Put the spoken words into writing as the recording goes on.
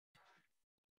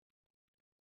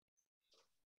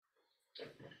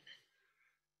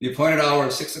The appointed hour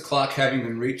of 6 o'clock having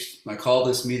been reached, I call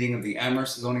this meeting of the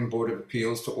Amherst Zoning Board of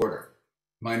Appeals to order.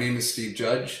 My name is Steve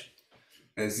Judge.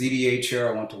 As ZBA Chair,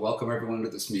 I want to welcome everyone to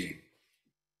this meeting.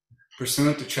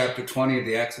 Pursuant to Chapter 20 of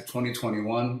the Acts of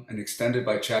 2021 and extended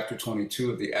by Chapter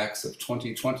 22 of the Acts of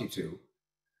 2022,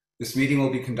 this meeting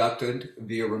will be conducted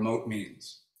via remote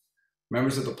means.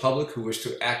 Members of the public who wish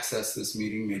to access this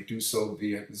meeting may do so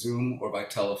via Zoom or by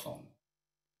telephone.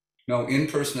 No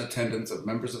in-person attendance of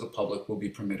members of the public will be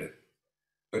permitted,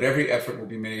 but every effort will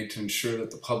be made to ensure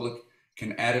that the public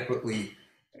can adequately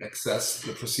access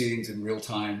the proceedings in real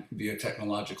time via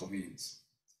technological means.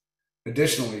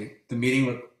 Additionally, the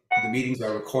meetings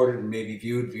are recorded and may be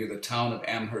viewed via the Town of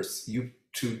Amherst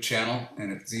YouTube channel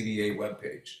and its ZBA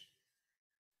webpage.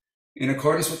 In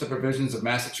accordance with the provisions of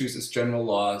Massachusetts General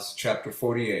Laws, Chapter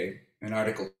 40A and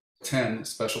Article 10,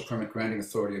 Special Permit Granting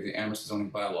Authority of the Amherst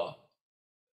Zoning Bylaw.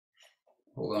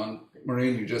 Hold on,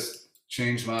 Maureen, you just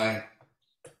changed my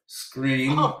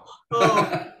screen.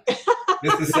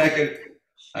 Just a second.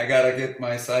 I gotta get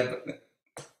my side button.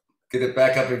 Get it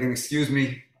back up again. Excuse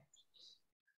me.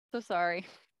 So sorry.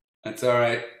 That's all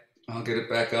right. I'll get it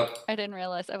back up. I didn't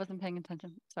realize. I wasn't paying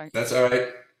attention. Sorry. That's all right.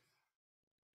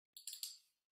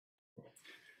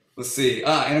 Let's see.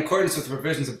 In accordance with the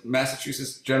provisions of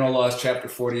Massachusetts General Laws, Chapter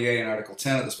 40A and Article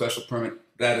 10 of the Special Permit,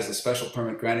 that is the Special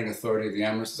Permit Granting Authority of the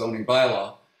Amherst Zoning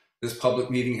Bylaw, this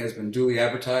public meeting has been duly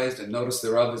advertised and notice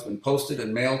thereof has been posted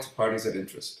and mailed to parties of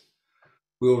interest.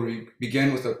 We will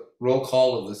begin with a roll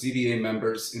call of the ZBA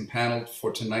members impaneled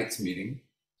for tonight's meeting.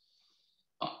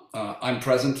 I'm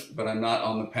present, but I'm not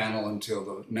on the panel until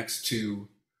the next two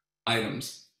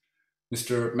items.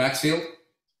 Mr. Maxfield?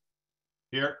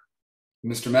 Here.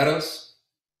 Mr. Meadows?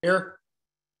 Here.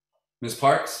 Ms.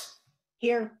 Parks?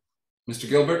 Here. Mr.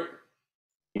 Gilbert?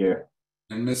 Here.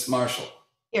 And Ms. Marshall?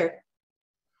 Here.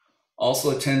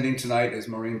 Also attending tonight is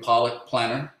Maureen Pollock,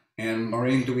 planner. And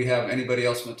Maureen, do we have anybody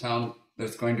else from the town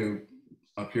that's going to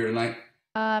appear tonight?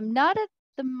 Not at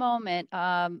the moment.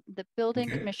 The building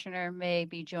commissioner may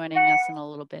be joining us in a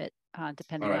little bit,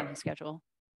 depending on his schedule.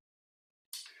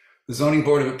 The Zoning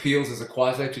Board of Appeals is a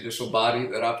quasi-judicial body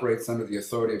that operates under the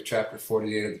authority of Chapter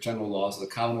 48 of the General Laws of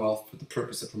the Commonwealth for the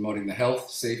purpose of promoting the health,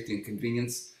 safety, and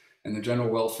convenience and the general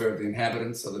welfare of the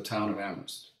inhabitants of the town of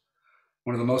Amherst.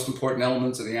 One of the most important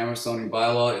elements of the Amherst zoning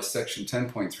bylaw is Section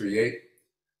 10.38.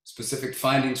 Specific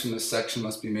findings from this section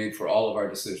must be made for all of our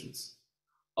decisions.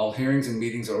 All hearings and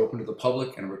meetings are open to the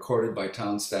public and recorded by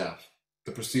town staff.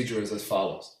 The procedure is as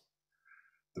follows.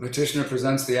 The petitioner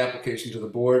presents the application to the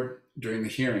board during the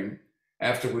hearing,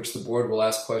 after which the board will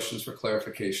ask questions for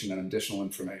clarification and additional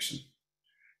information.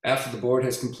 After the board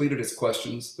has completed its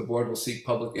questions, the board will seek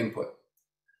public input.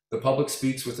 The public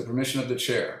speaks with the permission of the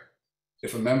chair.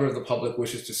 If a member of the public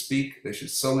wishes to speak, they should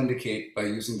so indicate by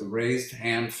using the raised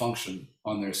hand function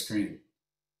on their screen.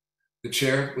 The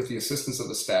chair, with the assistance of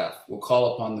the staff, will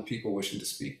call upon the people wishing to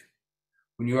speak.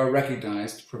 When you are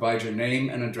recognized, provide your name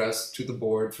and address to the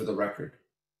board for the record.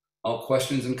 All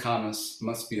questions and comments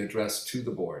must be addressed to the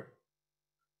board.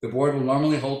 The board will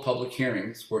normally hold public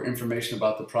hearings where information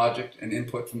about the project and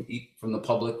input from the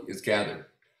public is gathered,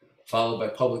 followed by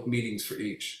public meetings for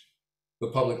each. The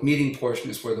public meeting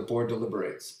portion is where the board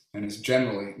deliberates and is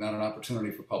generally not an opportunity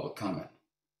for public comment.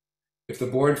 If the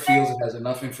board feels it has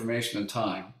enough information and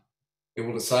time, it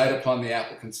will decide upon the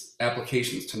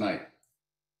applications tonight.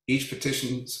 Each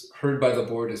petition heard by the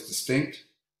board is distinct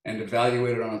and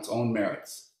evaluated on its own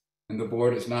merits, and the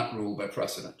board is not ruled by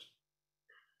precedent.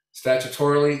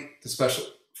 Statutorily,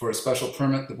 for a special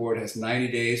permit, the board has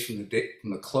 90 days from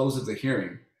the close of the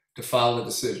hearing to file a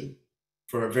decision.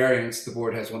 For a variance, the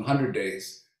board has 100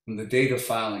 days from the date of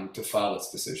filing to file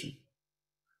its decision.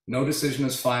 No decision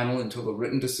is final until the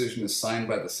written decision is signed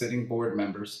by the sitting board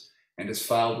members and is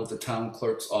filed with the town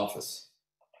clerk's office.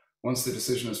 Once the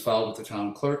decision is filed with the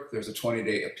town clerk, there's a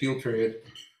 20-day appeal period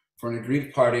for an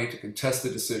aggrieved party to contest the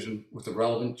decision with the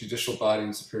relevant judicial body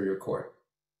in Superior Court.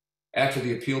 After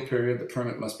the appeal period, the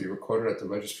permit must be recorded at the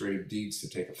Registry of Deeds to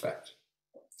take effect.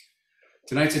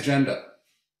 Tonight's agenda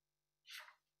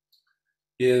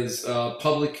is a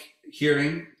public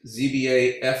hearing,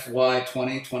 ZBA FY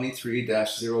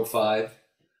 2023-05,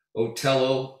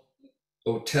 Otelco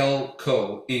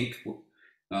Inc.,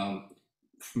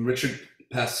 from Richard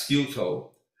Pascuto,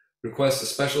 requests a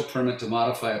special permit to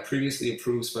modify a previously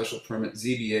approved special permit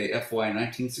ZBA FY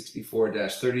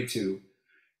 1964-32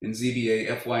 and ZBA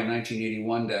FY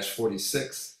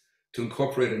 1981-46 to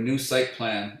incorporate a new site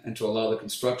plan and to allow the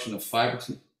construction of fiber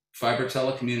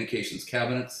telecommunications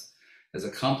cabinets as a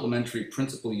complementary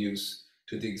principal use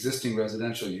to the existing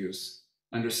residential use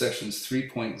under sections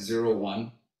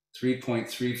 3.01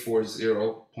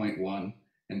 3.340.1,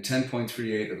 and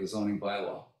 10.38 of the zoning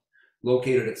bylaw.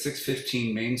 Located at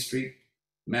 615 Main Street,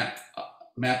 map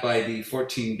ID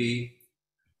 14B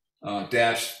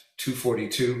dash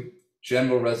 242,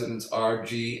 general residence R,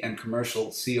 G, and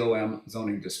commercial COM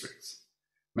zoning districts.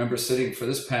 Members sitting for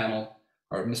this panel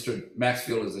are Mr.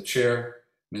 Maxfield as the chair,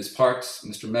 Ms. Parks,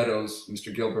 Mr. Meadows,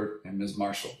 Mr. Gilbert, and Ms.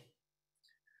 Marshall.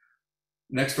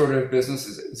 Next order of business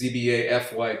is ZBA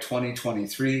FY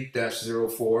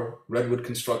 2023-04, Redwood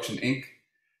Construction, Inc.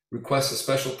 Requests a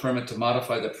special permit to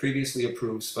modify the previously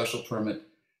approved special permit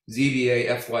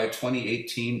ZBA FY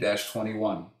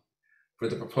 2018-21 for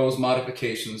the proposed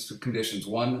modifications to conditions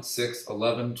 1, 6,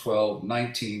 11, 12,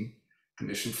 19,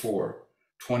 condition 4,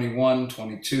 21,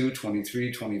 22,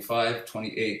 23, 25,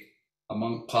 28,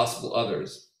 among possible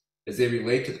others, as they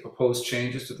relate to the proposed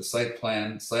changes to the site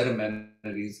plan, site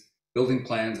amenities, building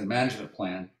plans, and management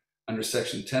plan under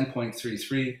section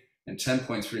 10.33 and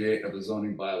 10.38 of the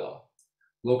zoning bylaw.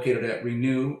 Located at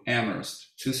Renew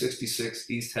Amherst, 266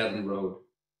 East Hadley Road,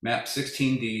 map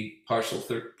 16D, parcel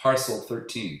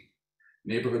 13,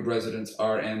 neighborhood residence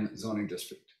RN zoning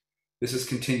district. This is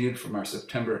continued from our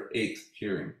September 8th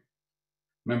hearing.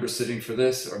 Members sitting for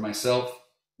this are myself,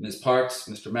 Ms. Parks,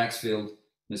 Mr. Maxfield,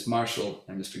 Ms. Marshall,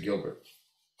 and Mr. Gilbert.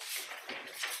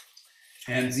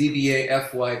 And ZBA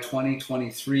FY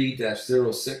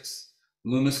 2023-06,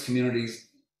 Loomis Communities,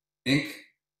 Inc.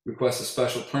 requests a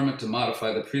special permit to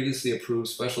modify the previously approved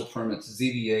special permits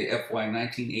ZBA FY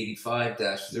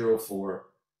 1985-04,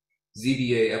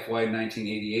 ZBA FY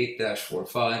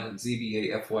 1988-45, and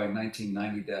ZBA FY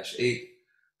 1990-8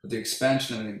 for the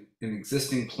expansion of an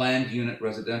existing planned unit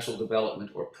residential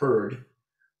development, or PURD,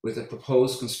 with a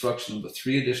proposed construction of the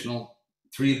three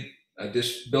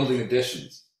building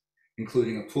additions,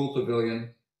 including a pool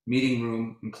pavilion, meeting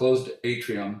room, enclosed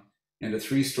atrium, and a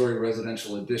 3-story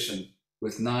residential addition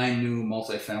with 9 new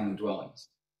multifamily dwellings,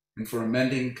 and for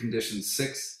amending conditions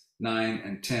 6, 9,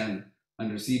 and 10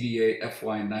 under ZBA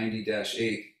FY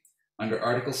 90-8 under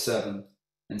Article 7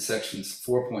 and sections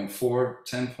 4.4,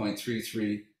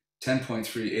 10.33,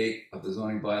 10.38 of the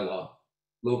zoning bylaw,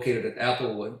 located at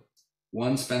Applewood,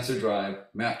 1 Spencer Drive,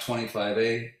 map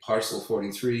 25A, parcel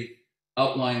 43,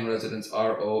 outlying residence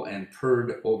RO and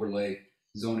PURD overlay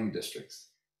zoning districts.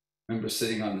 Members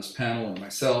sitting on this panel are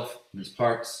myself, Ms.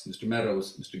 Parks, Mr.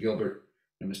 Meadows, Mr. Gilbert,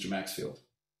 and Mr. Maxfield.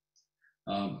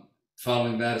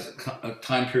 Following that is a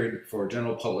time period for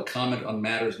general public comment on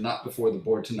matters not before the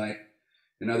board tonight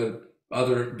and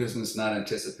other business not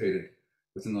anticipated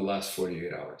within the last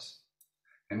 48 hours.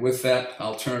 And with that,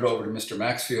 I'll turn it over to Mr.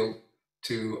 Maxfield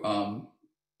to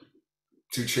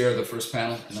chair the first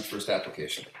panel and the first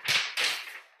application.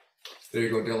 There you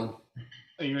go, Dylan.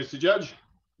 Thank you, Mr. Judge.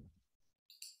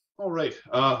 All right,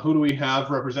 who do we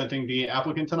have representing the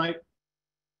applicant tonight?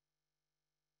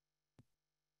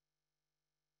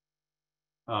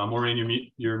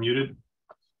 Maureen, you're muted.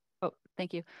 Oh,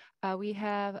 thank you. We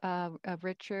have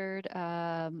Richard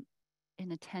in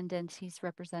attendance. He's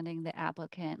representing the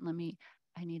applicant. I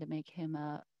need to make him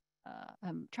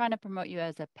I'm trying to promote you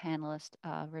as a panelist,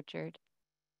 Richard.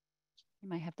 You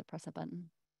might have to press a button.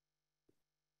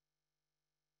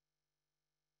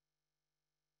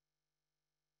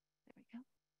 There we go.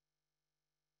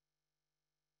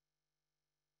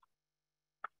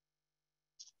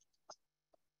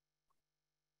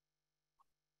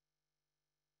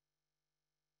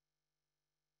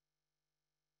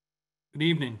 Good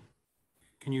evening.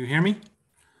 Can you hear me?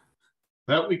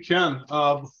 That we can.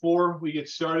 Before we get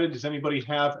started, does anybody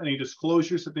have any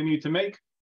disclosures that they need to make?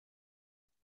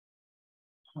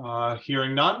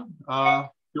 Hearing none,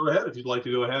 go ahead if you'd like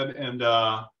to go ahead. And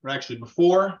actually,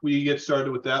 before we get started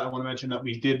with that, I want to mention that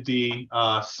we did the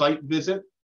site visit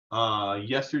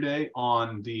yesterday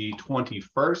on the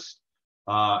 21st.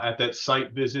 At that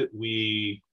site visit,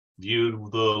 we viewed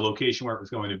the location where it was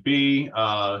going to be,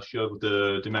 showed what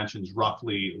the dimensions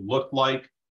roughly looked like.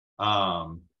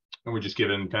 And we're just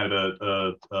giving kind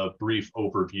of a brief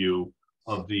overview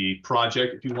of the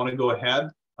project. If you want to go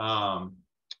ahead, if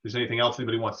there's anything else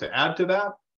anybody wants to add to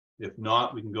that. If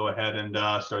not, we can go ahead and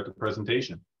start the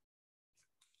presentation.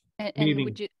 And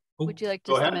would you like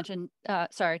just to mention,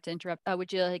 sorry to interrupt,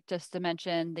 would you like just to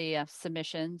mention the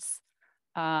submissions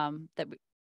that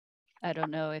I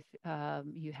don't know if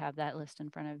you have that list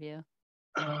in front of you.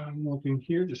 I'm looking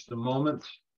here, just a moment.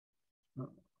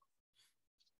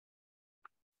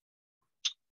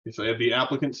 Okay, so I have the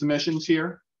applicant submissions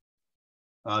here.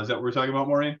 Is that what we're talking about,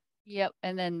 Maureen? Yep,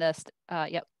 and then this,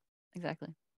 yep, exactly.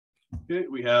 Okay,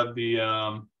 we have the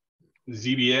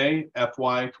ZBA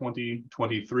FY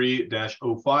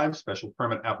 2023-05 special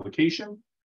permit application.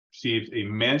 received a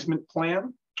management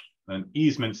plan, an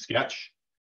easement sketch,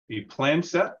 a plan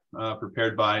set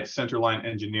prepared by Centerline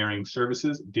Engineering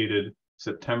Services dated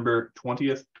September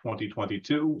 20th,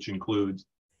 2022, which includes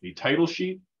a title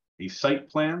sheet, a site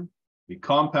plan, a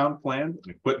compound plan,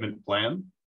 an equipment plan,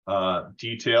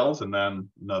 details, and then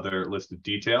another list of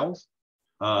details.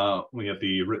 We have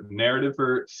the written narrative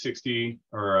for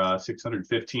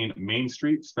 615 Main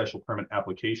Street special permit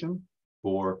application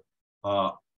for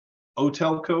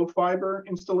Otelco fiber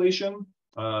installation,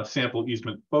 sample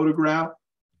easement photograph,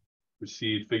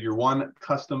 received figure 1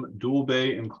 custom dual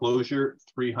bay enclosure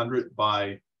 300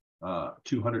 by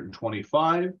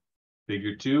 225,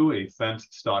 figure 2 a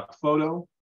fenced stock photo,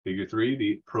 figure 3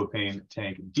 the propane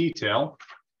tank detail,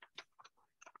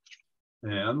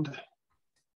 and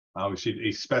we received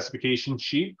a specification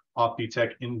sheet,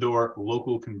 Optitech Indoor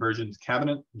Local Conversions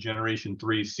Cabinet Generation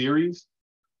 3 Series.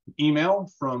 Email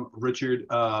from Richard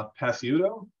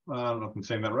Pasiuto. I don't know if I'm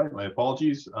saying that right. My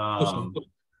apologies. Got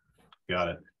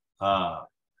it.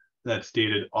 That's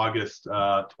dated August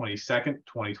 22nd,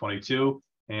 2022,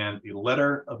 and a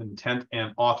letter of intent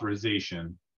and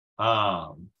authorization. Do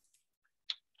I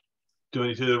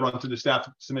need to run through the staff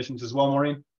submissions as well,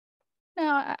 Maureen?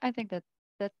 No, I think that's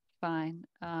fine.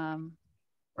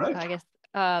 Right. I guess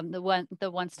the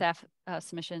one staff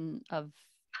submission of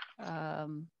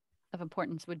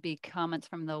importance would be comments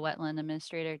from the wetland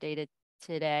administrator dated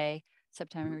today,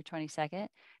 September 22nd,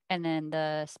 and then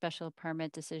the special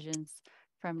permit decisions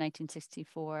from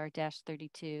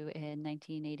 1964-32 and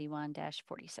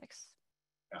 1981-46.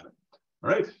 Got it. All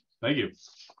right, thank you.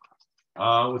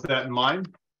 With that in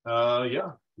mind,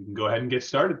 yeah, we can go ahead and get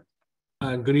started.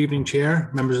 Good evening,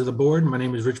 Chair, members of the board. My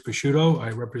name is Rich Prosciutto.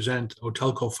 I represent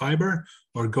Otelco Fiber,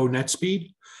 or Go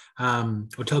NetSpeed.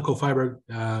 Otelco Fiber,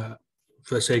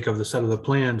 for the sake of the set of the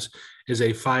plans, is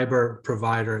a fiber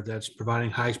provider that's providing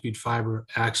high-speed fiber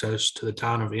access to the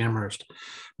town of Amherst,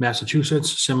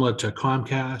 Massachusetts, similar to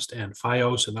Comcast and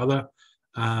Fios and other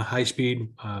high-speed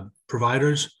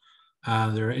providers.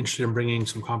 They're interested in bringing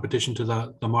some competition to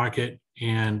the market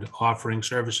and offering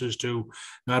services to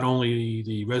not only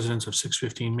the residents of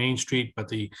 615 Main Street, but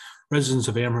the residents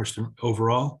of Amherst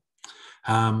overall.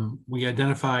 We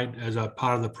identified as a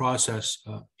part of the process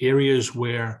areas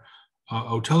where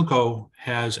Otelco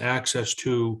has access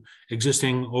to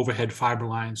existing overhead fiber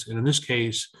lines. And in this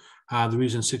case, the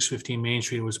reason 615 Main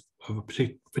Street was of a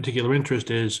particular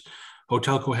interest is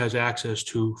Otelco has access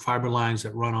to fiber lines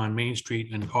that run on Main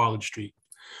Street and College Street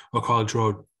or College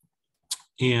Road.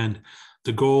 And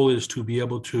the goal is to be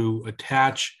able to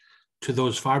attach to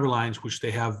those fiber lines, which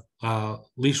they have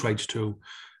lease rights to,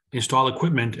 install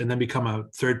equipment, and then become a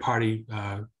third-party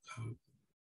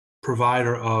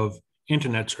provider of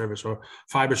internet service or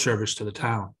fiber service to the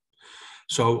town.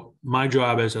 So my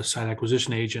job as a site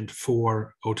acquisition agent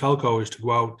for Otelco is to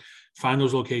go out, find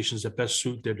those locations that best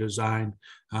suit their design,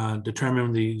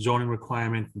 determine the zoning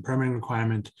requirement and permitting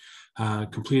requirement,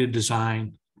 complete a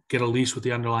design, get a lease with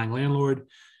the underlying landlord,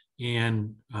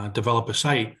 and develop a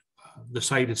site. The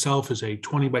site itself is a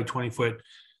 20 by 20 foot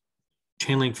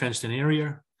chain link fenced in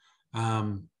area.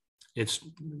 It's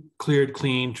cleared,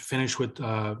 cleaned, finished with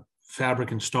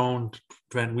fabric and stone to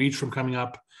prevent weeds from coming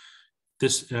up.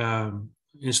 This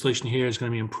installation here is going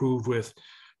to be improved with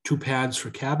 2 pads for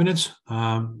cabinets,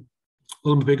 a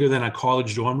little bit bigger than a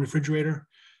college dorm refrigerator,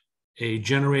 a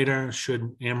generator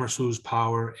should Amherst lose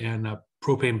power, and a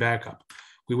propane backup.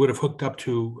 We would have hooked up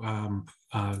to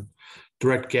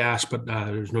direct gas, but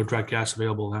there's no direct gas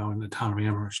available now in the town of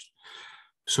Amherst.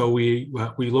 So we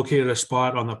located a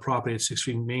spot on the property at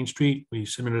 615 Main Street. We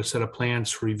submitted a set of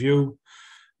plans for review.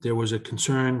 There was a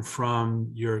concern from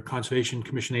your Conservation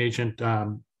Commission agent,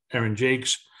 Erin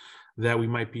Jakes, that we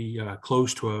might be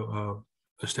close to a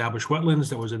established wetlands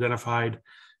that was identified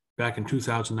back in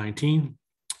 2019.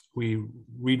 We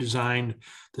redesigned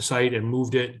the site and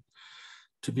moved it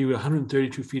to be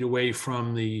 132 feet away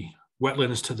from the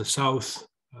wetlands to the south,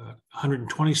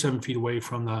 127 feet away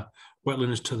from the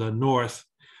wetlands to the north,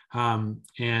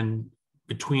 and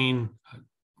between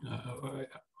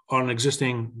on an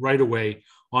existing right-of-way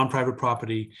on private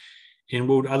property in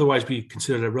what would otherwise be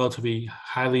considered a relatively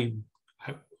highly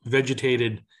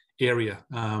vegetated area.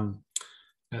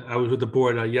 I was with the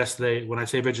board yesterday. When I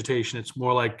say vegetation, it's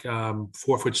more like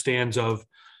 4-foot stands of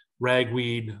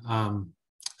ragweed,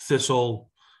 thistle,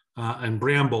 and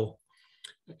bramble,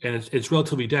 and it's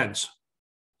relatively dense.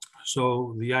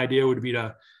 So the idea would be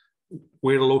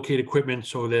where to locate equipment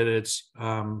so that it's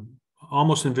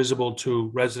almost invisible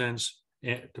to residents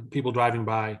and to people driving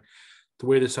by. The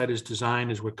way the site is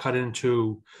designed is we're cut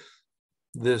into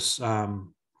this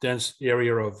dense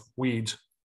area of weeds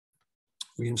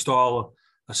We install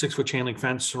a 6-foot chain link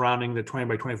fence surrounding the 20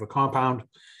 by 20 foot compound.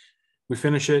 We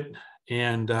finish it,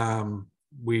 and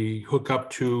we hook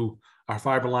up to our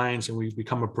fiber lines, and we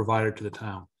become a provider to the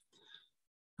town.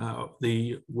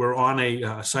 We're on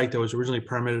a site that was originally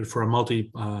permitted for a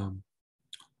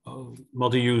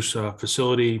multi-use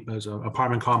facility as an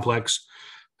apartment complex.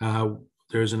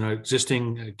 There's an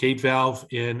existing gate valve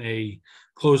in a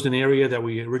closed-in area that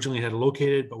we originally had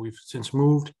located, but we've since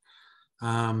moved.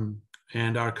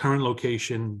 And our current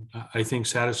location, I think,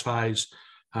 satisfies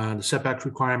the setback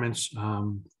requirements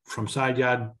from side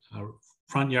yard,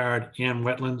 front yard, and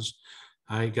wetlands.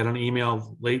 I got an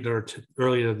email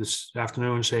earlier this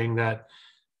afternoon saying that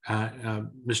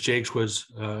Ms. Jakes was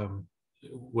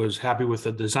happy with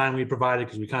the design we provided,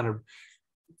 because we kind of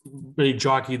really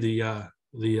jockeyed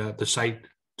the site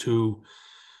to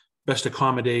best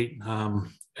accommodate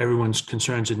everyone's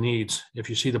concerns and needs. If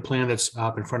you see the plan that's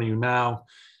up in front of you now,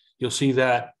 you'll see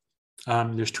that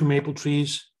there's 2 maple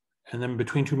trees, and then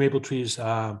between 2 maple trees,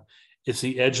 it's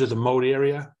the edge of the mowed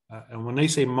area. And when they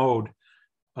say mowed,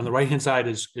 on the right-hand side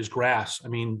is grass. I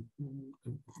mean,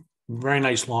 very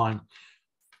nice lawn.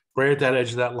 Right at that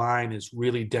edge of that line is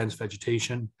really dense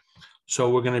vegetation. So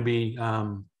we're going to be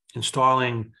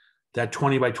installing that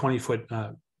 20 by 20 foot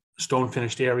stone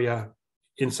finished area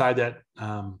inside that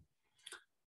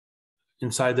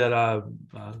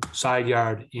side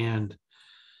yard. And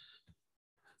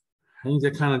I think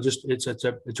that kind of just, it's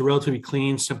a relatively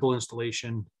clean, simple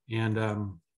installation. And I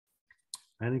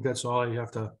think that's all I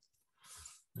have to,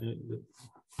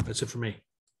 that's it for me.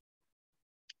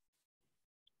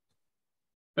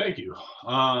 Thank you.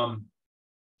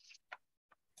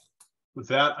 With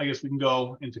that, I guess we can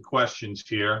go into questions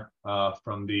here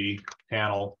from the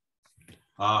panel.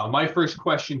 My first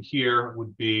question here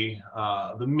would be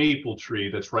the maple tree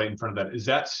that's right in front of that. Is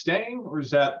that staying, or is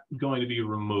that going to be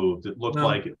removed? It looked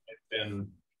like it, and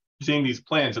seeing these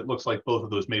plans, it looks like both of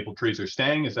those maple trees are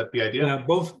staying. Is that the idea? Yeah,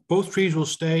 both trees will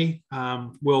stay.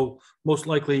 We'll most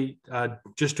likely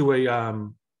just do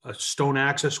a stone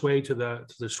access way to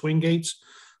the swing gates.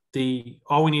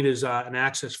 All we need is an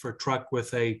access for a truck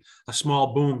with a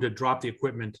small boom to drop the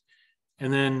equipment.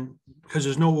 And then, because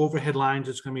there's no overhead lines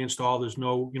that's going to be installed, there's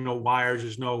no wires,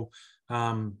 there's no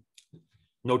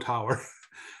tower.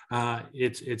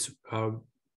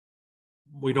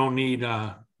 We don't need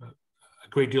a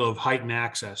great deal of height and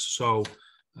access. So,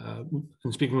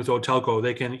 in speaking with Otelco,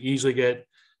 they can easily get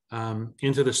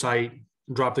into the site,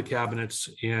 drop the cabinets,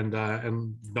 and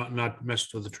not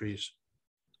mess with the trees.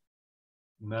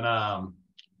 And then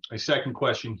my second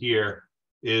question here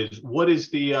is, what is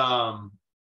the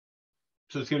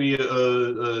so it's going to be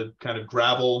a kind of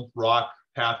gravel rock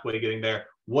pathway getting there.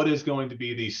 What is going to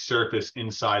be the surface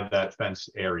inside that fence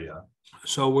area?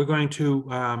 So we're going to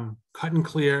cut and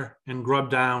clear and grub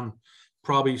down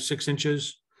probably 6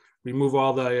 inches, remove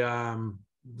all the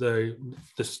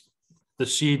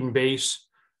seed and base,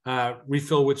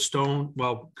 refill with stone,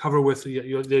 well, cover with, there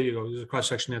you go, there's a cross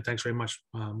section there. Thanks very much,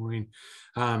 Maureen.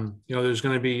 There's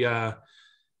going to be a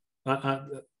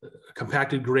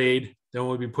compacted grade. Then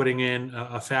we'll be putting in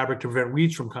a fabric to prevent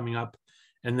weeds from coming up,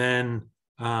 and then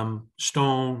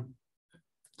stone,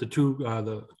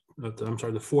 the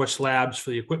 4 slabs for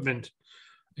the equipment,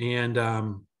 and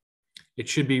it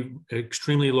should be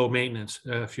extremely low maintenance.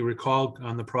 If you recall,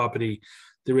 on the property,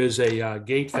 there is a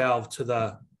gate valve to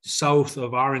the south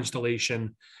of our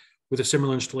installation with a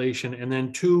similar installation, and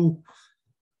then 2,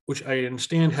 which I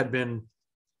understand had been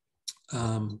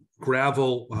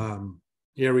gravel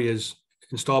areas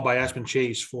installed by Aspen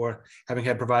Chase for having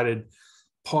had provided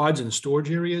pods and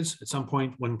storage areas. At some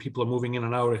point when people are moving in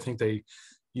and out, I think they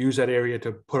use that area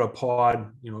to put a pod,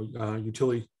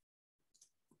 utility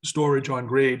storage on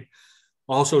grade.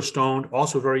 Also stoned,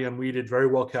 also very unweeded, very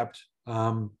well kept.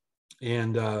 And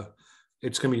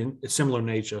it's going to be a similar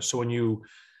nature. So when you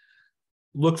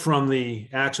look from the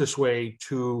accessway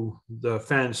to the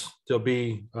fence, there'll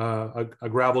be a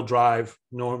gravel drive,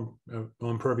 no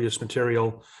impervious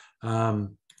material, 2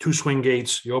 swing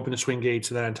gates. You open the swing gates,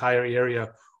 and that entire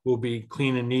area will be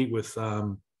clean and neat with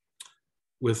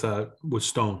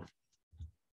stone.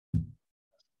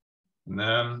 And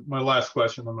then my last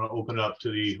question, I'm going to open it up to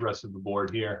the rest of the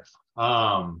board here.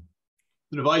 The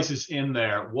devices in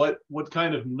there, what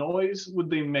kind of noise would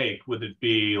they make? Would it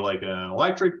be like an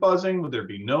electric buzzing? Would there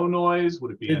be no noise?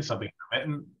 Would it be something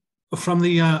intermittent? From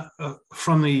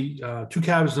the 2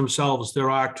 cabins themselves,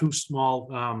 there are 2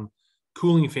 small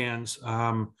cooling fans,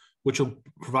 which will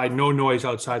provide no noise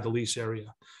outside the lease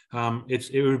area.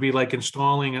 It would be like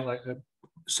installing very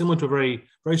similar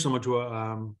to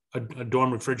a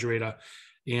dorm refrigerator.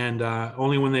 and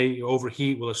only when they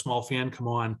overheat will a small fan come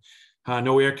on.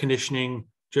 No air conditioning,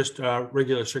 just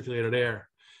regular circulated air.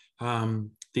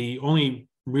 The only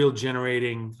real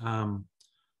generating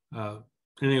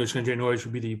anything that's going to generate noise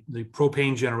would be the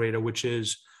propane generator, which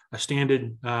is a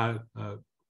standard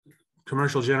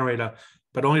commercial generator,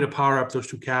 but only to power up those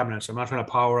two cabinets. I'm not trying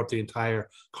to power up the entire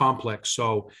complex.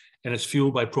 So, and it's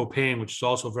fueled by propane, which is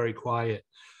also very quiet.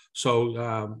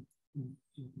 So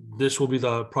this will be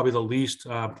probably the least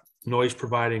noise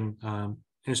providing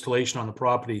installation on the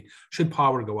property should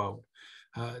power go out.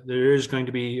 There is going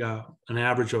to be an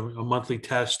average of a monthly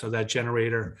test of that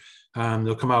generator.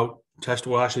 They'll come out, test,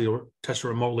 well, actually they'll test it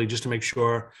remotely just to make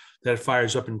sure that it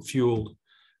fires up and fueled.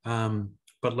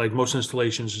 But like most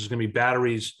installations, there's going to be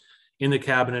batteries in the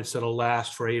cabinets that'll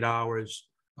last for 8 hours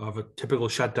of a typical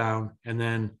shutdown and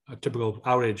then a typical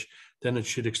outage. Then it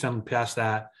should extend past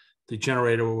that. The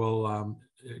generator will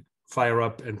fire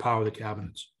up and power the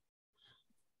cabinets.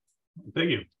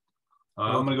 Thank you.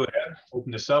 I'm going to go ahead,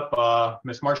 open this up.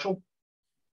 Ms. Marshall?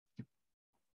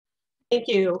 Thank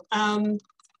you.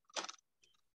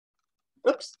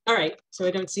 Oops. All right. So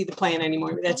I don't see the plan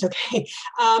anymore, but that's okay.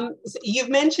 So you've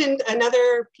mentioned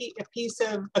another piece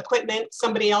of equipment,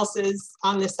 somebody else's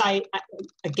on the site,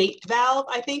 a gate valve,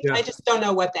 I think. Yeah. I just don't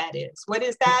know what that is. What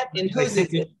is that and whose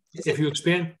is it? If you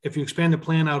expand the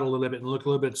plan out a little bit and look a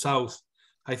little bit south,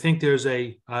 I think there's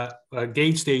a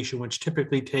gate station which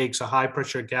typically takes a high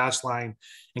pressure gas line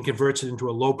and converts it into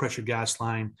a low pressure gas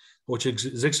line, which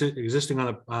is existing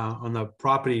on the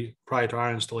property prior to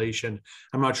our installation.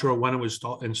 I'm not sure when it was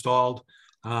installed,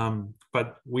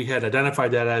 but we had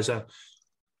identified that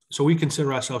so we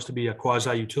consider ourselves to be a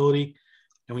quasi utility.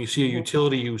 And when you see a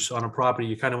utility use on a property,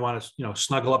 you kind of want to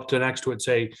snuggle up to next to it,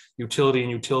 say utility and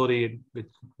utility. It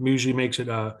usually makes it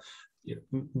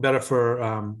better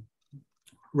for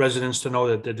residents to know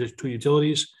that there's two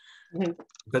utilities. Mm-hmm.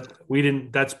 But we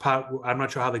didn't. That's part. I'm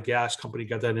not sure how the gas company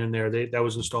got that in there. That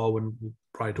was installed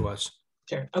prior to us.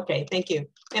 Sure. Okay. Thank you.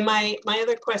 And my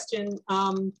other question.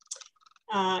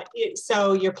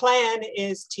 So your plan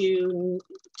is to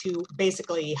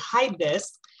basically hide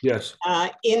this. Yes.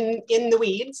 In the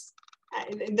weeds.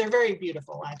 They're very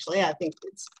beautiful, actually. I think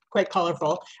it's quite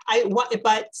colorful.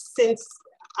 But since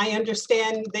I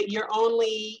understand that you're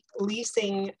only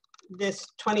leasing this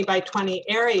 20 by 20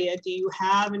 area, do you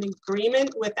have an agreement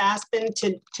with Aspen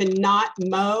to not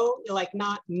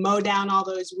mow down all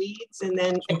those weeds and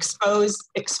then expose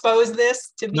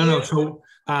this to be? No. So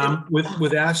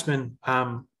with Aspen,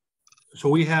 so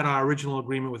we had our original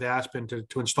agreement with Aspen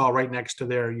to install right next to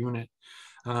their unit,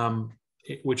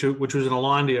 which was in a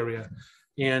lawn area,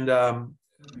 and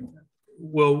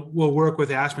we'll work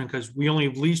with Aspen because we only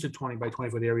leased a 20 by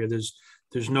 20 foot area.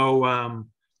 There's no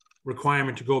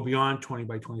requirement to go beyond 20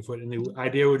 by 20 foot. And the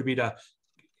idea would be to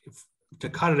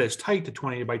cut it as tight to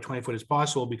 20 by 20 foot as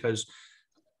possible, because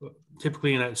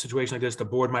typically in a situation like this, the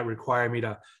board might require me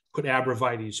to put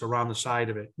abrevieties around the side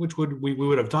of it, which we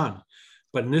would have done.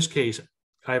 But in this case,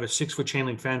 I have a 6 foot chain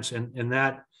link fence and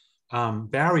that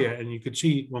barrier. And you could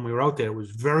see when we were out there, it was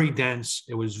very dense.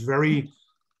 It was very,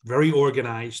 very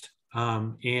organized.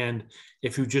 And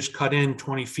if you just cut in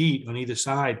 20 feet on either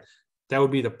side, that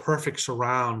would be the perfect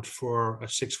surround for a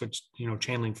 6 foot,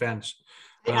 chain link fence.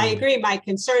 I agree. My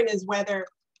concern is whether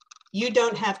you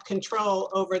don't have control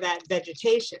over that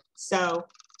vegetation. So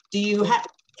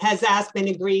has Aspen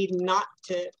agreed not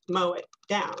to mow it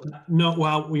down? No,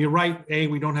 well, you're right.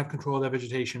 We don't have control of that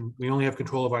vegetation. We only have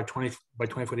control of our 20 by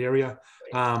 20 foot area.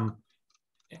 I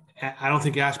don't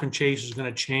think Aspen Chase is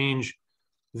going to change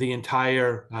the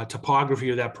entire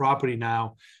topography of that property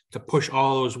now to push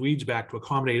all those weeds back to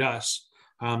accommodate us.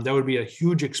 That would be a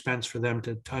huge expense for them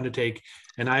to undertake.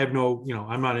 And I have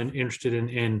I'm not interested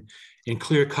in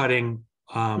clear cutting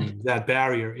that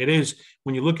barrier. It is,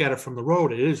 when you look at it from the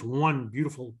road, it is one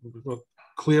beautiful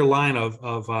clear line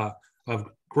of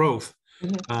growth.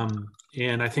 Mm-hmm.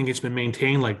 And I think it's been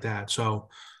maintained like that. So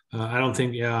I don't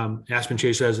think Aspen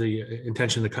Chase has the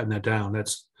intention of cutting that down. I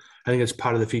think it's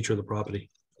part of the feature of the property.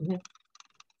 Mm-hmm.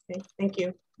 Okay, thank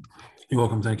you. You're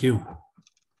welcome. Thank you.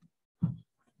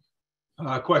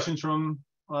 Questions from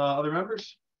other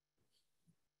members?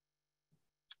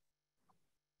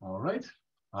 All right.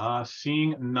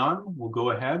 Seeing none, we'll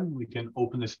go ahead. We can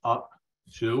open this up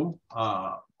to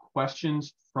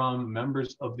questions from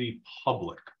members of the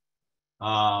public.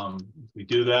 If we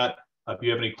do that, if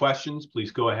you have any questions,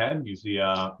 please go ahead and use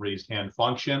the raised hand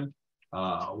function.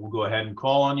 We'll go ahead and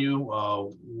call on you.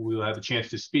 We'll have a chance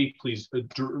to speak. Please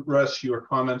address your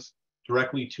comments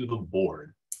directly to the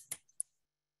board.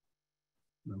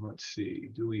 And let's see,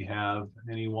 do we have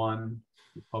anyone,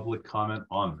 public comment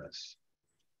on this?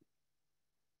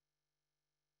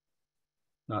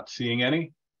 Not seeing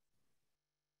any.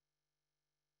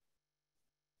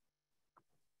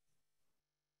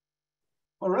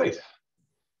 All right.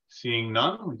 Seeing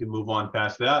none, we can move on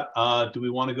past that. Do we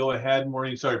want to go ahead,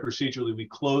 Maureen? Sorry, procedurally, we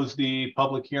close the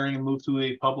public hearing and move to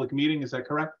a public meeting. Is that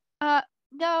correct?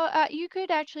 No, you could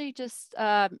actually just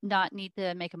not need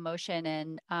to make a motion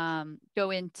and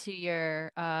go into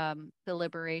your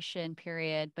deliberation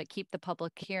period, but keep the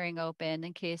public hearing open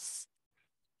in case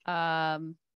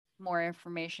more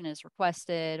information is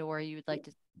requested or you would like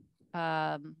to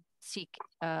seek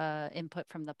input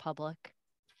from the public.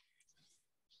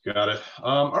 Got it.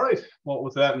 All right. Well,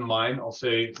 with that in mind, I'll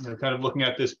say, kind of looking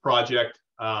at this project,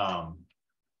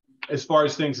 as far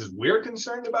as things as we're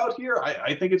concerned about here,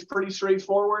 I think it's pretty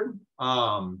straightforward.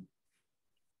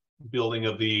 Building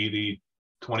of the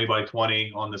 20 by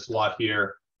 20 on this lot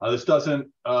here. This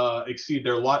doesn't exceed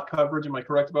their lot coverage. Am I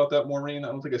correct about that, Maureen? I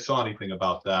don't think I saw anything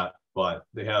about that, but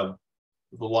they have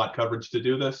the lot coverage to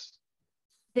do this.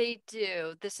 They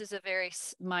do. This is a very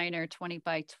minor 20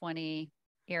 by 20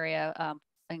 area,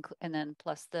 and then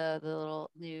plus the little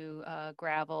new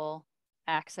gravel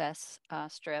access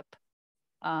strip.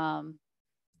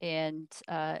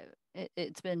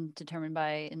 It's been determined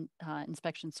by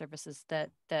inspection services that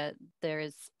there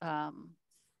is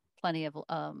plenty of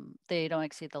they don't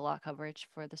exceed the lot coverage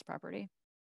for this property.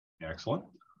 Excellent.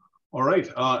 All right.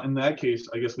 In that case,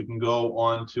 I guess we can go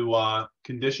on to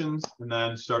conditions and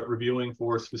then start reviewing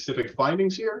for specific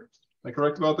findings here. Am I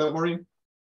correct about that, Maureen?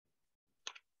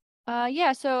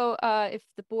 Yeah, so if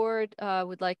the board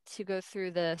would like to go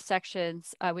through the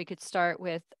sections, we could start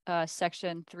with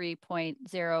section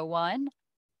 3.01.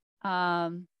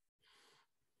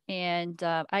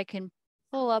 I can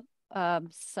pull up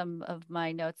some of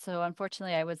my notes. So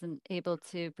unfortunately, I wasn't able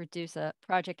to produce a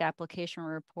project application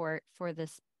report for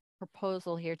this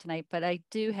proposal here tonight, but I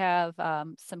do have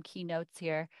some key notes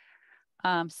here.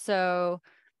 I'll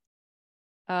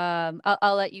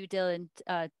let you, Dylan,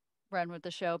 run with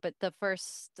the show, but the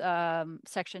first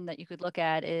section that you could look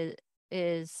at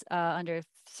is under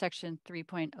section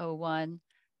 3.01,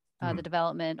 the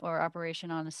development or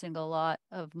operation on a single lot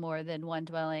of more than one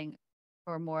dwelling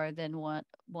or more than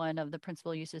one of the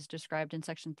principal uses described in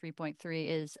section 3.3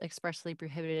 is expressly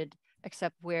prohibited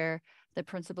except where the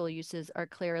principal uses are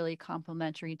clearly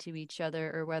complementary to each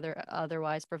other or whether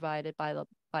otherwise provided by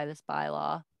this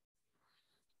bylaw.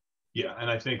 Yeah, and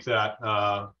I think that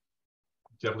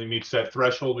definitely meets that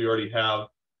threshold. We already have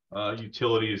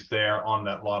utilities there on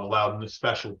that lot allowed in the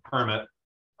special permit.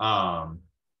 And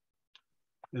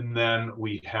then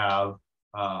we have,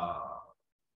 what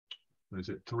is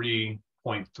it,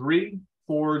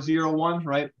 3.3401,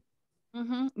 right?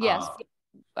 Mm-hmm. Yes.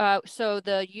 So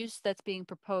the use that's being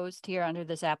proposed here under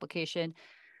this application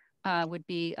would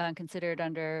be considered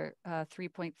under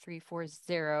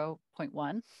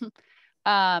 3.340.1.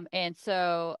 And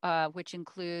so, which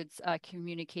includes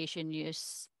communication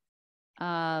use,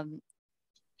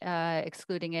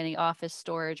 excluding any office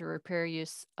storage or repair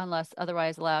use unless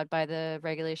otherwise allowed by the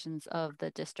regulations of the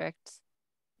district.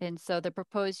 And so the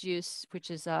proposed use,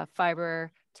 which is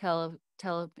fiber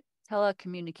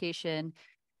telecommunication,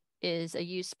 is a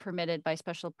use permitted by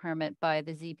special permit by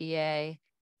the ZBA,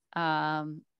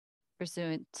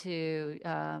 pursuant to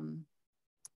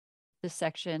the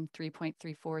section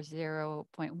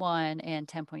 3.340.1 and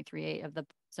 10.38 of the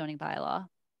zoning bylaw.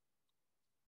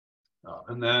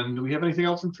 And then do we have anything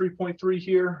else in 3.3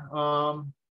 here? No,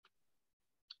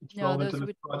 relevant to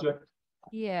this project?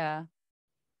 Yeah.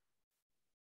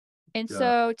 And Yeah.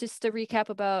 so just to recap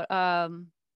about,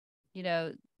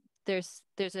 there's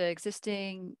an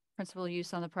existing principal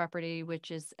use on the property, which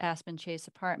is Aspen Chase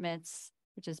Apartments,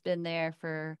 which has been there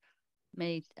for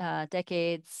many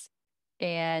decades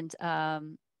and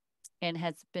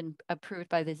has been approved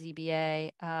by the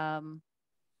ZBA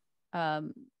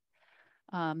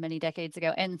many decades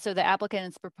ago. And so the applicant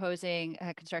is proposing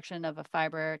a construction of a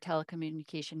fiber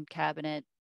telecommunication cabinet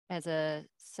as a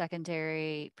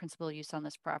secondary principal use on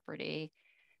this property.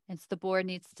 And so the board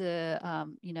needs to,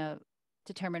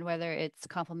 determine whether it's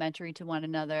complementary to one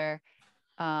another,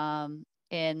 and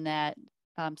that,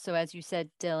 so as you said,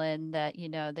 Dylan, that,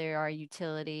 there are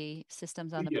utility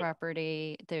systems on the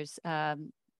property. There's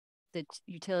the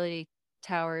utility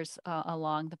towers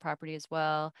along the property as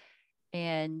well.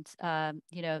 And,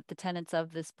 the tenants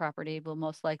of this property will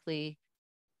most likely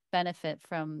benefit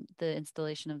from the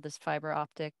installation of this fiber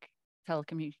optic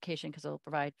telecommunication because it'll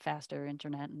provide faster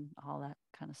internet and all that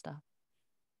kind of stuff.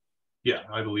 Yeah,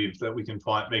 I believe that we can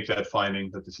make that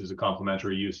finding that this is a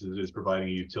complementary use that is providing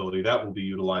a utility that will be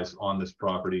utilized on this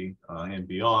property and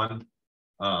beyond.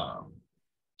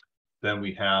 Then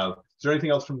we have Is there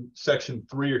anything else from section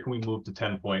 3, or can we move to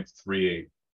 10.38?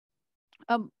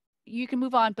 You can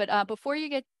move on, but before you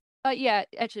get, yeah,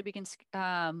 actually we can,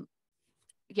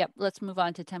 let's move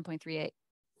on to 10.38.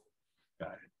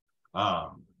 Got it.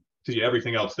 So yeah,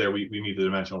 everything else there, we meet the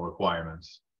dimensional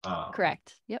requirements.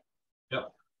 Correct. Yep.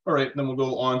 Yep. All right, then we'll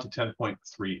go on to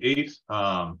 10.38.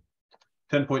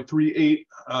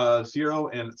 10.38, 0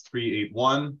 and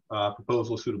 381,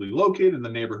 proposal suitably located in the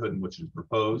neighborhood in which it is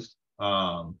proposed.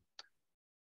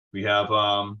 We have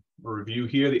a review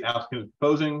here. The applicant is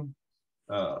proposing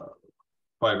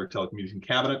fiber telecommunication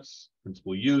cabinets,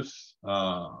 principal use.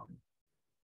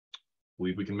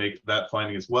 Believe we can make that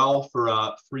finding as well for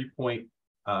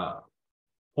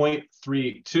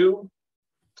 3.382,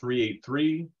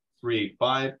 383,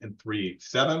 385, and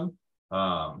 387.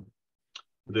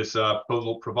 This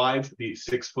proposal provides the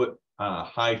 6-foot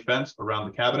high fence around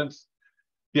the cabinets.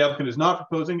 The applicant is not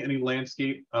proposing any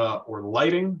landscape or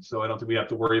lighting, so I don't think we have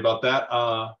to worry about that.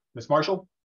 Ms. Marshall?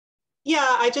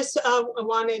 Yeah, I just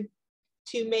wanted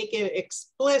to make it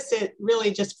explicit,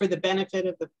 really just for the benefit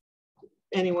of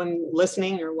anyone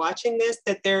listening or watching this,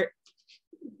 that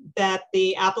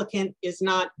the applicant is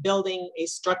not building a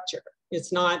structure.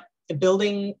 It's not a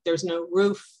building, there's no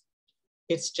roof.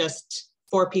 It's just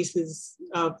 4 pieces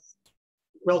of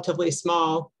relatively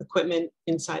small equipment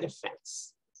inside a fence.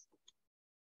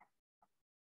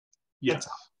 Yes.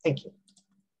 Thank you.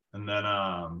 And then,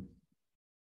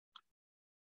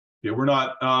 yeah, we're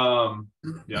not,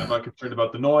 yeah, I'm not concerned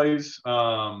about the noise.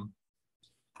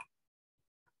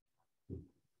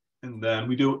 And then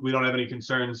we don't have any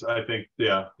concerns. I think,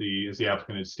 yeah, as the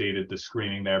applicant has stated, the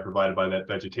screening there provided by that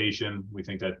vegetation, we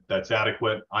think that that's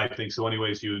adequate. I think so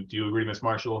anyways. Do you agree, Ms.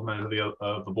 Marshall, member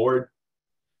of the board?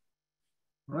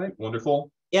 All right,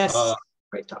 wonderful. Yes,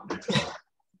 great talk.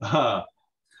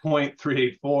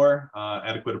 0.384,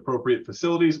 adequate appropriate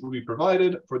facilities will be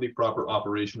provided for the proper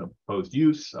operation of proposed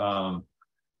use. Finding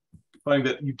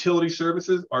that utility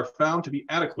services are found to be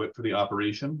adequate for the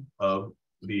operation of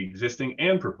the existing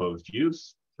and proposed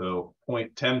use. So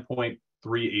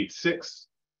 10.386,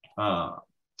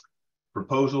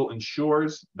 proposal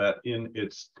ensures that in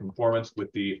its conformance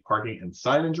with the parking and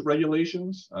signage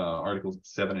regulations, Articles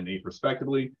 7 and 8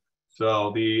 respectively.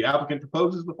 So the applicant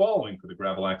proposes the following for the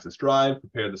gravel access drive: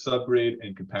 prepare the subgrade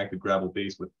and compacted gravel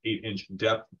base with 8-inch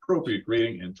depth, appropriate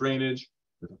grading and drainage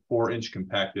with a 4-inch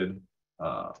compacted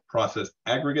processed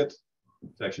aggregate.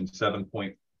 Section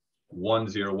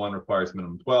 7.101 requires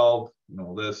minimum 12, and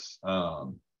all this.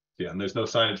 Yeah, and there's no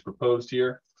signage proposed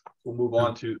here. We'll move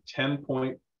on to 10.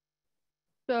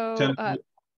 So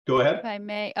Go ahead. if I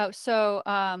may, so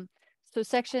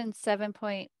section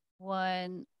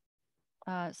 7.1,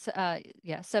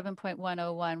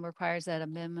 7.101 requires that a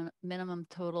minimum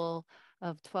total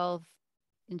of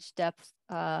 12-inch depth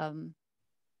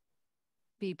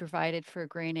be provided for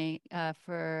grading,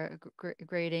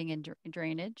 grading and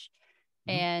drainage.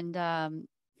 Mm-hmm. And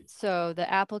so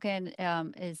the applicant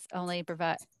is only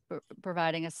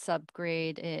providing a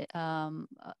subgrade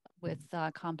with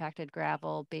compacted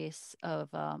gravel base of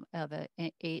an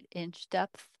 8-inch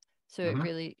depth. So mm-hmm. It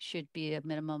really should be a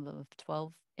minimum of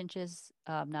 12 inches,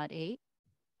 not 8.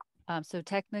 So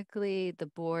technically, the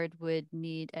board would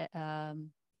need to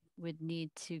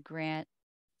grant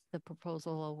the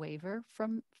proposal a waiver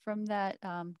from that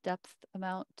depth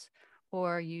amount,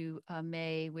 or you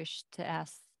may wish to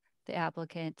ask the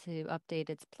applicant to update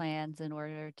its plans in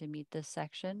order to meet this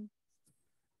section.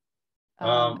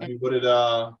 And what did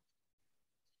the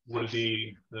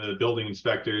building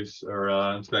inspectors or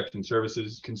inspection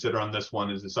services consider on this one?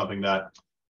 Is this something that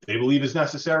they believe is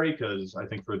necessary? Because I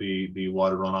think for the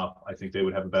water runoff, I think they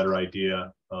would have a better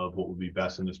idea of what would be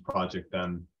best in this project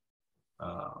than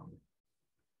I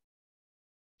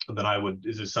would.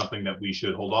 Is this something that we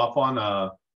should hold off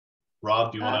on?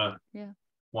 Rob, do you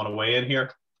want to weigh in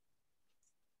here?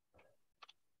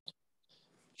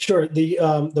 Sure.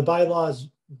 The bylaws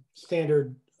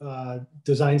standard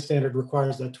design standard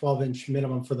requires a 12-inch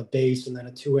minimum for the base and then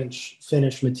a 2-inch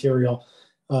finished material.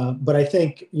 But I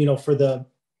think, for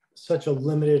such a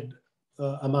limited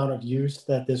amount of use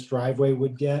that this driveway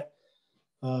would get,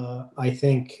 I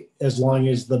think as long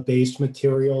as the base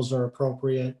materials are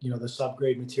appropriate, the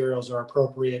subgrade materials are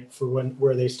appropriate for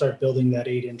where they start building that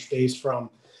 8-inch base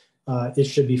from, it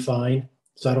should be fine.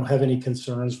 So I don't have any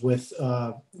concerns with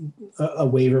a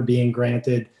waiver being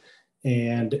granted.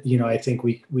 And, I think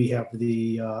we have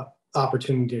the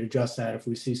opportunity to adjust that if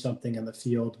we see something in the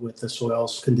field with the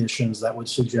soils conditions that would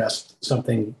suggest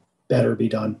something better be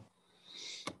done.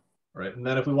 All right, and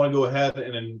then if we want to go ahead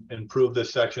and improve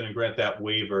this section and grant that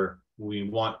waiver, we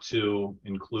want to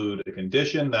include a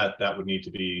condition that would need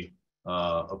to be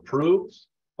approved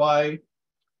by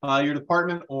your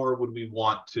department, or would we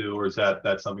want to, or is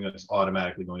that's something that's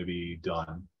automatically going to be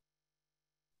done?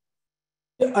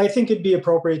 I think it'd be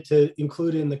appropriate to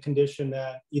include in the condition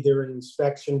that either an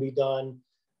inspection be done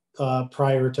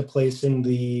prior to placing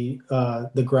the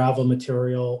gravel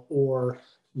material, or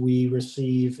we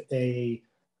receive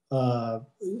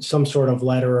some sort of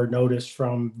letter or notice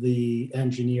from the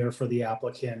engineer for the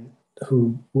applicant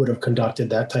who would have conducted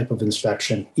that type of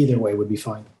inspection. Either way would be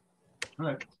fine. All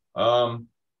right.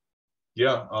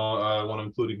 Yeah, I want to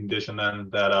include a condition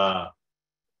then that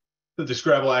the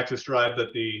gravel access drive,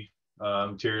 that the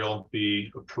material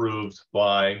be approved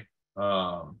by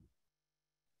our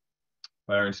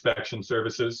inspection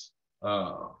services.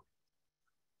 So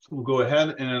we'll go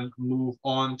ahead and move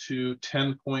on to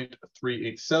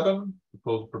 10.387.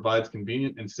 Proposal provides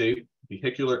convenient and safe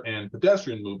vehicular and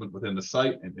pedestrian movement within the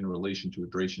site and in relation to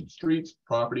adjacent streets,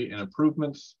 property, and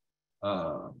improvements.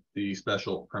 The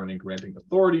special permitting granting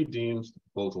authority deems the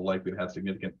proposal likely to have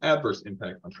significant adverse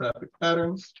impact on traffic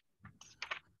patterns.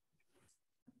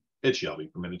 It shall be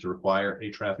permitted to require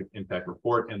a traffic impact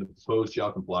report, and the proposed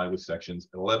shall comply with sections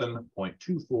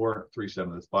 11.2437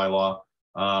 of this bylaw.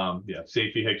 Yeah,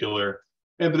 safe vehicular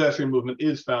and pedestrian movement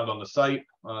is found on the site.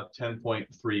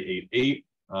 10.388,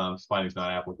 this finding is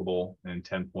not applicable, and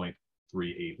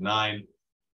 10.389.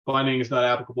 Finding is not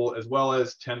applicable, as well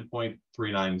as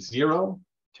 10.390,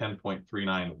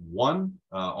 10.391,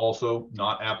 also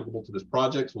not applicable to this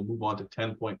project. So we'll move on to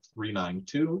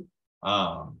 10.392.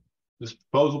 This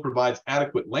proposal provides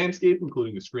adequate landscape,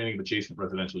 including the screening of adjacent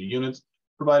residential units,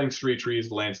 providing street trees,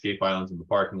 landscape islands in the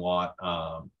parking lot,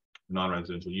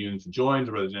 non-residential units adjoins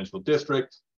a residential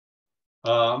district.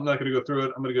 I'm not going to go through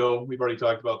it. I'm going to go, we've already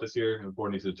talked about this here, and the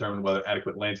board needs to determine whether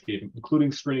adequate landscaping,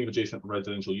 including screening of adjacent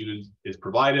residential units, is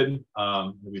provided.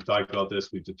 We've talked about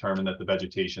this. We've determined that the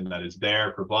vegetation that is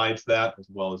there provides that, as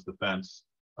well as the fence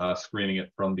screening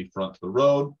it from the front to the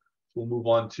road. We'll move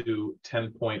on to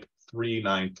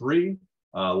 10.393.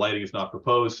 Lighting is not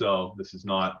proposed, so this is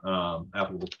not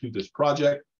applicable to this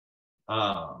project.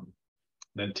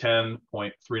 Then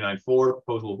 10.394,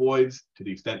 proposal avoids, to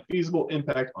the extent feasible,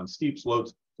 impact on steep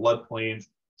slopes, floodplains,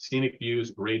 scenic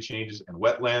views, grade changes, and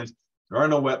wetlands. There are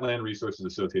no wetland resources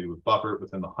associated with buffer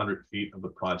within the 100 feet of the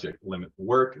project limit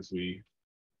work, as we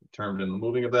determined in the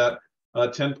moving of that.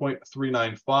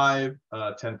 10.395,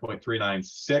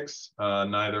 10.396,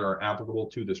 neither are applicable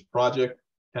to this project.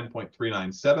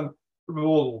 10.397,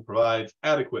 proposal provides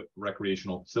adequate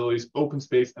recreational facilities, open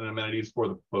space, and amenities for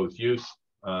the proposed use.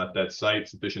 That site,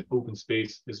 sufficient open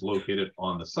space is located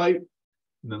on the site.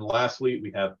 And then lastly,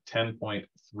 we have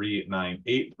 10.398.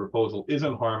 The proposal is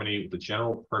in harmony with the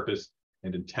general purpose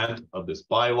and intent of this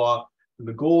bylaw and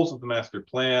the goals of the master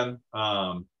plan.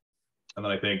 And then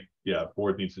I think, yeah,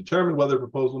 board needs to determine whether the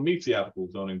proposal meets the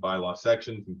applicable zoning bylaw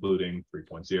sections, including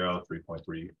 3.0,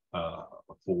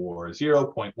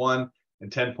 3.340.1,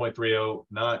 and 10.30,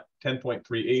 not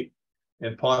 10.38.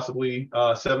 And possibly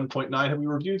 7.9. Have we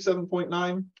reviewed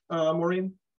 7.9,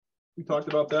 Maureen? We talked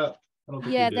about that. I don't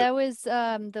think Yeah, we did. that was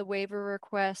the waiver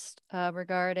request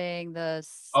regarding the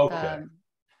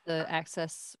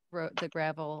access road, the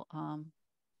gravel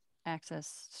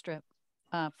access strip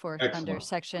for under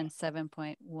section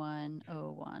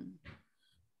 7.101.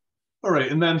 All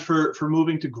right, and then for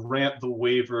moving to grant the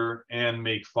waiver and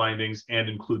make findings and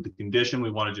include the condition, we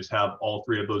want to just have all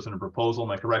three of those in a proposal. Am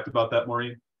I correct about that,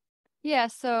 Maureen? Yeah,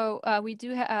 so we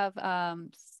do have,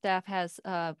 staff has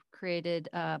created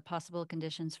possible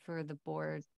conditions for the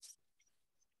board's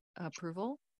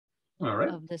approval All right.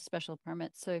 of this special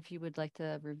permit. So if you would like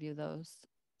to review those.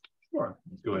 Sure,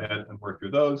 let's go ahead and work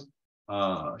through those.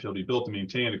 Shall be built and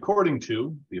maintained according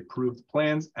to the approved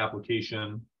plans,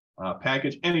 application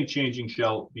package. Any changing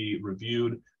shall be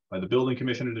reviewed by the building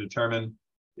commissioner to determine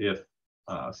if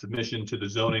submission to the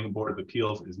zoning board of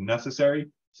appeals is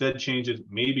necessary. Said changes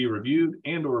may be reviewed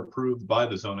and or approved by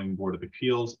the zoning board of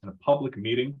appeals in a public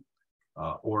meeting,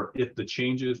 or if the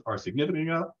changes are significant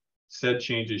enough, said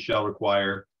changes shall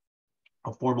require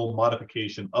a formal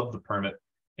modification of the permit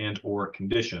and or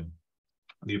condition.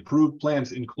 The approved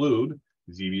plans include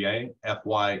ZBA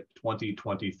FY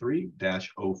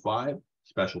 2023-05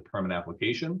 special permit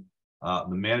application, the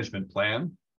management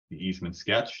plan, the easement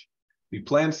sketch, the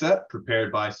plan set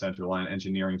prepared by Centerline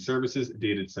Engineering Services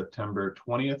dated September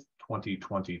 20th,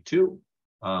 2022.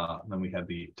 Then we have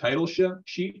the title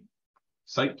sheet,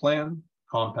 site plan,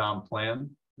 compound plan,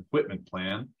 equipment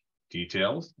plan,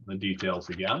 details, the details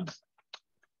again.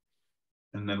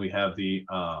 And then we have the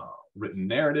written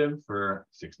narrative for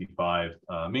 65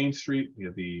 Main Street. We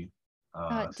have the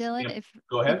Dylan,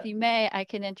 Go ahead. if you may, I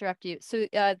can interrupt you. So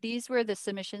these were the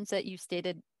submissions that you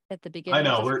stated at the I beginning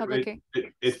know of this public hearing.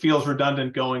 it feels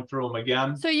redundant going through them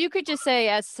again. So you could just say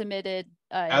as submitted.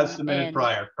 As submitted and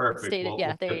prior, perfect. stated.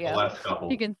 Yeah, there skip you the go. last couple.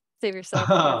 You can save yourself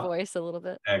your voice a little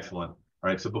bit. Excellent. All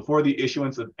right, so before the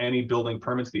issuance of any building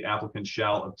permits, the applicant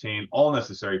shall obtain all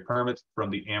necessary permits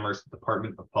from the Amherst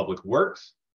Department of Public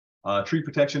Works. Tree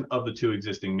protection of the 2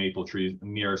 existing maple trees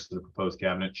nearest to the proposed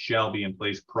cabinet shall be in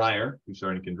place prior to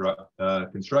starting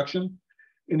construction.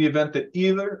 In the event that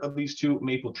either of these 2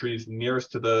 maple trees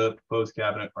nearest to the proposed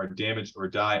cabinet are damaged or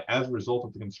die as a result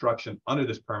of the construction under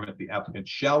this permit, the applicant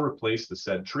shall replace the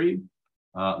said tree.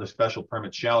 The special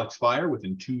permit shall expire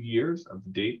within 2 years of the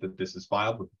date that this is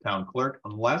filed with the town clerk,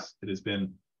 unless it has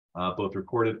been both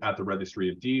recorded at the registry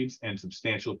of deeds and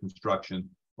substantial construction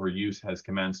or use has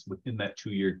commenced within that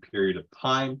 2-year period of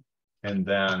time. And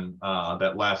then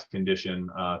that last condition,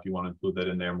 if you want to include that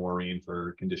in there, Maureen,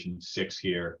 for condition 6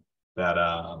 here, that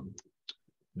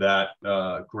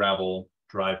gravel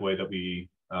driveway that we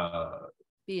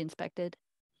Be inspected.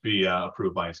 be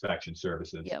approved by inspection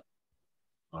services. Yep.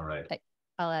 All right.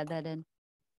 I'll add that in.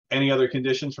 Any other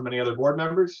conditions from any other board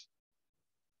members?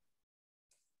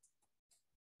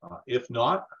 If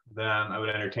not, then I would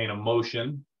entertain a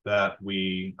motion that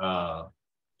we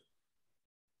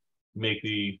make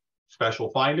the special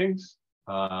findings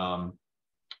to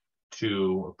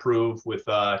approve with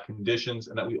conditions,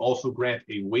 and that we also grant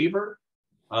a waiver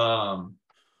for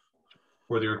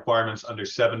the requirements under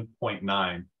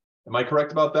 7.9. Am I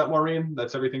correct about that, Maureen?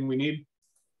 That's everything we need?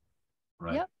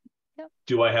 Right. Yep.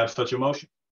 Do I have such a motion?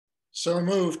 So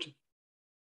moved.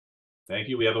 Thank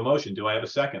you. We have a motion. Do I have a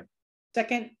second?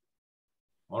 Second.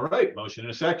 All right, motion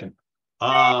and a second.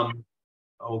 I'll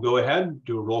go ahead and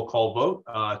do a roll call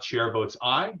vote. Chair votes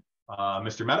aye.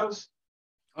 Mr. Meadows?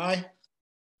 Aye.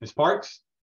 Ms. Parks?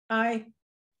 Aye.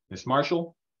 Ms.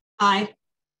 Marshall? Aye.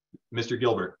 Mr.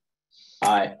 Gilbert?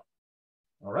 Aye.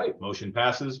 All right, motion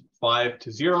passes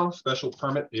 5-0. Special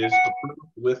permit is approved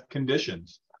with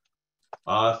conditions.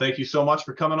 Thank you so much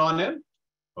for coming on in,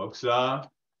 folks.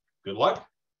 Good luck.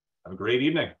 Have a great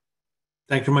evening.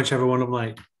 Thank you very much. Have a wonderful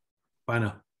night. Bye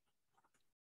now.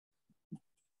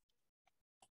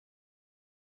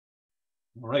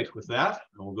 All right, with that,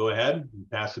 we'll go ahead and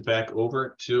pass it back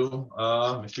over to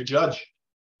Mr. Judge.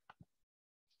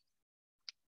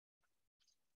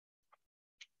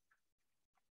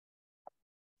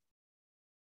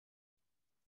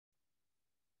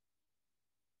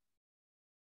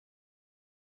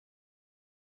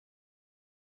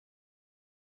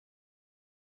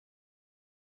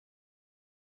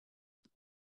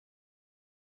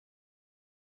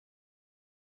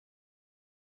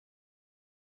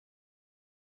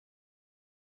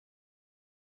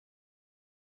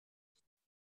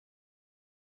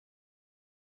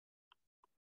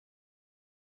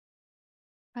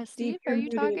 Steve, you're are you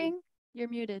muted. talking? You're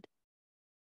muted.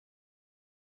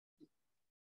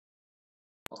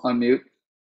 Unmute.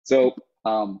 So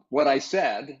what I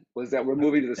said was that we're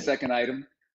moving to the second item,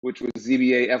 which was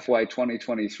ZBA FY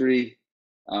 2023,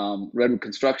 Redwood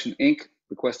Construction, Inc.,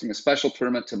 requesting a special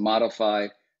permit to modify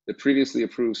the previously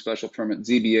approved special permit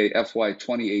ZBA FY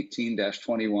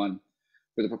 2018-21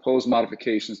 for the proposed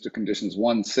modifications to conditions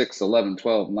 1, 6, 11,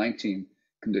 12, 19,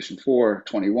 condition 4,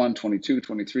 21, 22,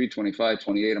 23, 25,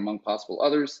 28, among possible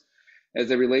others, as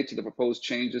they relate to the proposed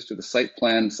changes to the site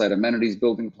plan, site amenities,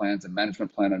 building plans, and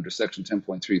management plan under section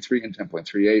 10.33 and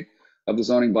 10.38 of the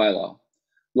zoning bylaw,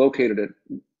 located at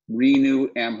Renew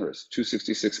Amherst,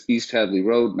 266 East Hadley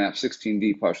Road, map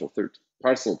 16D, parcel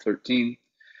 13,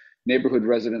 neighborhood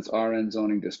residence RN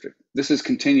zoning district. This is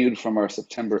continued from our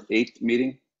September 8th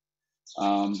meeting.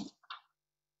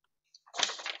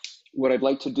 What I'd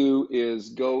like to do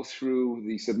is go through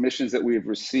the submissions that we have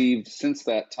received since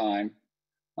that time,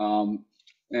 and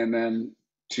then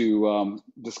to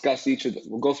discuss each of them.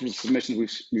 We'll go through the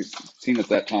submissions we've seen at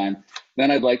that time.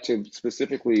 Then I'd like to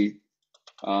specifically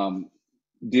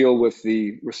deal with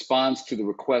the response to the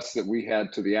requests that we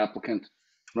had to the applicant,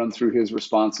 run through his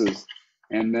responses,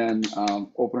 and then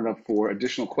open it up for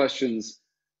additional questions,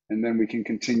 and then we can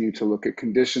continue to look at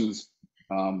conditions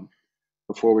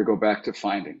before we go back to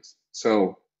findings.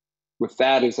 So with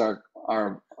that is our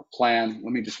plan.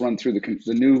 Let me just run through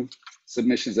the new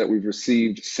submissions that we've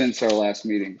received since our last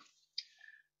meeting.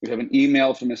 We have an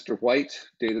email from Mr. White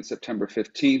dated September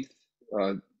 15th,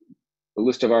 the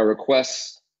list of our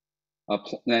requests,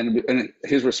 and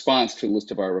his response to the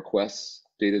list of our requests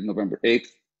dated November 8th.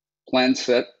 Plan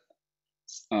set,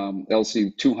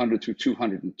 LC 200 through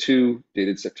 202,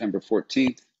 dated September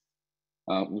 14th,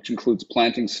 which includes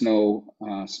planting snow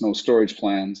storage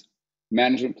plans,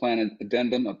 management plan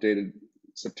addendum updated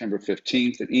September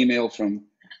 15th, an email from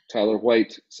Tyler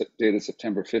White dated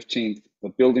September 15th, a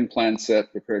building plan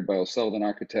set prepared by O'Sullivan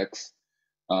Architects,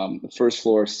 the first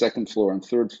floor, second floor, and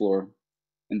third floor,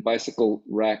 and bicycle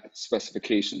rack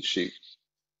specification sheet.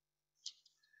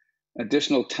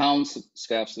 Additional town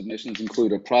staff submissions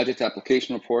include a project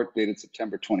application report dated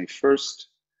September 21st,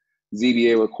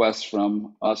 ZBA requests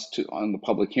from us on the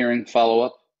public hearing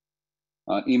follow-up,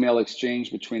 email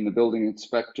exchange between the building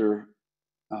inspector,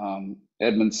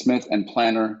 Edmund Smith, and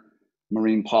planner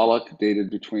Maureen Pollock, dated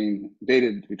between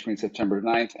September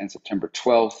 9th and September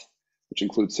 12th, which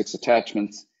includes 6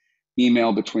 attachments.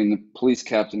 Email between the police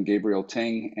captain Gabriel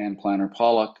Ting and planner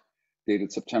Pollock,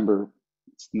 dated September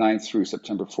 9th through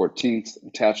September 14th,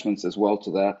 attachments as well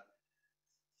to that.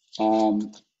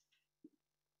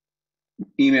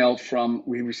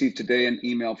 We received today an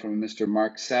email from Mr.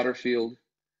 Mark Satterfield.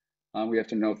 We have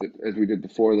to note that, as we did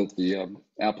before, that the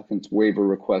applicant's waiver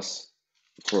requests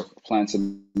for plan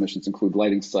submissions include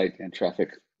lighting, site, and traffic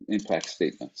impact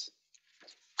statements.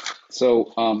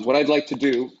 So what I'd like to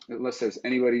do, unless there's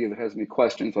anybody that has any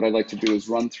questions, what I'd like to do is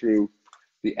run through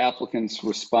the applicant's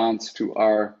response to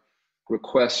our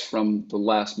requests from the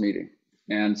last meeting.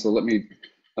 And so let me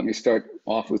start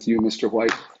off with you, Mr.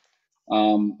 White.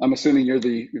 I'm assuming you're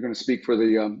going to speak for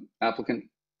the applicant.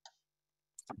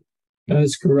 That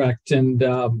is correct. And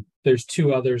there's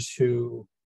 2 others who,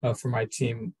 from my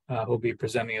team, who'll be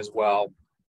presenting as well.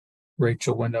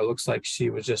 Rachel Window looks like she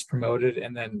was just promoted.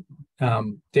 And then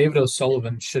David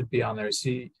O'Sullivan should be on there. Is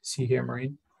he here,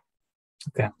 Maureen?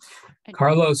 Okay.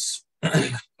 Carlos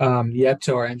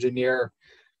Nieto, our engineer,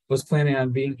 was planning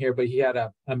on being here, but he had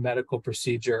a medical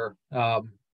procedure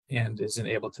and isn't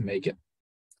able to make it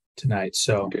tonight.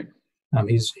 So okay.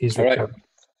 He's all recovered. right.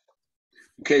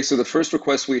 Okay, so the first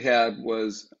request we had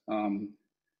was,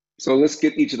 so let's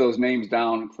get each of those names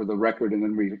down for the record, and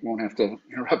then we won't have to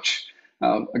interrupt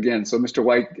again. So Mr.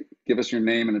 White, give us your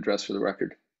name and address for the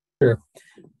record. Sure.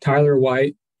 Tyler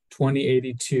White,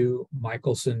 2082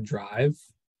 Michelson Drive,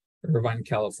 Irvine,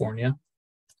 California.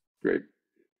 Great.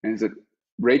 And is it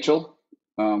Rachel?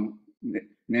 Name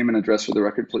and address for the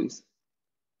record, please.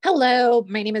 Hello,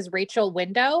 my name is Rachel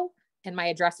Window, and my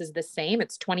address is the same.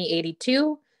 It's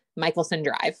 2082 Michelson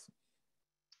Drive.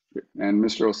 And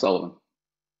Mr. O'Sullivan.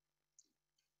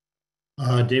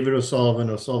 David O'Sullivan,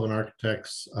 O'Sullivan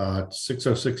Architects,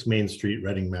 606 Main Street,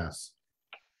 Reading, Mass.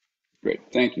 Great,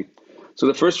 thank you. So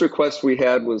the first request we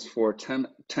had was for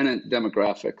tenant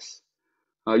demographics.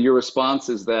 Your response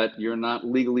is that you're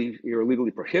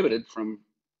legally prohibited from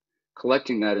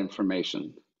collecting that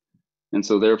information. And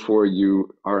so therefore you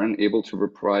are unable to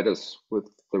provide us with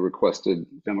the requested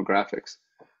demographics.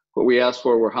 What we asked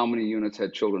for were how many units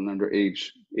had children under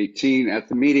age 18. At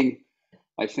the meeting,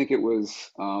 I think it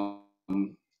was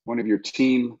one of your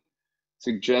team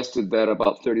suggested that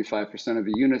about 35% of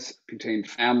the units contained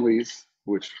families,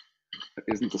 which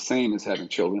isn't the same as having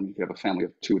children. You have a family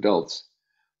of 2 adults,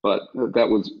 but that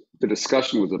was, the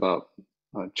discussion was about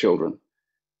children.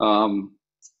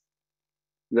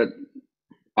 That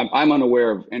I'm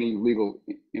unaware of any legal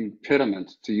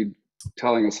impediment to you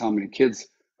telling us how many kids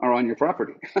are on your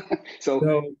property.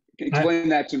 So explain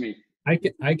that to me.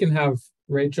 I can have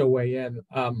Rachel weigh in.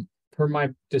 Per my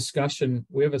discussion,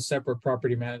 we have a separate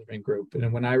property management group.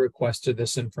 And when I requested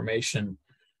this information,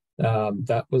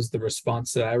 that was the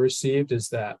response that I received, is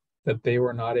that they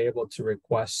were not able to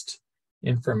request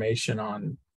information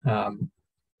on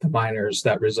the minors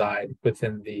that reside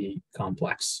within the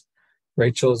complex.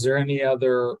 Rachel, is there any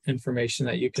other information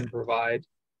that you can provide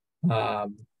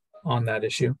on that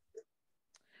issue?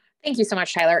 Thank you so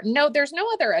much, Tyler. No, there's no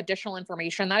other additional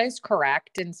information. That is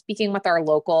correct. And speaking with our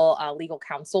local legal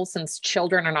counsel, since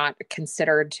children are not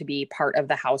considered to be part of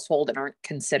the household and aren't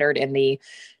considered in the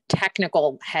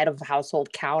technical head of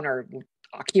household count or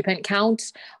occupant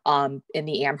count in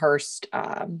the Amherst,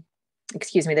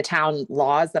 the town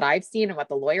laws that I've seen and what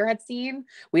the lawyer had seen,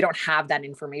 we don't have that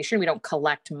information. We don't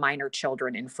collect minor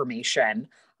children information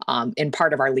in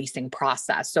part of our leasing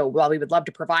process. So while we would love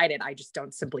to provide it, I just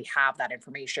don't simply have that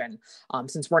information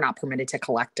since we're not permitted to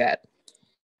collect it.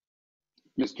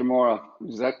 Mr. Mora,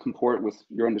 does that comport with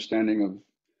your understanding of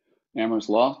Amherst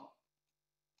law?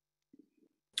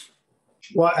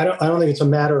 Well, I don't think it's a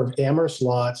matter of Amherst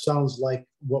law. It sounds like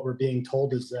what we're being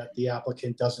told is that the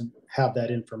applicant doesn't have that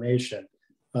information.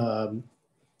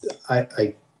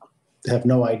 I have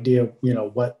no idea,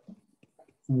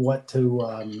 what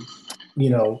to,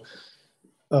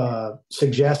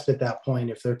 suggest at that point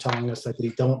if they're telling us that they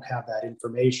don't have that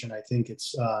information. I think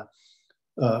it's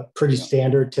pretty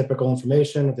standard, typical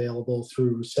information available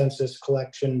through census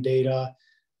collection data.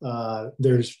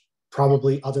 There's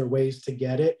probably other ways to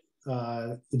get it.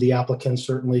 The applicant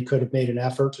certainly could have made an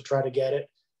effort to try to get it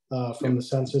from the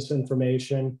census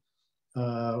information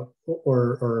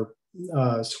or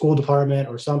school department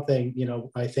or something. You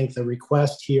know, I think the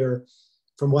request here,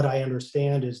 from what I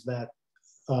understand, is that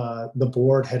the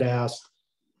board had asked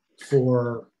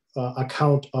for a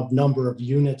count of number of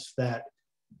units that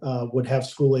would have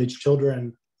school-age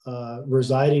children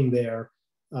residing there.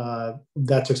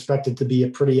 That's expected to be a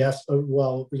pretty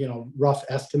rough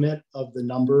estimate of the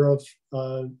number of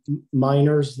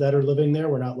minors that are living there.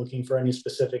 We're not looking for any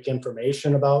specific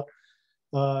information about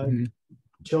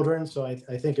children. So I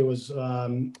think it was,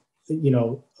 I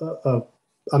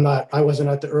wasn't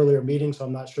at the earlier meeting, so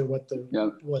I'm not sure what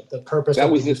the purpose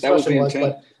of the discussion was,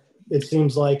 but it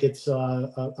seems like it's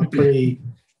a pretty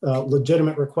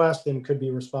legitimate request and could be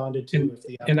responded to.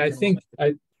 And I think,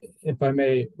 if I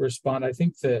may respond, I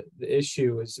think the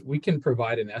issue is we can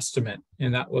provide an estimate,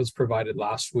 and that was provided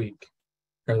last week.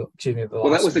 Or, excuse me, well,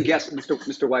 that was a guess,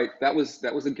 Mr. White. That was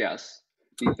a guess.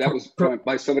 That was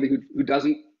by somebody who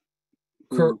doesn't.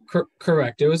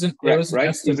 Correct. It was an right?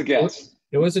 estimate. It was a guess.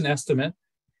 It was an estimate,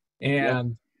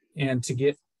 and to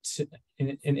get to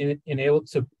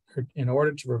in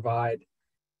order to provide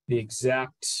the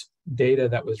exact data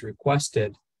that was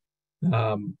requested,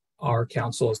 our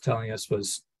council is telling us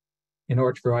was in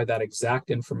order to provide that exact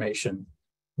information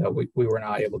that we were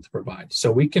not able to provide. So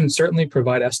we can certainly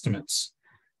provide estimates,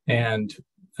 and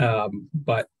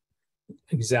but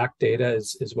exact data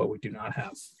is what we do not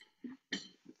have.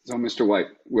 So, Mr. White,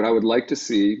 what I would like to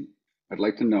see, I'd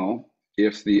like to know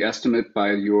if the estimate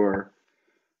by your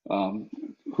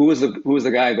who was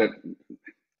the guy that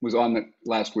was on it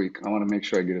last week? I want to make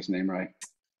sure I get his name right.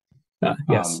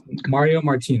 Yes, Mario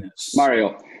Martinez.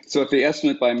 Mario. So if the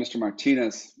estimate by Mr.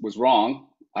 Martinez was wrong,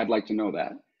 I'd like to know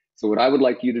that. So what I would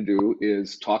like you to do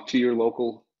is talk to your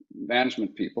local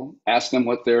management people, ask them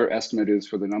what their estimate is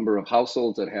for the number of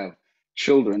households that have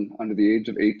children under the age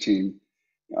of 18,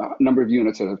 number of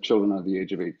units that have children under the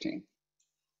age of 18.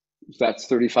 If that's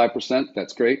 35%,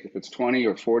 that's great. If it's 20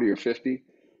 or 40 or 50,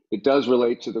 it does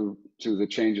relate to the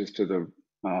changes to the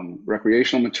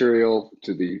recreational material,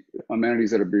 to the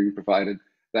amenities that are being provided.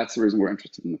 That's the reason we're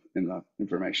interested in the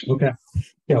information. Okay.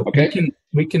 Yeah. Okay.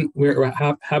 We're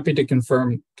happy to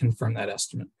confirm that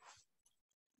estimate.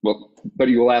 Well, but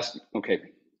you will ask. Okay.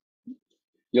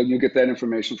 You'll get that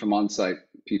information from on-site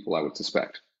people, I would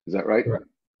suspect. Is that right?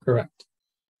 Correct.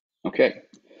 Okay.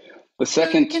 The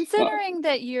second. Considering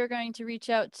that you're going to reach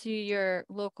out to your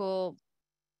local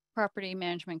property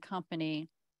management company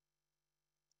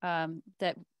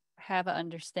that have an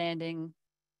understanding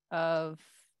of,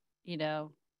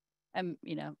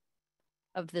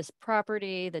 of this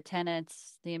property, the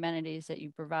tenants, the amenities that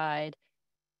you provide,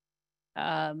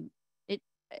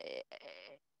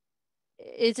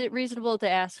 is it reasonable to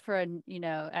ask for an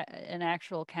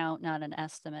actual count, not an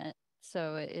estimate?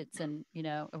 So it's a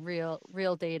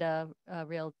real data,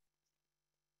 real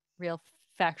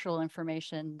factual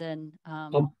information than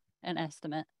an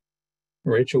estimate.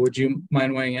 Rachel, would you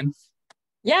mind weighing in?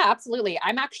 Yeah, absolutely.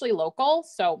 I'm actually local.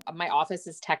 So my office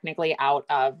is technically out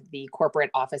of the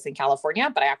corporate office in California,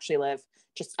 but I actually live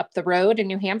just up the road in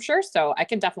New Hampshire. So I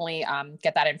can definitely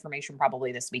get that information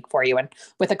probably this week for you, and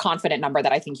with a confident number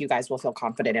that I think you guys will feel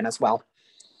confident in as well.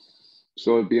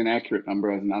 So it'd be an accurate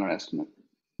number and not an estimate.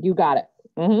 You got it.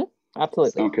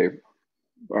 Absolutely. Okay.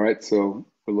 All right. So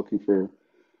we're looking for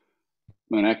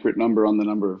an accurate number on the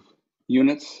number of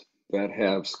units that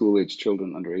have school-age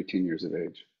children under 18 years of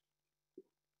age.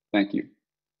 Thank you.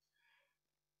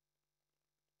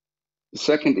 The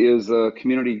second is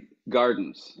community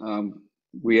gardens.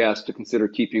 We asked to consider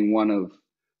keeping one of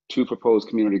 2 proposed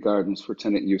community gardens for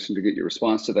tenant use, and to get your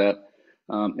response to that.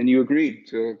 And you agreed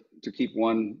to keep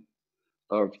one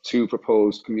of 2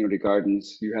 proposed community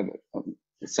gardens. You have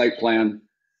a site plan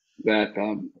that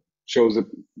shows a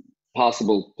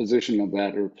possible position of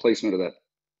that or placement of that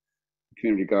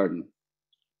community garden.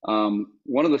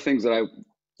 One of the things that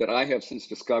I have since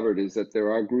discovered is that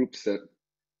there are groups that,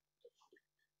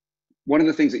 one of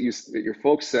the things that your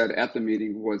folks said at the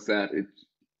meeting was that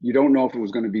you don't know if it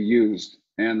was going to be used,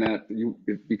 and that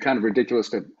it'd be kind of ridiculous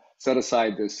to set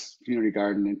aside this community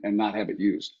garden and not have it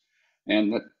used,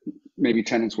 and that maybe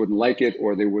tenants wouldn't like it,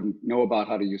 or they wouldn't know about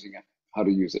how to use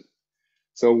it.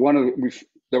 So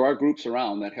there are groups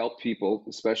around that help people,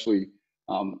 especially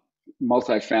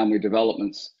multifamily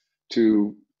developments,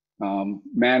 to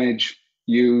manage,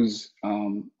 use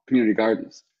community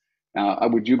gardens.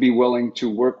 Would you be willing to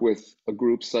work with a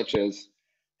group such as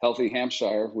Healthy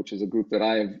Hampshire, which is a group that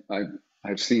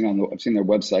I've seen I've seen their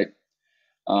website,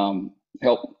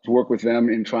 help to work with them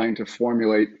in trying to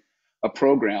formulate a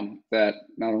program that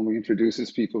not only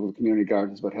introduces people to community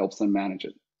gardens, but helps them manage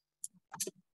it.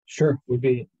 Sure, we'd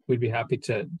be happy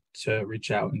to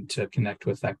reach out and to connect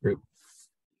with that group.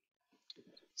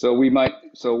 So we might.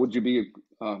 So would you be?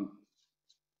 I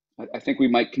think we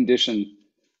might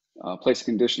place a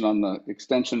condition on the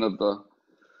extension of the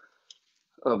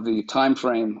time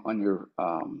frame on your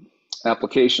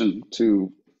application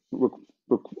to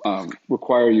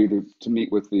require you to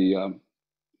meet with the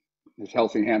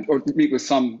Healthy Hand, or meet with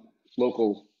some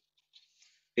local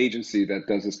agency that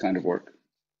does this kind of work.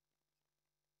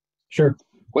 Sure.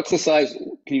 What's the size?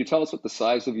 Can you tell us what the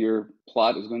size of your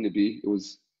plot is going to be?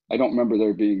 I don't remember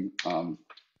there being a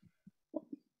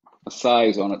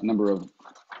size on a number of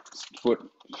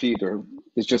feet, or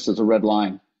it's just as a red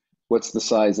line. What's the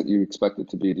size that you expect it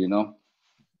to be? Do you know?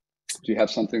 Do you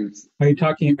have something? Are you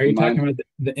talking about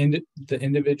the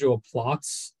individual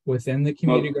plots within the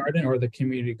community garden, or the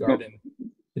community garden?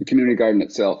 The community garden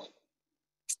itself.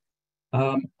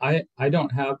 I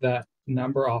don't have that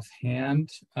number offhand.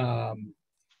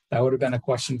 That would have been a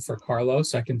question for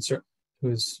Carlos.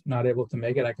 Who's not able to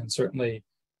make it. I can certainly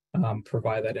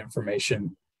provide that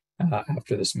information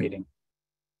after this meeting.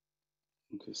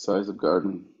 Okay, size of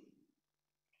garden.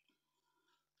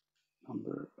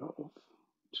 Number of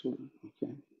children.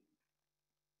 Okay.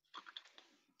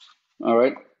 All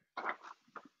right.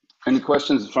 Any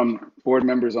questions from board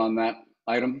members on that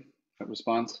item, that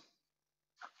response?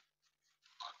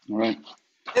 All right.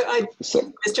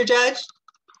 Mr. Judge?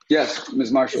 Yes,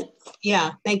 Ms. Marshall.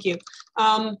 Yeah, thank you.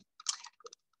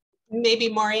 Maybe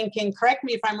Maureen can correct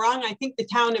me if I'm wrong. I think the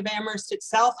town of Amherst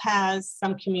itself has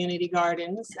some community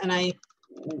gardens, and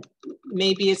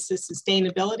maybe it's a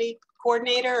sustainability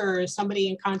coordinator or somebody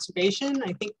in conservation.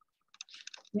 I think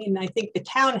the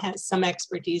town has some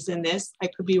expertise in this. I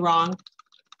could be wrong.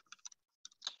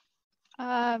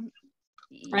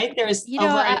 Right, there's. You know,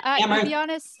 to be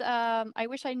honest, I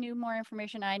wish I knew more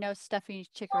information. I know Stephanie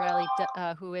Ciccarelli,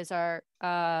 who is our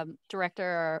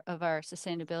director of our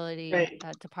sustainability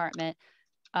department,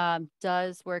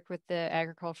 does work with the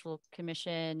Agricultural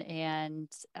Commission and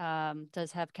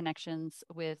does have connections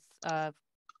with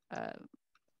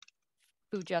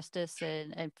food justice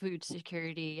and food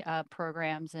security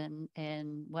programs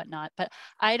and whatnot. But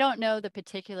I don't know the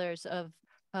particulars of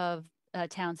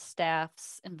town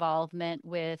staff's involvement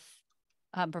with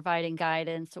providing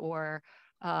guidance or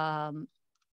on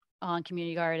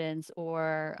community gardens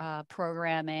or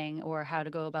programming or how to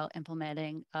go about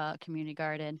implementing a community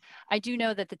garden. I do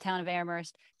know that the town of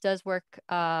Amherst does work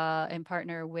and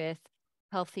partner with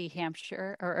Healthy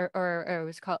Hampshire, or it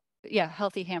was called,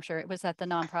 Healthy Hampshire. It was at the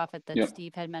nonprofit that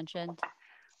Steve had mentioned.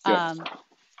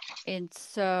 And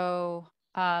so,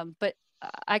 but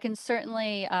I can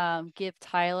certainly give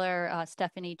Tyler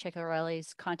Stephanie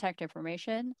Ciccarelli's contact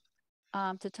information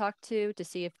to talk to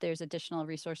see if there's additional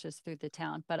resources through the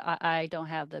town, but I don't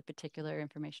have the particular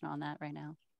information on that right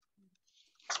now.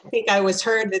 I think I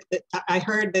heard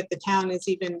that the town has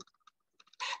even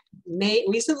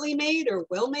recently made or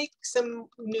will make some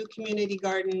new community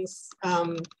gardens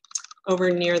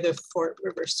over near the Fort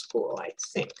River School, I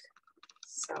think.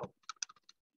 So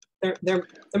there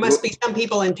must be some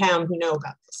people in town who know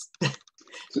about this.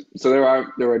 So there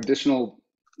are additional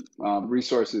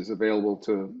resources available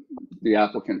to the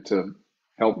applicant to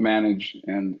help manage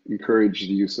and encourage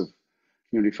the use of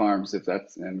community farms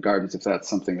and gardens if that's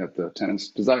something that the tenants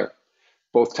desire,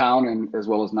 both town and as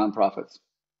well as nonprofits.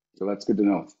 So that's good to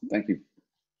know. Thank you.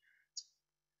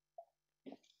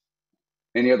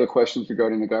 Any other questions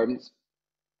regarding the gardens?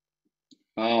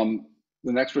 The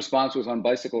next response was on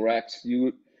bicycle racks.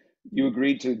 You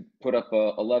agreed to put up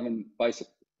 11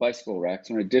 bicycle racks,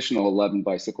 an additional 11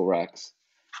 bicycle racks,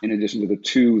 in addition to the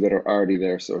 2 that are already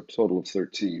there, so a total of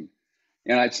 13.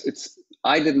 And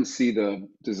I didn't see the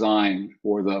design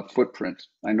or the footprint.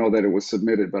 I know that it was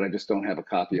submitted, but I just don't have a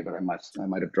copy of it. I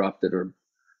might have dropped it or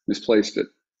misplaced it.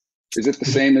 Is it the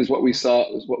same as what we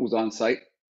saw, as what was on site?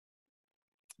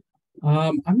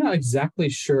 I'm not exactly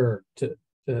sure, to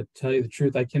tell you the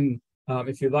truth. I can,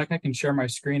 if you'd like, I can share my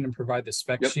screen and provide the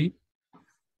spec sheet.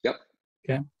 Yep.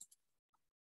 Okay.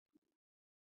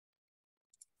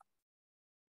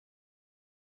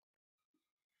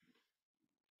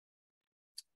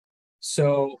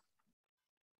 So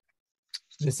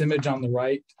this image on the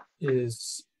right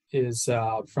is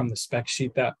from the spec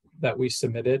sheet that we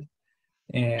submitted,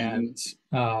 and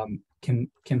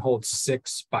can hold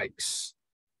 6 bikes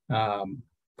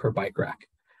per bike rack.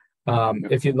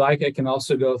 If you'd like, I can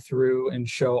also go through and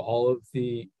show all of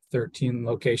the 13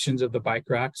 locations of the bike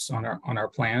racks on our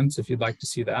plans, if you'd like to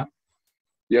see that.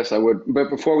 Yes, I would. But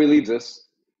before we leave this,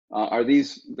 are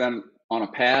these then on a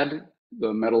pad? Is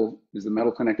the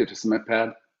metal connected to cement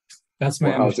pad? That's my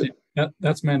Or how is it? understanding.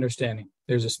 That's my understanding.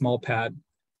 There's a small pad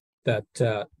that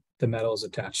the metal is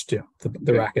attached to, the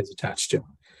Okay. rack is attached to.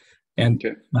 And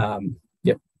Okay.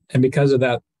 yep. And because of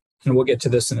that, and we'll get to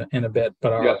this in a bit,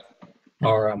 but Yeah.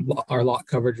 our lot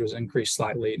coverage was increased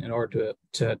slightly in order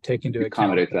to take into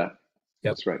account Accommodate that. Yep.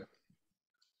 That's right.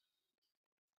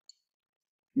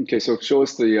 Okay, so show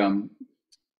us the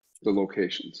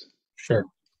locations. Sure.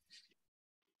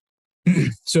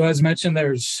 So as mentioned,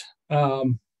 there's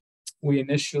we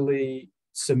initially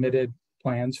submitted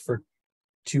plans for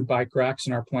 2 bike racks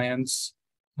in our plans,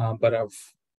 but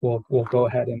we'll go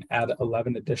ahead and add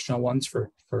 11 additional ones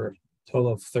for a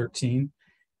total of 13.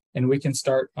 And we can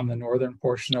start on the northern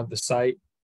portion of the site.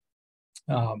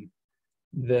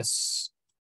 This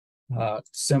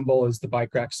symbol is the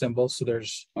bike rack symbol. So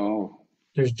there's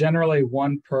generally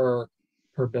one per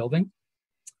building.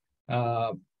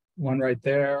 One right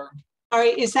there. All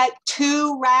right, is that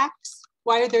 2 racks?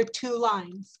 Why are there 2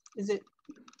 lines? Is it?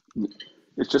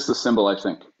 It's just the symbol, I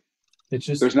think. It's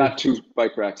just there's not 2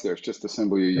 bike racks there. It's just the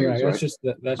symbol you use, right? That's just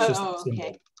the symbol.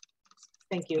 Okay.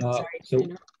 Thank you. Sorry. So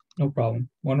no problem.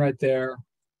 One right there.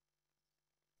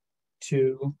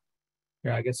 2.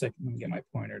 Here, I guess I can get my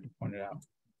pointer to point it out.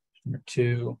 Number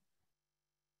 2,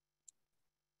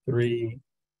 3.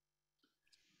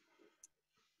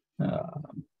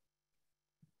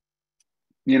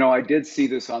 You know, I did see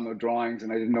this on the drawings,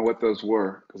 and I didn't know what those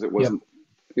were because it wasn't.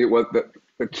 It was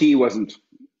the key wasn't.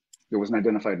 It wasn't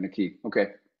identified in the key.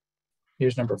 Okay.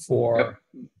 Here's number 4.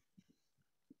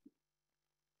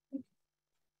 Yep.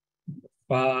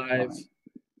 5,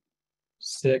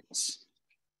 6,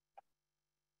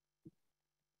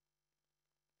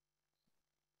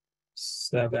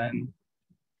 7,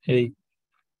 8,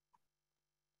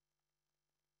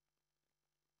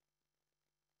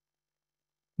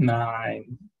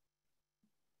 9,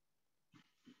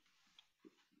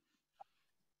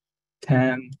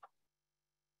 10,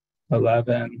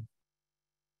 11,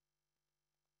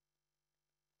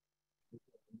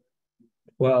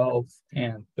 12,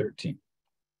 and 13.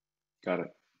 Got it.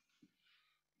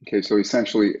 Okay, so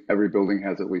essentially every building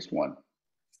has at least one.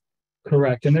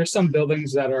 Correct. And there's some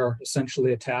buildings that are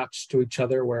essentially attached to each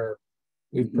other where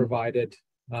we've provided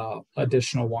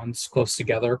additional ones close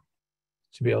together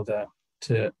to be able to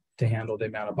handle the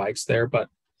amount of bikes there. But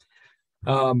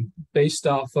based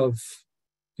off of,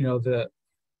 you know,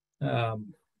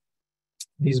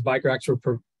 these bike racks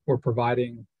we're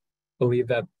providing, believe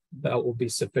that will be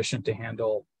sufficient to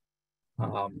handle,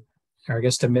 or I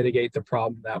guess to mitigate the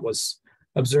problem that was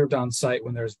observed on site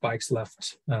when there's bikes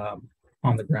left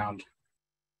on the ground.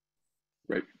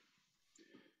 Great.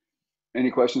 Any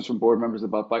questions from board members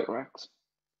about bike racks?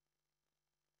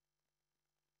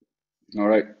 All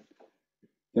right.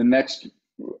 The next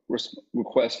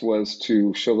request was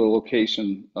to show the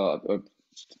location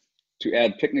to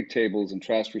add picnic tables and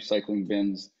trash recycling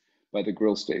bins by the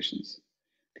grill stations.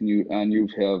 You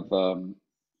have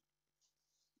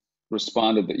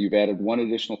responded that you've added 1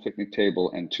 additional picnic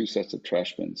table and 2 sets of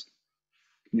trash bins.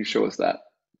 Can you show us that?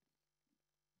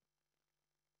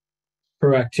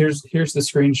 Correct. Here's the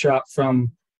screenshot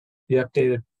from the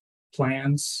updated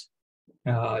plans.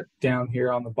 Down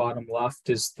here on the bottom left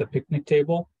is the picnic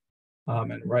table,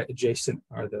 and right adjacent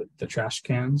are the trash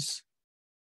cans.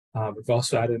 We've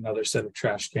also added another set of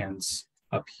trash cans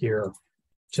up here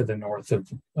to the north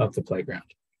of the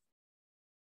playground.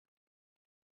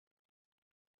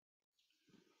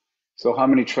 So how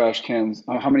many trash cans,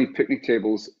 how many picnic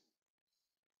tables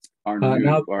are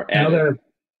new or added?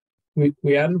 Now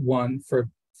we added 1 for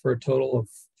a total of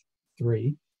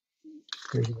 3.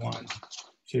 Here's 1,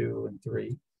 2, and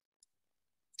 3.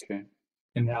 Okay.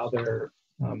 And now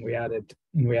we added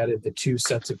the 2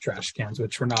 sets of trash cans,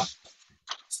 which were not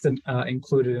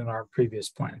included in our previous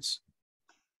plans.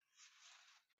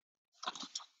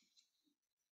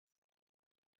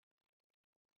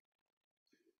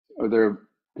 Are there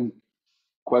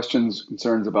questions,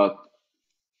 concerns about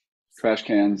trash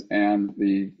cans and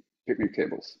the picnic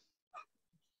tables?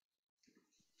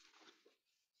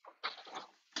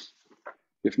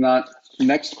 If not, the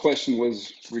next question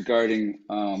was regarding,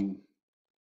 I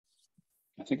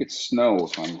think it's snow,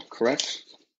 if I'm correct.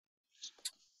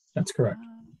 That's correct.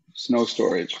 Snow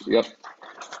storage, yep.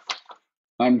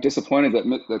 I'm disappointed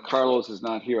that Carlos is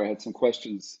not here. I had some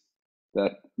questions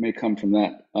that may come from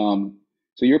that.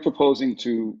 So you're proposing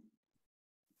to,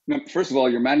 first of all,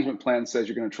 your management plan says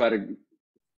you're going to try to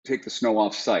take the snow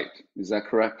off site. Is that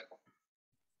correct?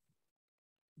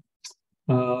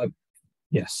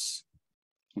 Yes.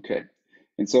 Okay.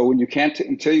 And so when you can't,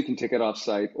 until you can take it off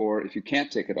site, or if you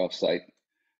can't take it off site,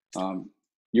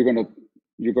 you're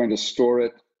going to store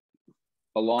it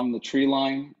along the tree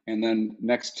line and then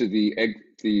next to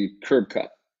the curb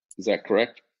cut. Is that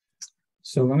correct?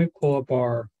 So let me pull up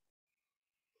our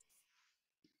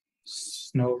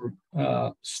snow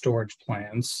storage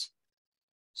plans.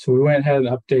 So we went ahead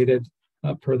and updated,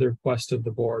 per the request of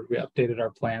the board, we updated our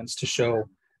plans to show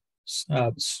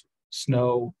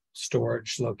snow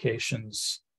storage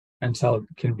locations until it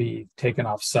can be taken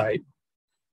off site.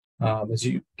 As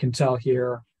you can tell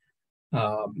here,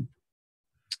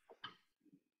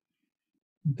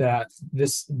 that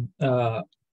this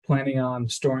planning on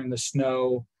storing the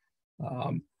snow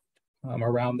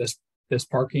around this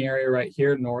parking area right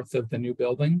here north of the new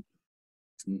building,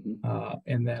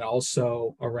 and then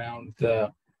also around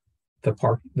the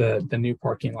new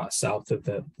parking lot south of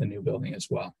the new building as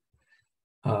well.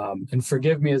 And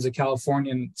forgive me, as a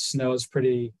Californian, snow is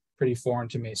pretty foreign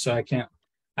to me, so I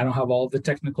don't have all the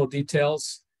technical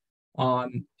details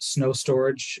on snow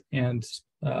storage, and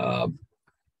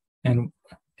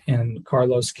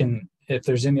Carlos can, if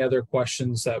there's any other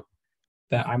questions that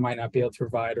I might not be able to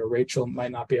provide, or Rachel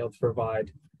might not be able to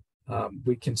provide,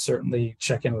 we can certainly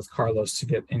check in with Carlos to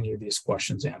get any of these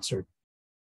questions answered.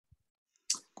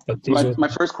 But my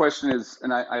first question is,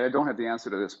 and I don't have the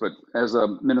answer to this, but as a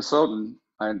Minnesotan,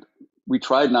 we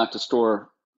tried not to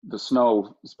store the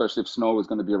snow, especially if snow was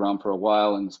going to be around for a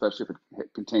while, and especially if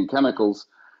it contained chemicals,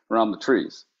 around the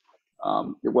trees.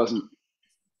 It wasn't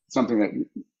something that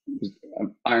was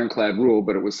an ironclad rule,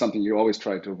 but it was something you always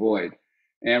tried to avoid.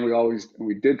 And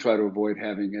we did try to avoid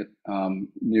having it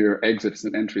near exits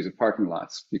and entries of parking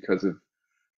lots, because of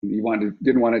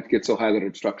didn't want it to get so high that it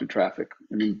obstructed traffic.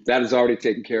 I mean, that is already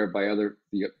taken care of by the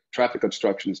traffic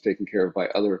obstruction is taken care of by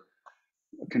other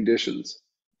conditions.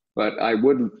 But I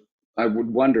would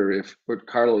wonder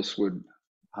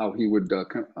how he would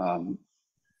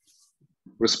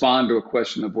respond to a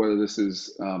question of whether this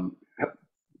is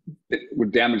it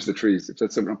would damage the trees, if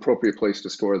that's an appropriate place to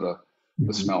store the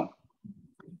snow.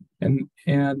 And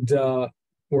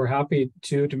we're happy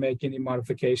to make any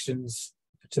modifications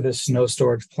to this snow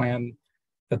storage plan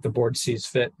that the board sees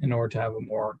fit in order to have a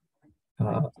more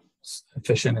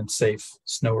efficient and safe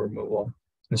snow removal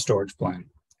and storage plan.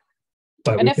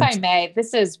 But and if I may,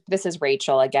 this is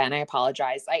Rachel again. I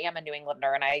apologize. I am a New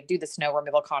Englander and I do the snow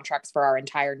removal contracts for our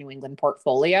entire New England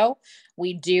portfolio.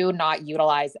 We do not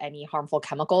utilize any harmful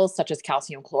chemicals such as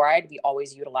calcium chloride. We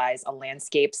always utilize a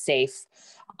landscape safe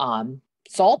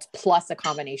salt plus a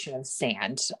combination of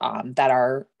sand that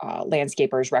our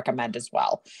landscapers recommend as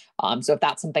well. So if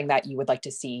that's something that you would like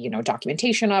to see,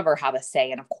 documentation of or have a say,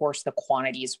 and of course the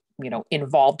quantities,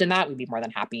 involved in that, we'd be more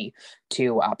than happy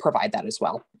to provide that as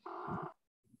well.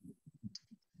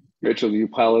 Rachel, do you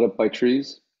pile it up by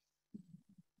trees?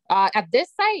 At this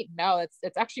site, no,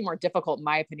 it's actually more difficult, in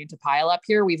my opinion, to pile up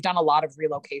here. We've done a lot of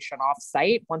relocation off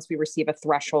site once we receive a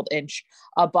threshold inch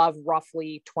above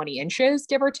roughly 20 inches,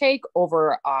 give or take,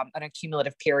 over an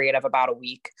accumulative period of about a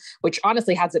week, which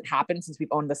honestly hasn't happened since we've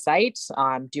owned the site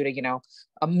due to,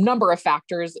 a number of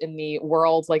factors in the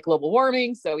world like global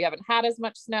warming. So we haven't had as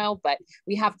much snow, but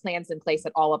we have plans in place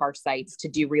at all of our sites to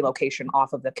do relocation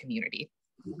off of the community.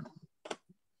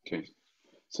 Okay.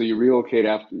 So you relocate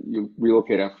after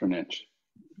an inch.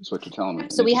 That's what you're telling me.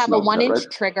 So we have a 1 inch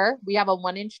trigger. We have a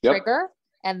 1 inch trigger,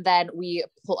 and then we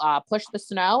push the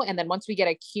snow. And then once we get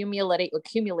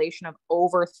accumulation of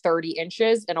over 30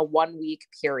 inches in a 1 week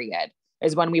period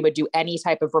is when we would do any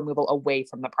type of removal away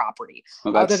from the property.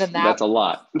 Well, other than that, that's a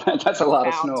lot. That's a lot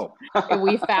of snow.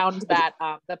 We found that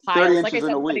the piles, like I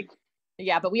said,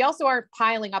 yeah, but we also aren't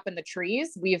piling up in the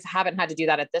trees. We haven't had to do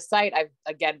that at this site. I've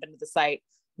again been to the site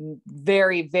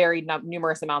very, very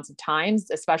numerous amounts of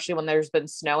times, especially when there's been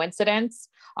snow incidents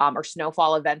or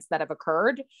snowfall events that have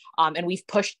occurred. And we've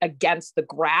pushed against the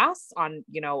grass on,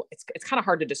 it's kind of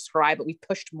hard to describe, but we've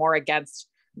pushed more against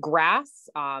grass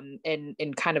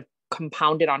in kind of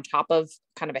compounded on top of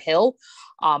kind of a hill,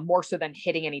 more so than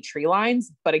hitting any tree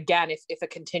lines. But again, if a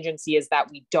contingency is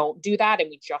that we don't do that and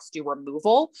we just do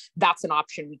removal, that's an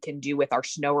option we can do with our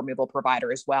snow removal provider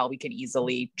as well. We can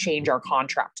easily change our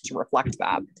contract to reflect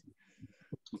that.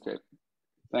 Okay.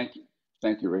 Thank you.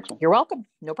 Thank you, Rachel. You're welcome.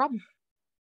 No problem.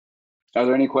 Are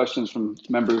there any questions from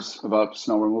members about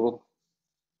snow removal?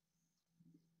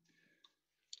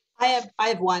 I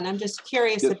have one. I'm just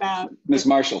curious about Ms.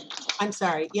 Marshall. I'm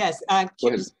sorry. Yes, I'm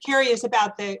curious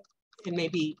about and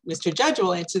maybe Mr. Judge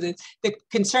will answer the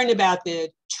concern about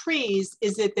the trees.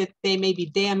 Is it that they may be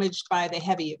damaged by the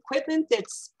heavy equipment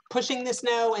that's pushing the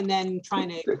snow and then trying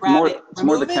to grab it? It's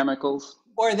more the chemicals.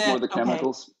 Or the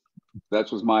chemicals.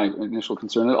 that was my initial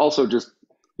concern. And also just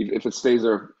if it stays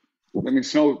there, I mean,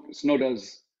 snow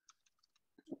does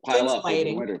pile up over the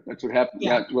Insulating. winter. That's what happened.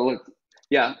 Yeah.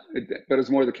 Yeah. Well, but it's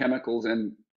more the chemicals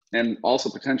and also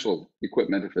potential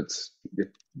equipment if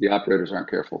the operators aren't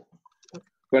careful.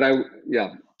 But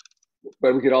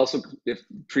but we could also, if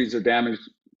trees are damaged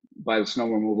by the snow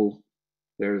removal,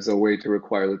 there's a way to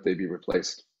require that they be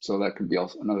replaced. So that could be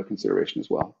also another consideration as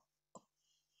well.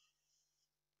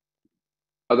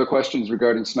 Other questions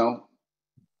regarding snow?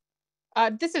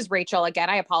 This is Rachel again.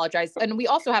 I apologize. And we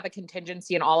also have a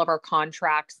contingency in all of our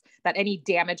contracts that any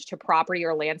damage to property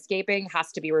or landscaping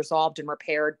has to be resolved and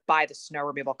repaired by the snow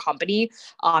removal company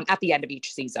at the end of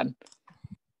each season.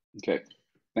 Okay,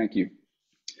 thank you.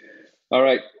 All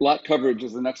right, lot coverage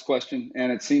is the next question.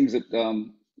 And it seems that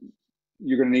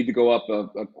you're going to need to go up a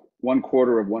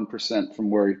 0.25% from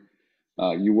where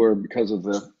you were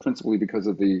principally because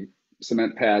of the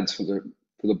cement pads for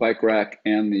the bike rack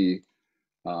and the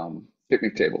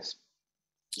picnic tables.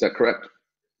 Is that correct?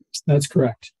 That's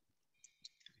correct.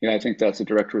 Yeah, I think that's a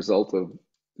direct result of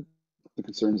the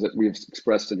concerns that we've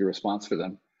expressed in your response for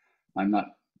them. I'm not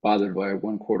bothered by a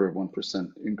 0.25%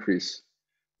 increase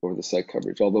over the site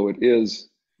coverage, although it is,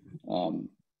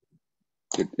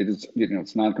 it is,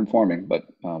 it's non-conforming, but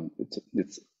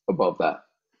it's above that.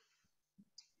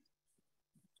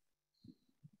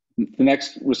 The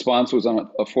next response was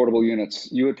on affordable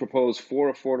units. You had proposed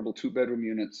 4 affordable 2-bedroom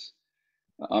units,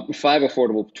 5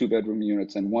 affordable 2-bedroom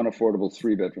units, and 1 affordable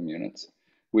 3-bedroom units.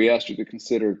 We asked you to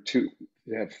consider to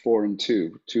have 4 and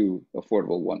 2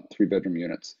 affordable 3-bedroom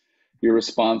units. Your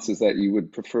response is that you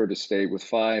would prefer to stay with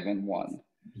 5 and 1.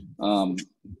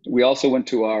 We also went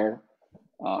to our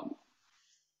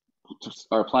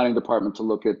planning department to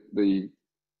look at the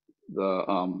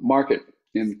market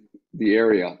in the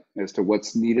area as to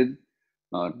what's needed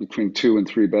between 2 and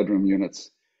 3-bedroom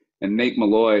units. And Nate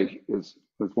Malloy is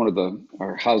one of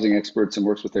our housing experts and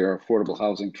works with their Affordable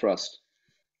Housing Trust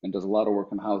and does a lot of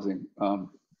work in housing.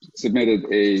 Submitted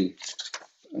an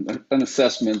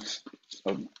assessment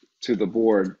to the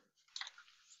board.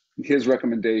 His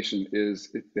recommendation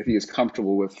is that he is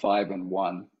comfortable with 5 and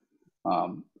 1,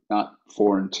 not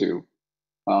 4 and 2.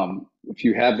 If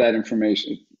you have that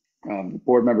information,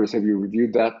 board members, have you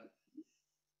reviewed that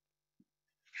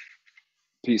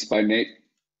piece by Nate,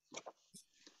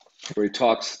 where he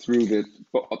talks through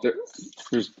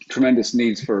there's tremendous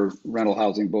needs for rental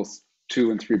housing, both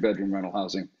 2 and 3-bedroom rental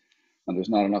housing, and there's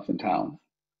not enough in town,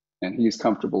 and he's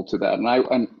comfortable to that.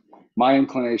 And my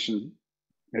inclination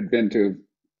had been to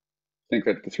think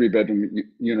that the 3-bedroom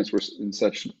units were in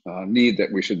such need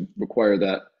that we should require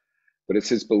that, but it's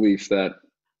his belief that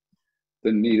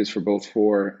the need is for both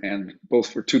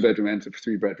 2-bedroom and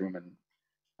 3-bedroom,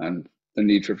 and the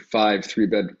need for 5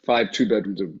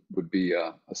 2-bedrooms would be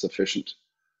sufficient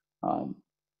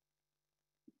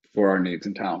for our needs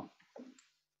in town.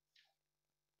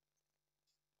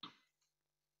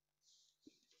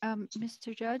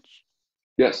 Mr. Judge?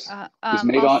 Yes. Is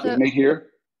Nate on? Is Nate here?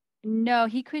 No,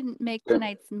 he couldn't make Okay.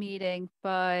 tonight's meeting,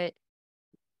 but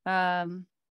I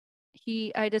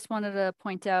just wanted to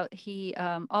point out, he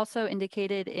also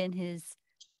indicated in his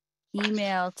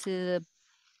email to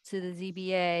the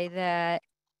ZBA that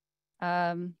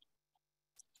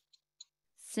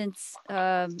since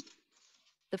there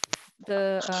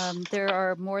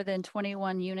are more than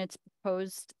 21 units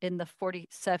proposed in the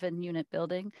 47 unit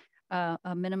building,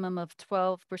 a minimum of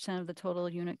 12% of the total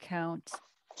unit count.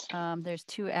 There's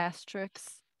 2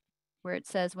 asterisks where it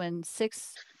says when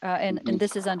 6, and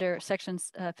this is under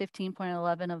sections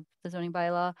 15.11 of the zoning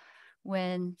bylaw,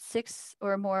 when 6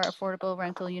 or more affordable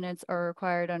rental units are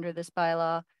required under this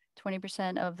bylaw,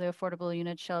 20% of the affordable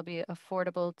units shall be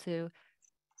affordable to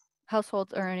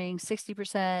households earning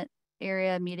 60%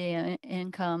 area median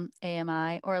income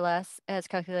AMI or less, as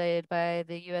calculated by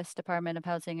the U.S. Department of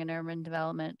Housing and Urban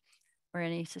Development or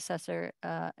any successor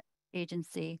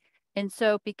agency. And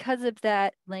so because of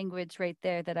that language right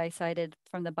there that I cited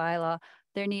from the bylaw,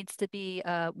 there needs to be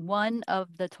 1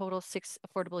 of the total 6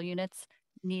 affordable units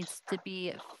needs to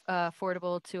be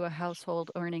affordable to a household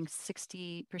earning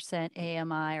 60%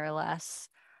 AMI or less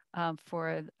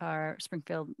for our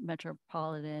Springfield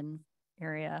metropolitan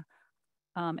area.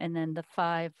 And then the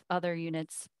 5 other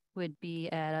units would be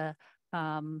at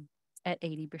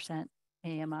 80%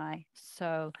 AMI.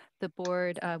 So the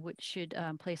board should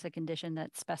place a condition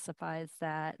that specifies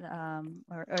that,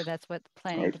 or that's what the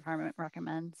planning department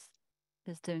recommends,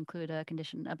 is to include a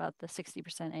condition about the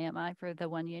 60% AMI for the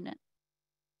 1 unit.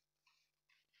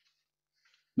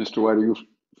 Mr. White, are you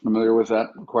familiar with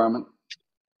that requirement?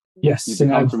 Yes. You've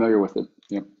become familiar with it.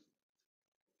 Yep.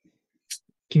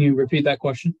 Can you repeat that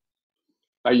question?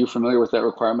 Are you familiar with that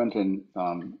requirement, and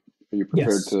are you prepared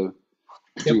Yes. to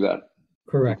Yep. do that?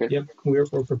 Correct. Okay. Yep. We're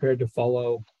prepared to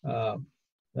follow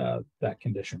that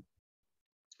condition.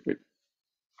 Great.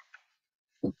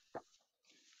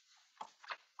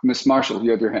 Ms. Marshall,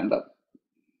 you have your hand up.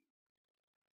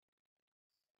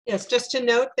 Yes, just to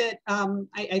note that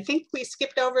I think we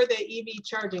skipped over the EV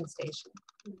charging station.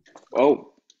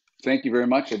 Oh, thank you very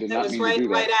much. I did That not was mean to do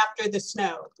that. right after the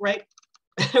snow, right?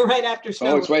 Right after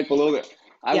snow. Oh, it's right below that.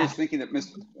 I Yeah. was thinking that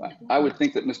I would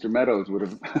think that Mr. Meadows would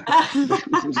have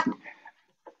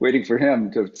waiting for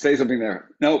him to say something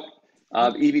there. Nope.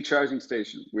 EV charging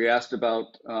station. We asked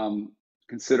about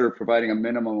consider providing a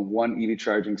minimum of one EV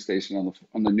charging station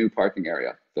on the new parking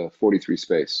area, the 43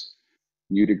 space.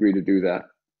 You'd agree to do that.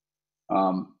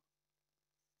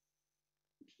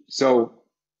 So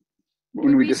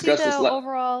when we discussed this,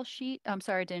 overall sheet, I'm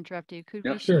sorry to interrupt you. Could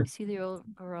Yep. we Sure. see the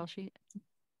overall sheet?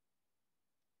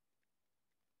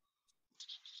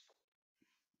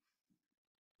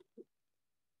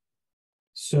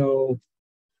 So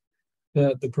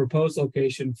the proposed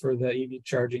location for the EV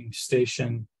charging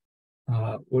station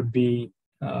would be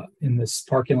in this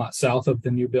parking lot south of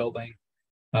the new building.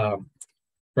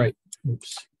 Right.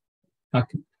 Oops.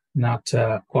 Not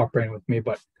cooperating with me,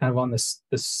 but kind of on this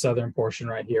southern portion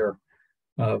right here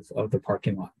of the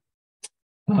parking lot.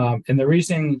 And the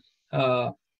reasoning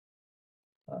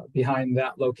behind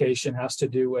that location has to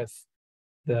do with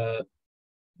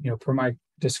per my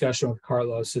discussion with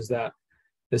Carlos, is that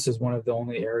this is one of the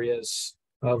only areas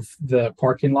of the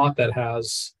parking lot that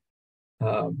has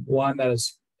one that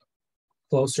is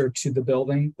closer to the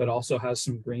building, but also has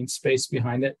some green space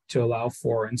behind it to allow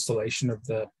for installation of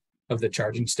the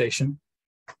charging station.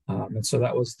 And so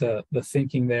that was the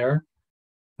thinking there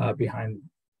behind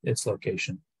its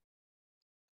location.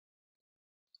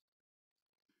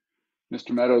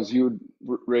 Mr. Meadows, you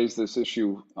raised this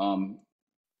issue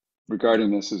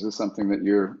regarding this. Is this something that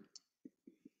you're?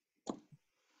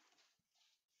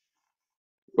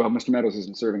 Well, Mr. Meadows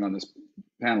isn't serving on this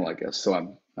panel, I guess. So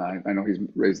I know he's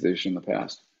raised the issue in the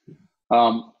past.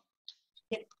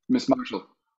 Ms. Marshall.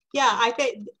 Yeah, I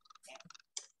think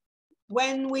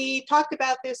when we talked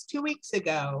about this 2 weeks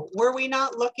ago, were we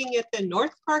not looking at the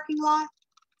north parking lot?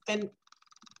 And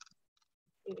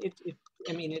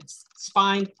I mean, it's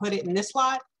fine to put it in this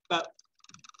lot, but.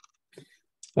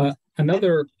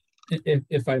 Another,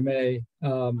 if I may,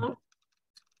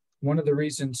 one of the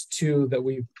reasons too that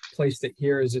we placed it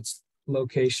here is its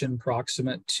location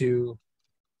proximate to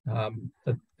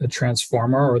the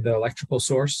transformer or the electrical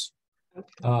source.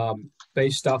 Okay.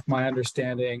 Based off my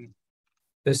understanding,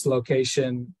 this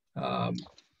location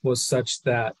was such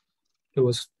that it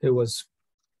was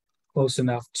close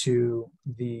enough to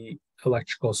the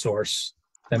electrical source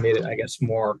that made it, I guess,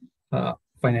 more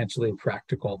financially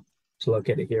practical to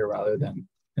locate it here rather than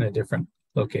in a different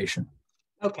location.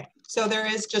 Okay, so there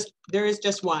is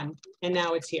just one, and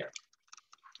now it's here.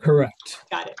 Correct.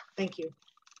 Got it. Thank you.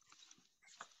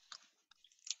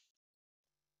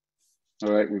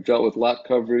 All right, we've dealt with lot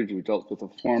coverage. We've dealt with the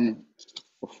form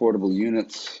affordable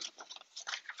units.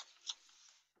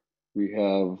 We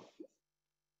have,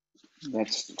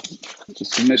 that's the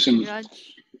submission. Judge?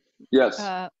 Yes.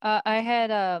 I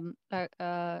had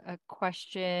a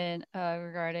question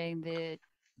regarding the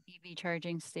EV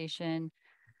charging station.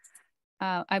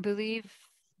 I believe,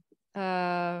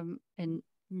 and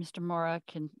Mr. Mora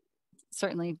can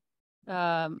certainly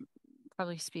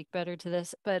probably speak better to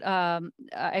this, but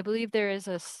I believe there is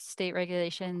a state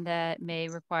regulation that may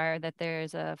require that there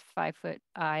is a 5-foot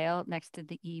aisle next to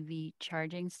the EV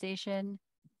charging station.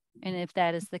 And if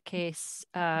that is the case,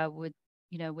 would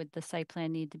the site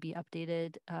plan need to be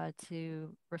updated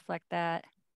to reflect that?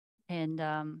 And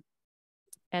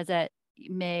as that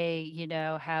may,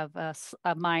 have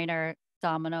a minor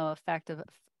domino effect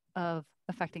of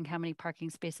affecting how many parking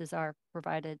spaces are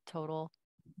provided total,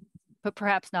 but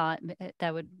perhaps not.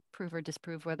 That would prove or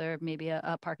disprove whether maybe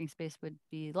a parking space would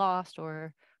be lost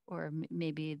or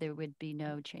maybe there would be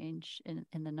no change in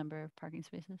the number of parking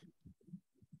spaces.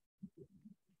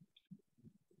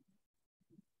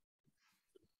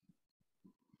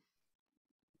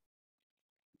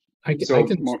 I can.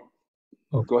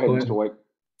 Go ahead, Mr. White.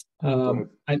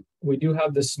 We do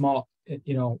have this small,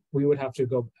 we would have to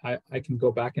go, I can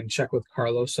go back and check with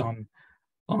Carlos on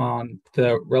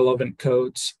the relevant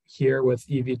codes here with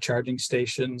EV charging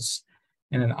stations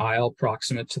in an aisle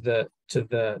proximate to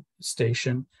the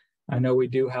station. I know we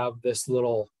do have this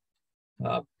little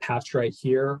patch right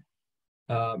here,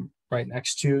 right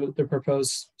next to the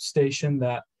proposed station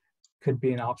that could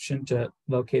be an option to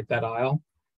locate that aisle.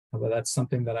 But that's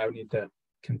something that I would need to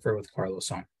confer with Carlos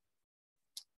on.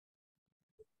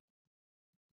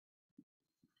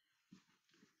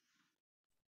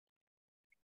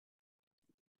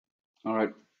 All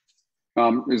right.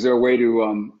 Is there a way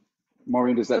to,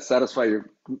 Maureen, does that satisfy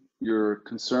your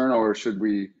concern, or should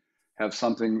we have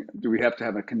something, do we have to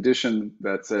have a condition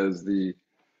that says the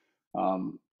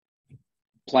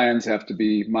plans have to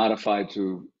be modified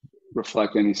to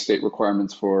reflect any state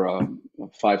requirements for a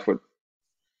 5 foot? I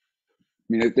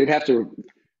mean,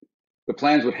 the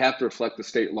plans would have to reflect the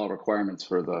state law requirements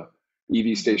for the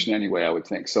EV station anyway, I would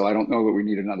think. So I don't know that we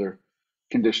need another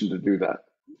condition to do that.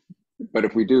 But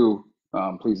if we do,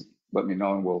 please let me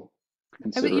know and we'll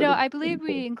consider it. I believe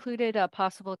we included a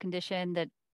possible condition that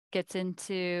gets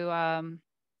into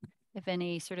if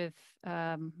any sort of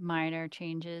minor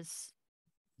changes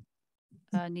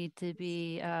need to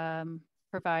be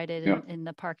provided in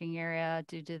the parking area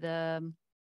due to the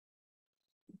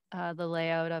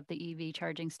layout of the EV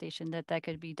charging station, that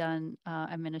could be done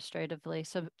administratively.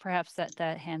 So perhaps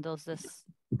that handles this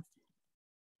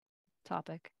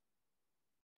topic.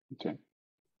 Okay.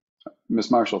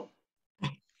 Ms. Marshall.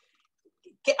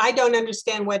 I don't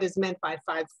understand what is meant by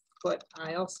 5 foot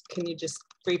aisles. Can you just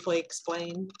briefly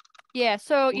explain? Yeah,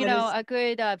 so a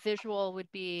good visual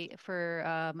would be for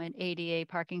an ADA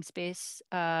parking space.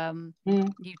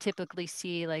 You typically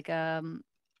see like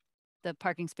the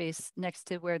parking space next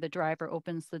to where the driver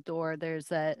opens the door. There's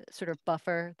that sort of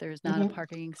buffer. There's not a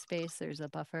parking space. There's a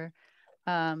buffer.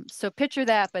 So picture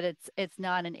that, but it's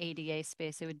not an ADA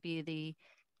space. It would be the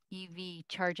EV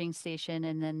charging station,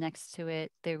 and then next to it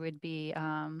there would be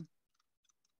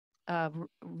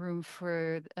room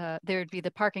for there would be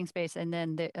the parking space, and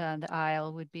then the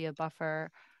aisle would be a buffer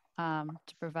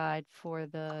to provide for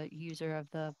the user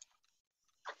of the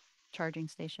charging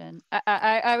station.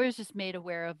 I was just made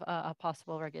aware of a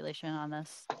possible regulation on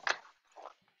this.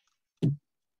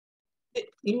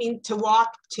 You mean to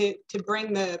walk to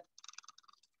bring the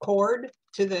cord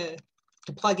to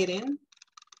plug it in?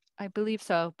 I believe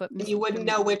so, but you wouldn't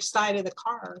know which side of the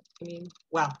car. I mean,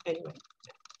 well, anyway.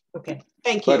 Okay,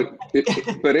 thank you.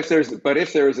 But if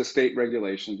there is a state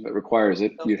regulation that requires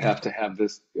it, you'd have to have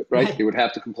this, right? You would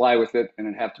have to comply with it, and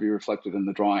it'd have to be reflected in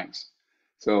the drawings.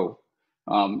 So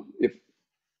I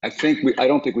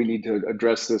don't think we need to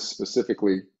address this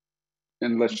specifically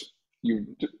unless you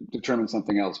determine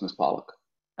something else, Ms. Pollock.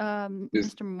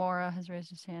 Mr. Mora has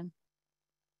raised his hand.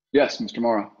 Yes, Mr.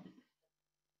 Mora.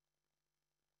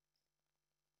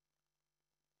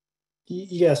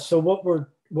 Yes, so what we're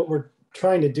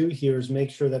trying to do here is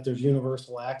make sure that there's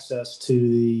universal access to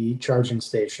the charging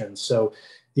station. So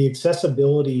the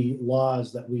accessibility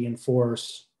laws that we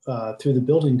enforce through the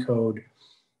building code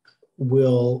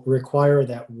will require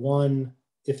that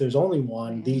if there's only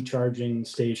one, the charging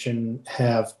station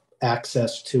have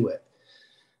access to it.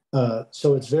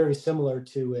 So it's very similar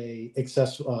to a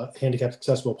handicapped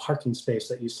accessible parking space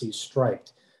that you see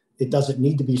striped. It doesn't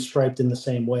need to be striped in the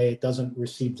same way. It doesn't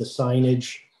receive the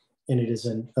signage, and it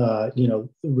isn't,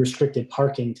 restricted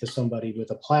parking to somebody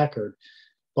with a placard,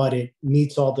 but it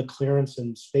meets all the clearance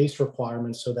and space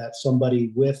requirements so that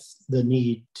somebody with the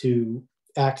need to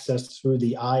access through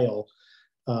the aisle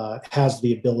has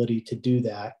the ability to do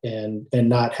that and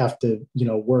not have to,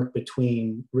 work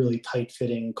between really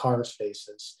tight-fitting car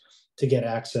spaces to get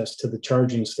access to the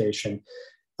charging station.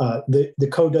 The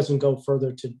code doesn't go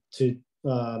further to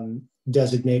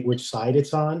designate which side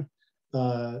it's on.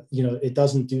 It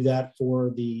doesn't do that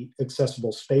for the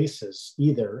accessible spaces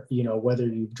either. Whether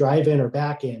you drive in or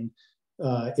back in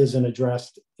isn't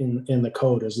addressed in the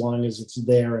code, as long as it's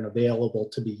there and available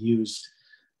to be used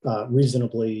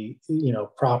reasonably,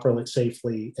 properly,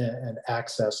 safely, and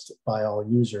accessed by all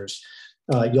users.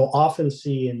 You'll often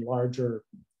see in larger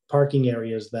parking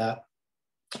areas that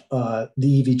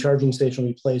the EV charging station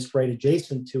will be placed right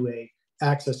adjacent to a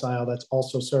access aisle that's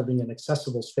also serving an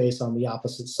accessible space on the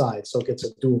opposite side. So it gets a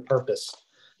dual purpose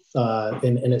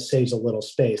and it saves a little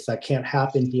space. That can't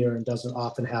happen here and doesn't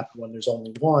often happen when there's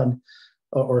only one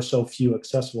or so few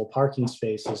accessible parking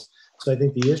spaces. So I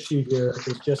think the issue here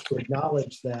is just to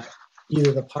acknowledge that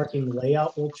either the parking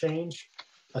layout will change,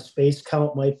 a space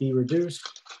count might be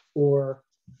reduced, or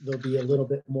there'll be a little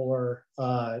bit more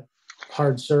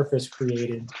hard surface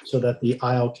created so that the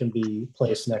aisle can be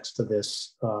placed next to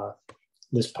this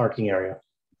this parking area.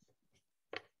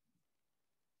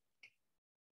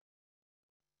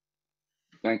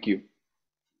 Thank you.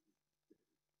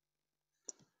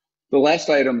 The last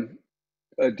item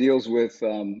deals with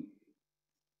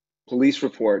police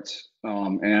reports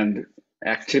and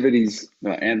activities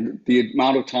and the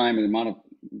amount of time and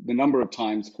the number of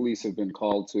times police have been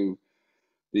called to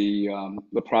the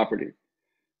property.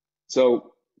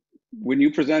 So when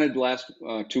you presented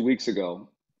 2 weeks ago,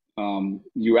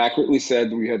 you accurately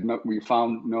said we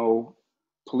found no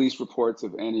police reports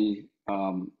of any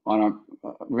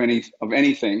of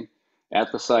anything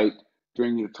at the site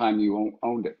during the time you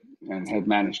owned it and had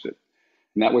managed it.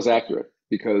 And that was accurate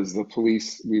because the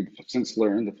police, we've since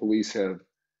learned, the police have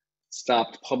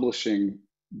stopped publishing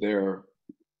their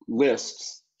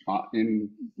lists in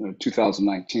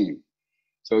 2019.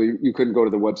 So you couldn't go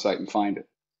to the website and find it.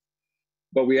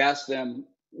 But we asked them,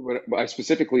 what I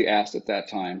specifically asked at that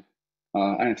time,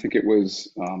 I think it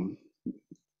was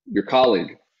your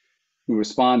colleague who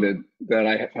responded that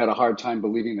I had a hard time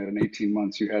believing that in 18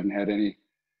 months you hadn't had any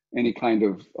kind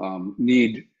of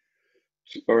need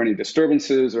or any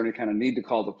disturbances or any kind of need to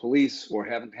call the police, or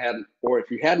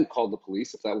if you hadn't called the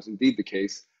police, if that was indeed the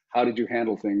case, how did you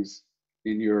handle things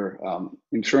in your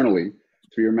internally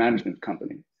through your management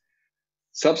company?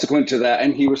 Subsequent to that,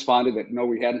 and he responded that no,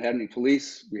 we hadn't had any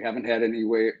police, we haven't had any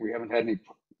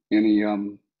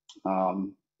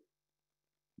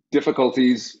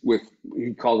difficulties with,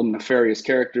 he called them nefarious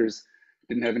characters,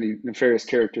 didn't have any nefarious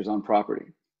characters on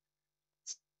property.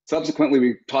 Subsequently,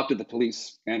 we talked to the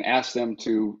police and asked them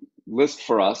to list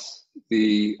for us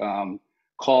the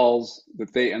calls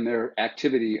that they and their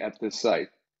activity at this site.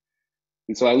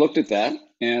 And so I looked at that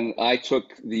and I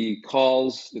took the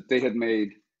calls that they had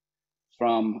made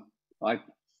from, I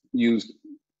used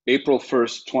April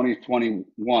 1st,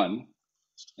 2021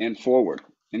 and forward.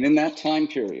 And in that time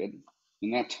period,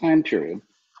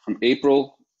 from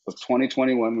April of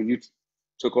 2021, when you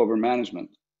took over management,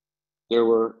 there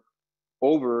were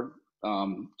over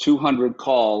 200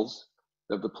 calls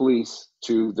of the police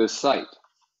to this site.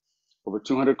 Over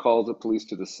 200 calls of police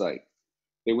to this site.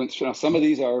 They went through, now some of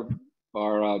these are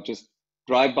just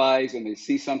drive-bys and they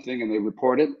see something and they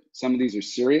report it. Some of these are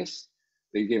serious.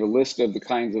 They gave a list of the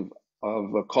kinds of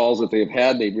calls that they've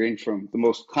had. They range from, the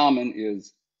most common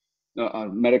is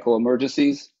medical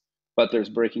emergencies, but there's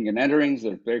breaking and enterings,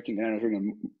 there's breaking and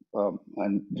entering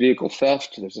and vehicle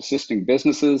theft, there's assisting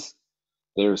businesses,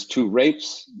 there's 2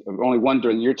 rapes, only one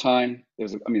during your time.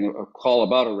 There's, a call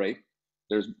about a rape.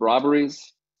 There's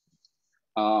robberies,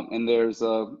 and there's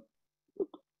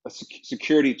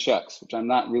security checks, which I'm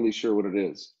not really sure what it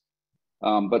is.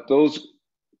 But those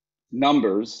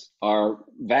numbers are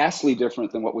vastly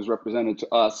different than what was represented to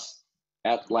us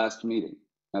at the last meeting.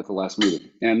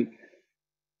 And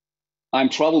I'm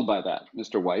troubled by that,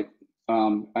 Mr. White.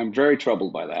 I'm very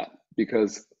troubled by that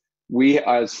because we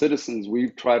as citizens, we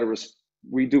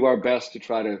do our best to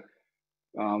try to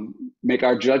make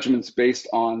our judgments based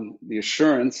on the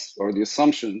assurance or the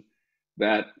assumption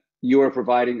that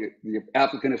the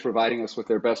applicant is providing us with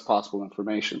their best possible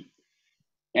information.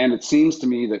 And it seems to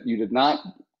me that you did not,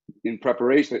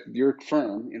 your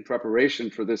firm, in preparation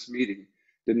for this meeting,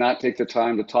 did not take the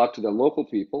time to talk to the local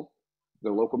people,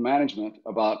 the local management,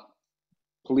 about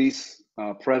police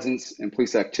presence and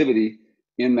police activity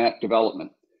in that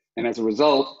development. And as a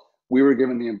result, we were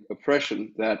given the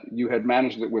impression that you had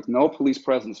managed it with no police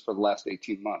presence for the last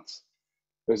 18 months.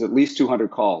 There's at least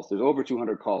 200 calls. There's over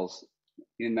 200 calls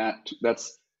in that.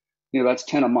 That's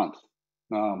 10 a month.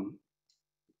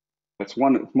 That's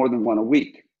more than one a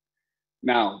week.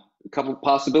 Now, a couple of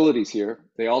possibilities here.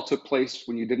 They all took place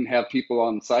when you didn't have people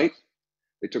on site.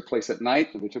 They took place at night,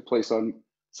 or they took place on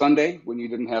Sunday when you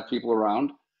didn't have people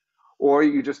around, or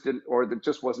you just didn't, or that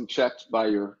just wasn't checked by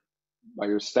your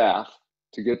staff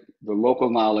to get the local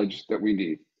knowledge that we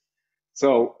need.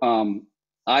 So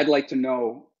I'd like to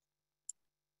know.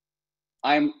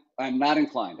 I'm not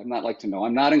inclined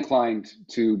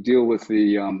to deal with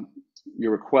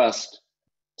your request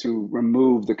to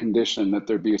remove the condition that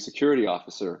there be a security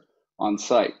officer on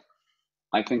site.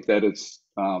 I think that it's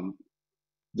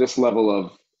this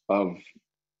level of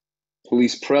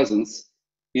police presence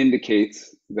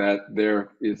indicates that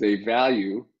there is a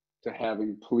value to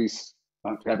having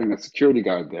having a security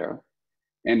guard there.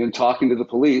 And in talking to the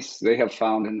police, they have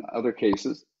found in other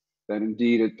cases that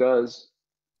indeed it does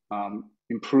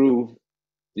improve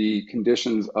the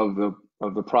conditions of the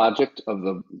project, of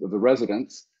the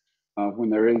residents, when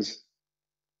there is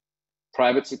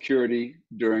private security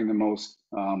during the most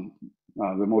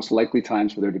likely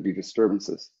times for there to be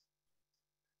disturbances.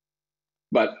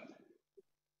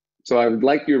 So I would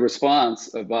like your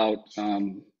response about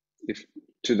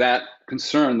to that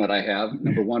concern that I have.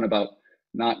 Number one, about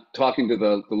not talking to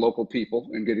the local people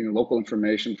and getting the local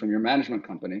information from your management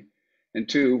company, and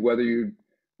 2, whether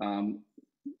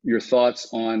your thoughts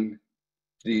on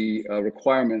the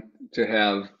requirement to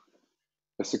have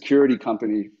a security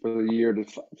company for the year to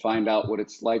find out what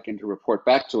it's like and to report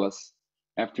back to us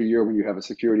after a year when you have a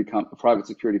private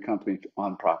security company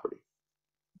on property.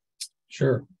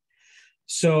 Sure.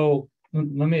 So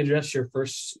let me address your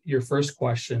first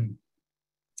question.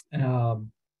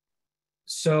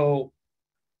 So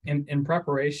in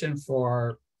preparation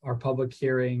for our public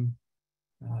hearing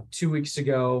 2 weeks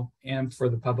ago and for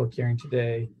the public hearing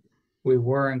today, we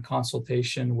were in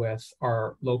consultation with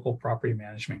our local property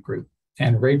management group.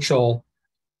 And Rachel,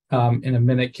 in a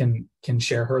minute, can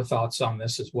share her thoughts on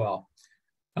this as well.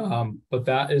 But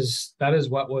that is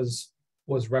what was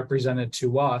represented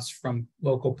to us from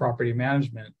local property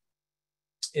management,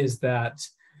 is that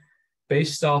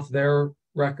based off their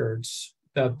records,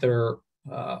 that the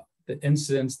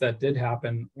incidents that did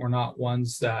happen were not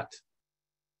ones that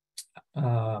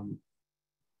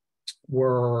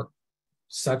were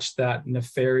such that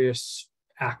nefarious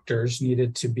actors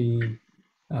needed to be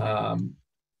that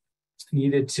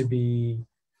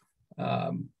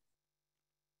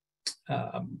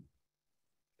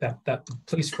the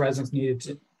police presence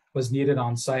was needed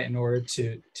on site in order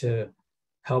to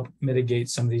help mitigate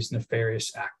some of these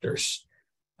nefarious actors.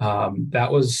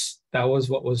 That was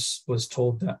what was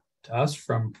told to us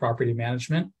from property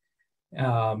management.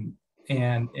 And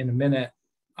in a minute,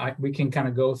 we can kind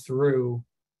of go through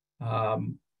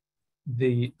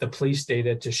the police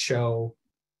data to show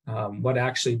what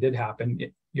actually did happen.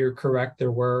 You're correct.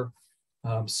 There were,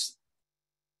 and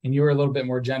you were a little bit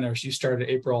more generous. You started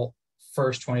April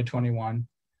 1st, 2021.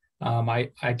 I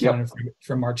counted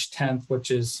from March 10th, which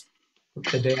is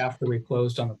the day after we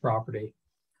closed on the property.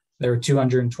 There were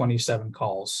 227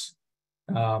 calls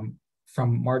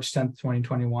from March 10th,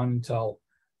 2021 until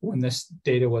when this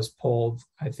data was pulled,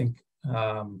 I think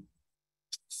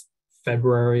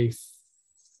February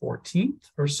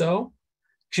 14th or so,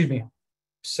 excuse me,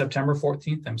 September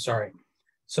 14th, I'm sorry.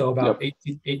 So about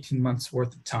 18 months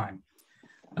worth of time.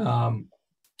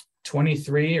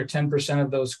 23 or 10%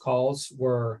 of those calls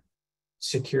were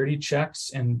security checks,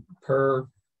 and per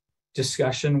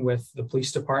discussion with the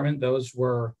police department, those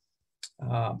were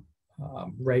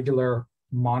regular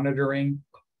monitoring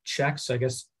checks, I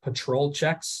guess patrol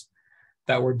checks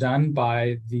that were done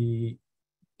by the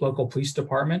local police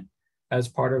department as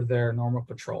part of their normal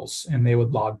patrols, and they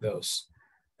would log those.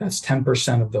 That's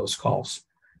 10% of those calls.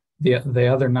 The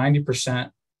other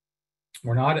 90%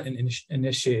 were not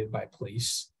initiated by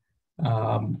police,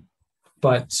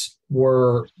 but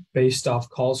were based off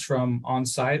calls from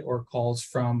on-site or calls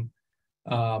from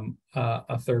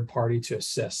a third party to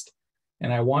assist.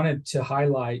 And I wanted to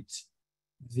highlight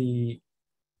the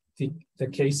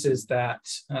cases that,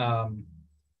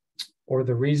 or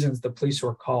the reasons the police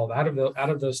were called. Out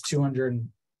of those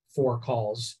 204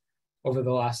 calls over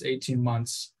the last 18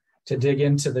 months, to dig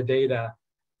into the data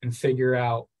and figure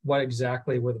out what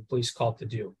exactly were the police called to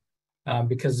do.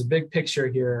 Because the big picture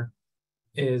here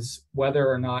is whether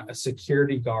or not a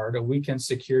security guard, a weekend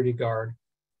security guard,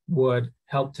 would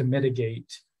help to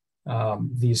mitigate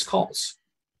these calls.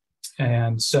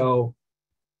 And so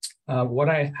what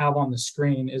I have on the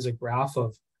screen is a graph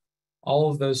of all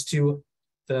of those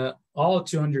all of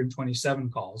 227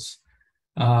 calls.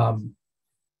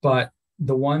 But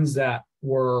the ones that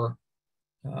were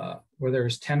where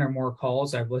there's 10 or more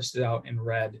calls, I've listed out in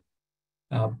red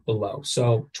below.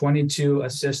 So 22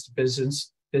 assist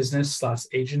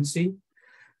business/agency.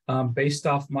 Based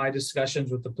off my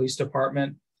discussions with the police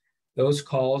department, those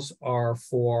calls are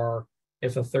for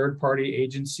if a third party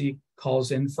agency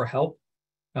calls in for help,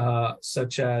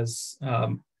 such as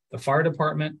the fire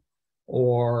department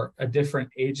or a different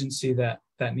agency that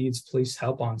needs police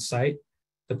help on site,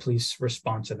 the police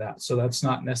respond to that. So that's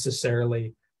not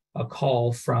necessarily a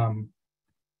call from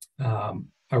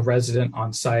a resident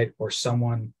on site or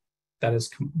someone that is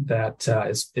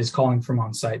calling from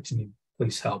on site to need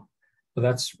police help. So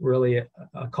that's really a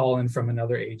call in from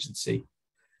another agency.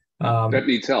 That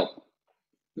needs help.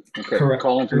 Okay, correct.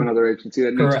 Call in from another agency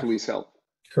that needs Correct. police help.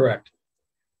 Correct.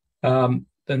 The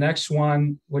next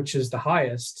one, which is the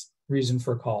highest reason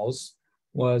for calls,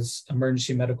 was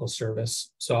emergency medical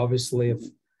service. So obviously if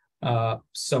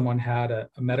someone had a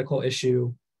medical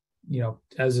issue,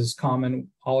 as is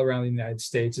common all around the United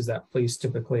States, is that police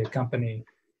typically accompany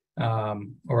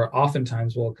or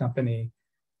oftentimes will accompany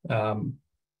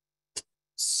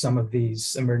some of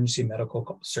these emergency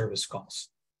medical service calls.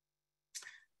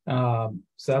 So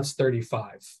that's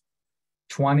 35.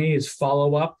 20 is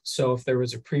follow-up. So if there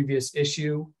was a previous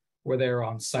issue where they were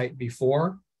on site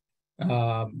before,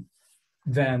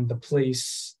 then the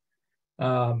police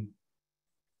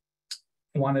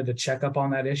wanted to check up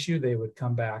on that issue, they would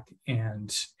come back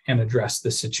and address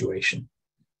the situation.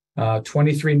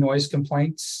 23 noise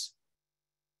complaints,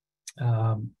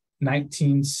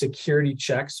 19 security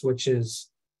checks, which is,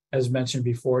 as mentioned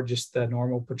before, just the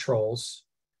normal patrols,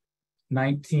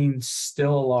 19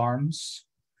 still alarms,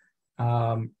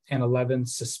 and 11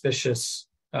 suspicious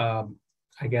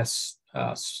I guess,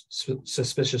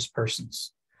 suspicious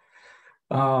persons.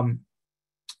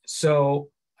 So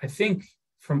I think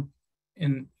from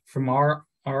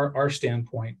our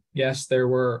standpoint, yes, there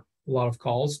were a lot of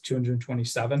calls,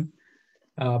 227,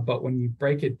 but when you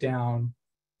break it down,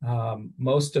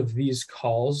 most of these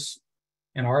calls,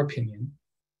 in our opinion,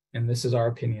 and this is our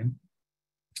opinion,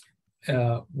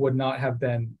 would not have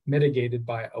been mitigated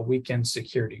by a weekend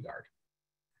security guard.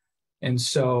 And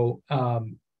so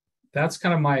that's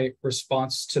kind of my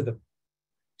response to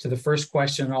the first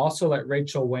question. I'll also let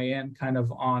Rachel weigh in kind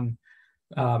of on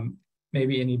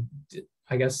maybe any,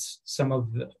 I guess, some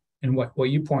of the, and what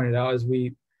you pointed out as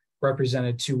we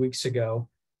represented 2 weeks ago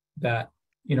that,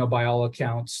 you know, by all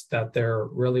accounts, that there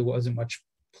really wasn't much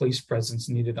police presence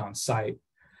needed on site.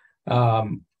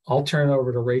 I'll turn it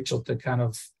over to Rachel to kind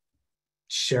of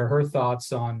share her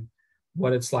thoughts on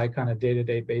what it's like on a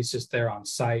day-to-day basis there on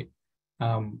site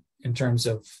in terms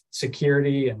of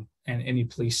security and any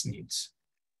police needs.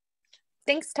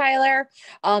 Thanks, Tyler.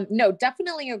 No,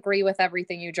 definitely agree with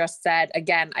everything you just said.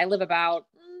 Again, I live about,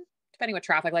 depending with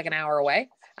traffic, like an hour away.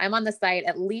 I'm on the site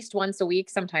at least once a week,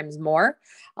 sometimes more.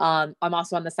 I'm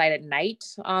also on the site at night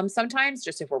sometimes,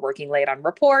 just if we're working late on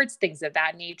reports, things of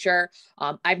that nature.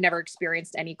 I've never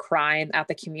experienced any crime at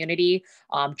the community.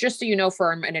 Just so you know,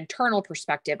 from an internal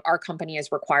perspective, our company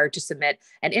is required to submit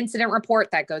an incident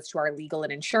report that goes to our legal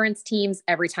and insurance teams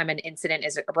every time an incident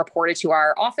is reported to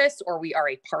our office or we are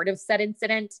a part of said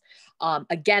incident.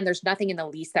 Again, there's nothing in the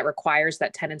lease that requires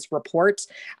that tenants report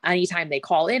anytime they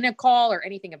call in a call or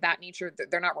anything of that nature.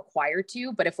 They're not required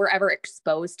to, but if we're ever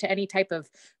exposed to any type of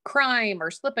crime or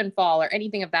slip and fall or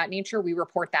anything of that nature, we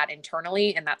report that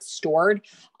internally and that's stored.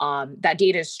 That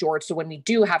data is stored. So when we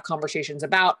do have conversations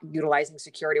about utilizing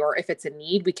security or if it's a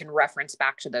need, we can reference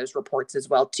back to those reports as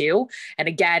well too. And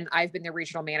again, I've been the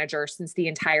regional manager since the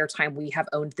entire time we have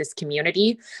owned this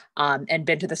community and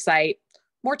been to the site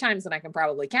more times than I can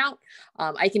probably count.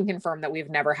 I can confirm that we've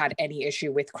never had any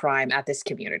issue with crime at this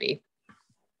community.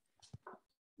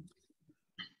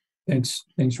 Thanks,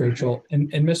 Rachel. And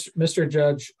Mr.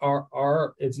 Judge,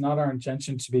 it's not our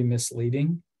intention to be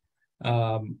misleading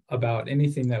about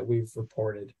anything that we've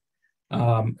reported.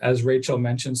 As Rachel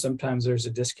mentioned, sometimes there's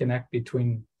a disconnect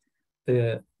between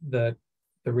the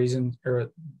reason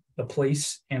or the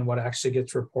police and what actually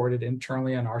gets reported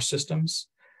internally on our systems.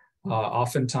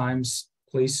 Oftentimes,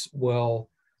 police will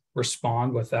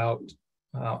respond without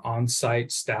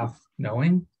on-site staff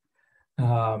knowing.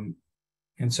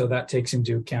 And so that takes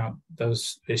into account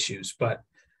those issues. But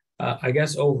I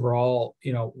guess overall,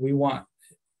 you know, we're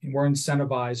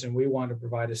incentivized and we want to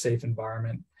provide a safe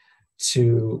environment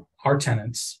to our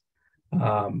tenants.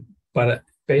 But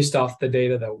based off the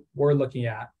data that we're looking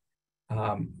at,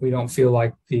 we don't feel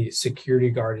like the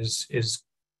security guard is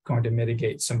going to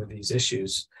mitigate some of these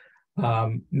issues.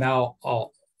 Now,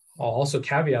 I'll also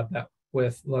caveat that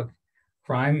with, look,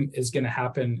 crime is going to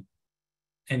happen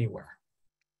anywhere.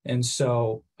 And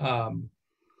so no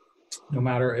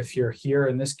matter if you're here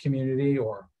in this community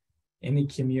or any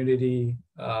community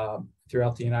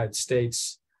throughout the United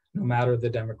States, no matter the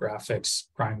demographics,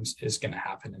 crime is going to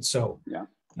happen. And so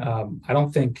I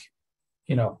don't think,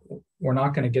 you know, we're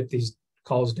not going to get these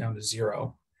calls down to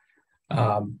zero.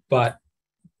 But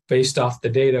based off the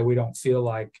data, we don't feel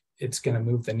like it's going to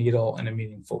move the needle in a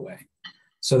meaningful way.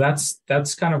 So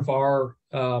that's kind of our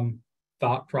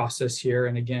thought process here.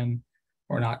 And again,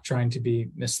 we're not trying to be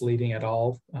misleading at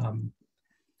all.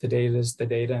 The data is the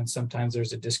data, and sometimes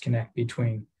there's a disconnect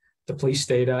between the police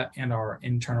data and our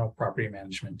internal property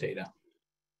management data.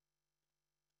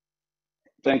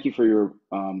 Thank you for your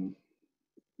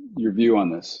view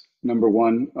on this. Number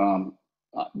one,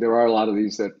 there are a lot of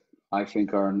these that I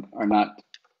think are not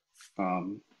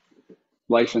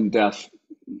life and death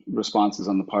responses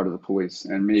on the part of the police,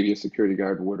 and maybe a security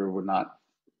guard would or would not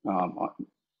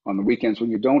on the weekends when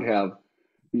you don't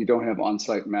have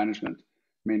on-site management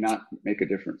may not make a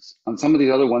difference. On some of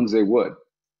these other ones, they would.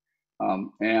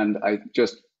 And I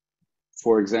just,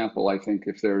 for example, I think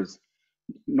if there's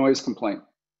noise complaint,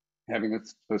 having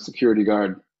a security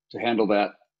guard to handle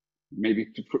that, maybe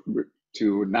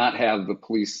to not have the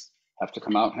police have to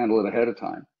come out and handle it ahead of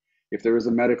time. If there is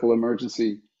a medical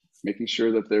emergency, making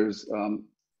sure that there's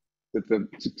that the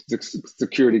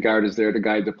security guard is there to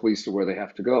guide the police to where they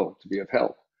have to go to be of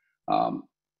help.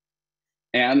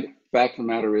 And fact of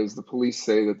the matter is, the police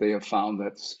say that they have found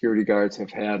that security guards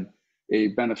have had a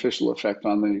beneficial effect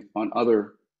on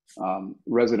other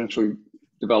residential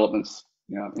developments,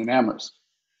 you know, in Amherst.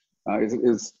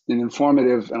 Is an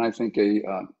informative, and I think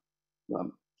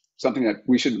something that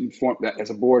we should inform, that as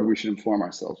a board we should inform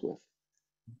ourselves with.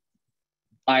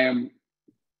 I am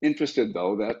interested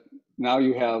though that now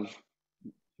you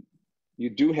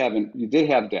did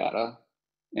have data,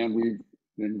 and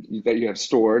that you have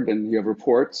stored, and you have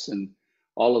reports, and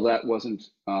all of that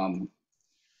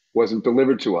wasn't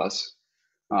delivered to us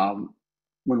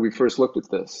when we first looked at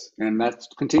this, and that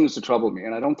continues to trouble me.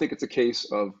 And I don't think it's a case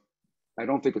of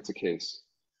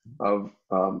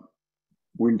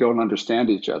we don't understand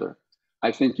each other.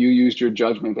 I think you used your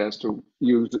judgment as to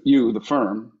the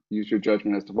firm used your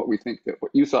judgment as to what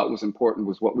what you thought was important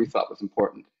was what we thought was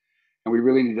important, and we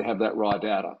really need to have that raw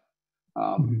data.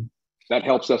 That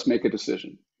helps us make a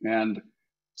decision. And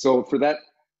so for that,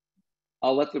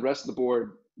 I'll let the rest of the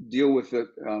board deal with it,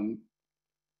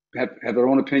 have their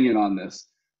own opinion on this.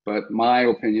 But my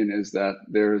opinion is that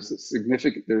there's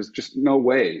just no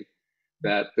way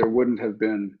that there wouldn't have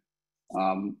been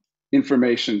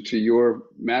information to your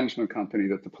management company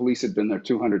that the police had been there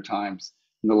 200 times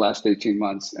in the last 18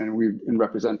 months, and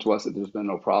represent to us that there's been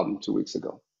no problem 2 weeks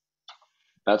ago.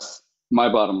 That's my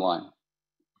bottom line.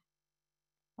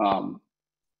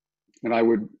 And I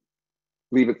would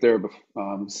leave it there,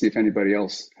 see if anybody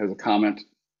else has a comment.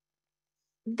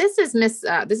 This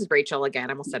is Rachel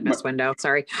again. I almost said Miss Window.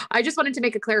 Sorry. I just wanted to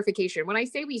make a clarification. When I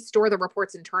say we store the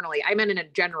reports internally, I meant in a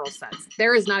general sense.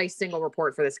 There is not a single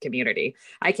report for this community.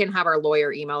 I can have our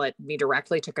lawyer email it me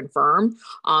directly to confirm.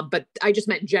 But I just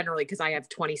meant generally because I have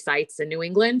 20 sites in New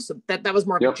England. So that was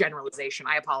more of a generalization.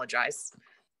 I apologize.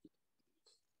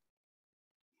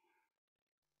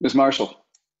 Ms. Marshall.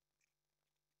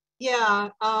 Yeah.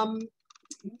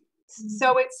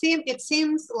 So it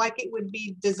seems like it would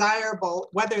be desirable,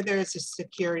 whether there's a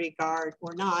security guard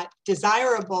or not,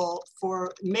 desirable for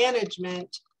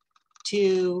management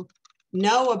to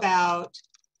know about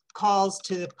calls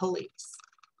to the police.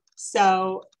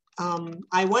 So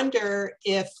I wonder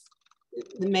if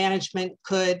the management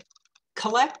could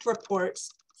collect reports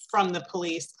from the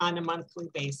police on a monthly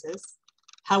basis.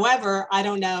 However, I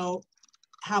don't know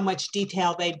how much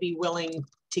detail they'd be willing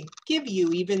to give you,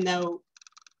 even though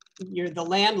you're the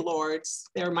landlords.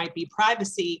 There might be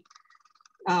privacy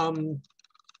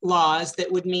laws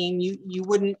that would mean you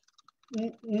wouldn't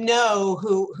know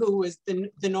who was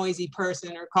the noisy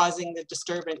person or causing the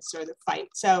disturbance or the fight.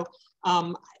 So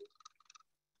I'm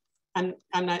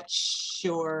not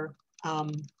sure,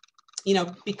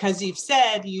 because you've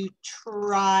said you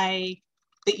try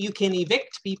that you can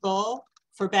evict people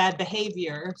for bad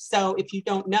behavior. So if you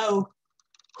don't know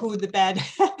who's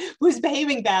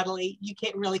behaving badly, you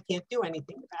can't do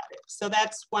anything about it. So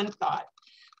that's one thought.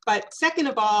 But second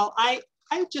of all, I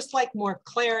would just like more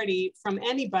clarity from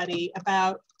anybody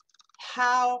about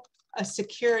how a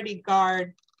security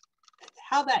guard,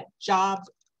 how that job,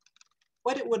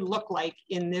 what it would look like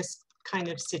in this kind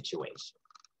of situation.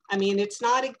 I mean, it's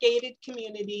not a gated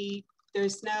community.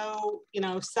 There's no,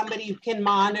 somebody who can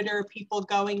monitor people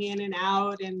going in and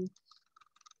out, and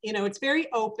it's very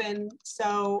open.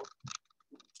 So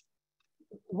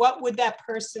what would that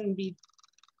person be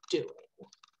doing?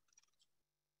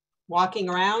 Walking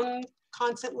around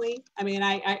constantly? I mean,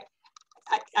 I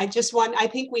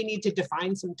think we need to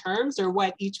define some terms, or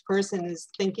what each person is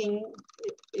thinking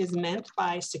is meant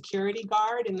by security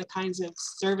guard and the kinds of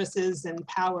services and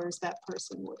powers that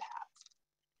person would have.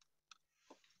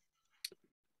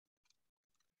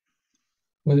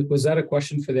 Was that a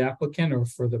question for the applicant or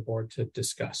for the board to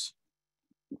discuss?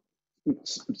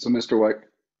 So Mr. White,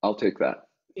 I'll take that.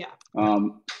 Yeah. I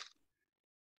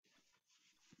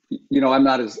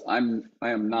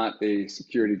am not a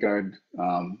security guard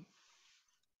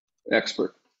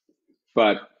expert,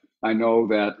 but I know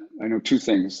two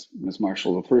things, Ms.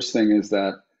 Marshall. The first thing is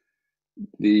that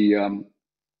the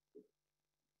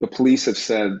police have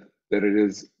said that it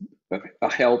is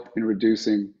a help in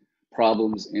reducing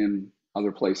problems in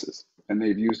other places, and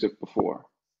they've used it before.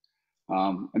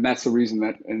 And that's the reason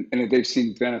that, and they've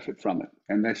seen benefit from it.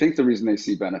 And I think the reason they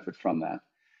see benefit from that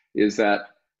is that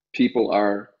you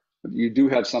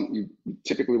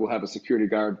typically will have a security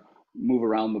guard move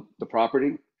around the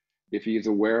property. If he's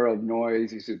aware of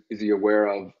noise, is he aware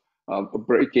of a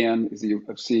break-in? Is he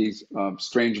sees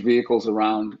strange vehicles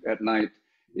around at night?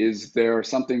 Is there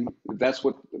something? That's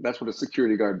what a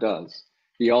security guard does.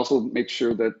 He also makes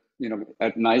sure that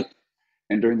at night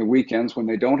and during the weekends, when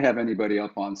they don't have anybody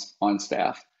up on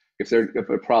staff, if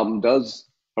a problem does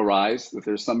arise, that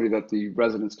there's somebody that the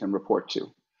residents can report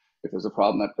to. If there's a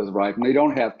problem that does arise, and they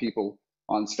don't have people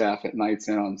on staff at nights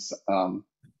and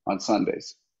on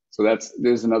Sundays. So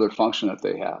there's another function that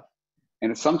they have.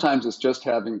 And sometimes it's just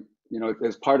having,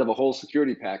 as part of a whole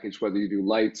security package, whether you do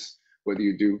lights, whether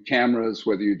you do cameras,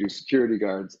 whether you do security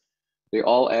guards, they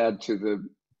all add to the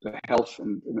health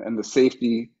and the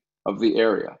safety of the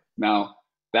area. Now,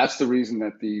 That's the reason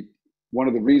that one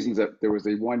of the reasons that there was a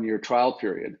 1-year trial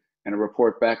period and a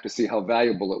report back to see how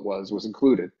valuable it was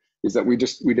included, is that we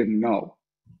didn't know.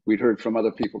 We'd heard from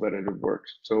other people that it had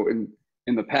worked. So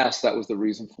in the past, that was the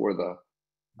reason for the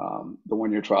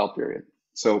 1-year trial period.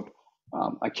 So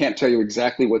I can't tell you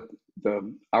exactly what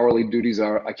the hourly duties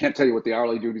are. I can't tell you what the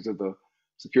hourly duties of the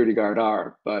security guard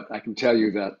are, but I can tell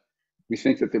you that we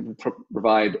think that they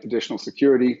provide additional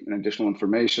security and additional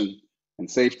information and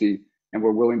safety, and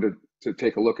we're willing to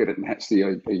take a look at it and see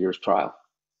a year's trial.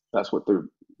 That's what the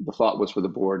thought was for the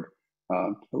board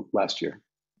last year.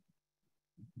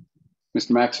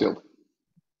 Mr. Maxfield.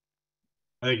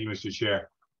 Thank you, Mr. Chair.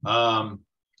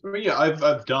 Yeah,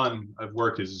 I've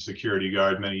worked as a security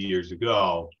guard many years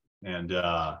ago, and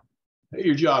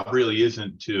your job really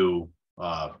isn't to,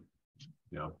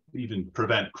 even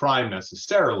prevent crime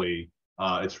necessarily.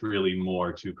 It's really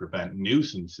more to prevent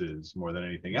nuisances more than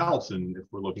anything else. And if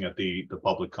we're looking at the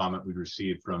public comment we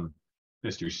received from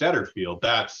Mr. Setterfield,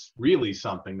 that's really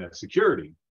something that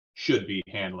security should be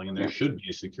handling, and there should be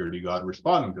a security guard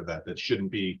responding to that. That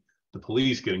shouldn't be the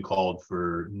police getting called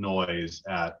for noise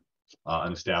at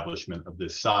an establishment of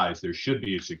this size. There should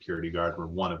be a security guard where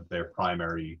one of their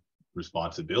primary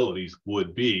responsibilities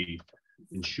would be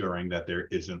ensuring that there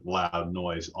isn't loud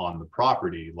noise on the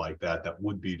property like that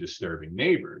would be disturbing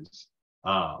neighbors.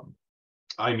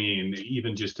 I mean,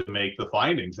 even just to make the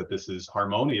findings that this is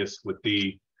harmonious with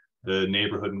the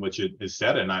neighborhood in which it is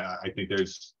set in, I think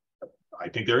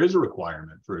there is a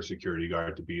requirement for a security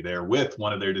guard to be there, with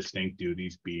one of their distinct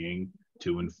duties being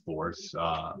to enforce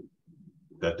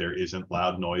that there isn't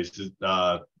loud noises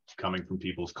coming from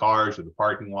people's cars or the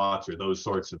parking lots or those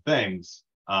sorts of things.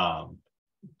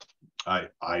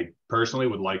 I personally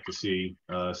would like to see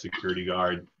a security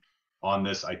guard on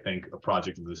this. I think a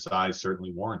project of this size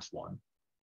certainly warrants one.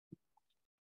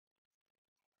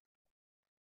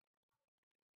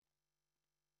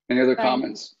 Any other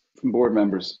comments from board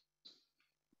members?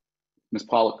 Ms.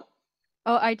 Pollock.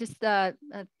 Oh, I just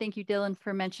thank you, Dylan,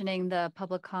 for mentioning the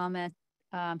public comment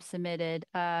submitted.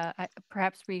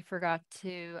 Perhaps we forgot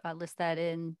to list that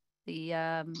in the.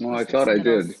 Well, I thought I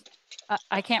did.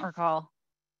 I can't recall.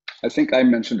 I think I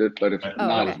mentioned it, but if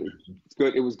not, okay. It's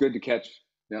good. It was good to catch.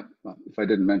 Yeah, if I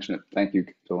didn't mention it, thank you,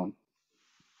 Dylan.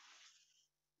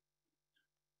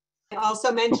 I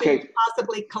also mentioned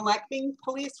possibly collecting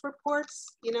police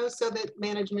reports, so that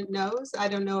management knows. I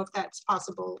don't know if that's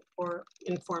possible or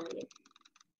informative.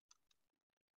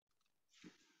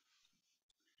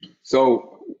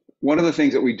 So one of the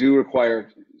things that we do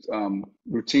require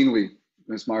routinely,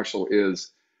 Ms. Marshall,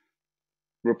 is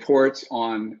reports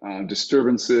on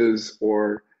disturbances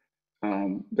or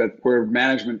that where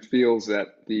management feels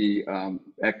that the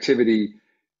activity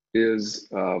is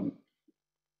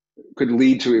could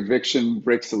lead to eviction,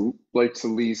 breaks the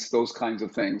lease, those kinds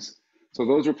of things. So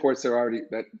those reports are already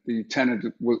that the tenant,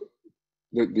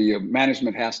 the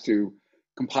management has to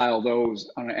compile those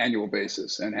on an annual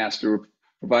basis and has to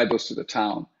provide those to the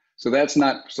town. So that's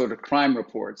not sort of crime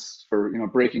reports for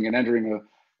breaking and entering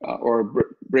or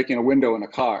breaking a window in a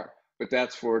car, but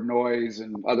that's for noise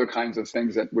and other kinds of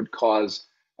things that would cause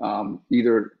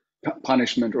either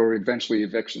punishment or eventually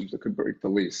evictions that could break the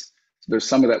lease. So there's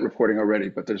some of that reporting already,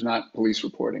 but there's not police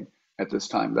reporting at this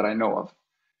time that I know of.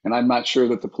 And I'm not sure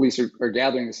that the police are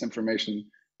gathering this information.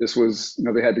 This was,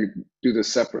 they had to do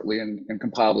this separately and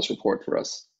compile this report for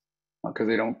us because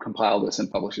they don't compile this and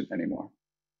publish it anymore.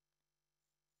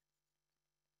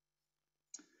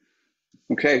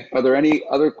 Okay, are there any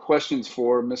other questions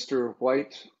for Mr.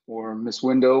 White or Ms.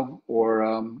 Window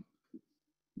or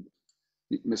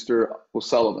Mr.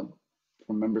 O'Sullivan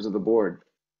from members of the board?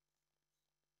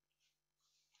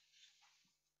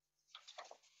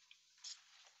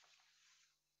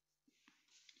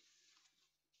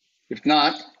 If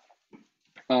not,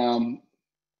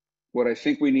 what I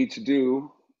think we need to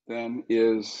do then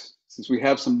is, since we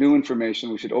have some new information,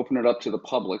 we should open it up to the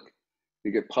public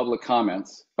to get public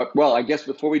comments. But, well, I guess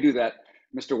before we do that,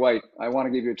 Mr. White, I want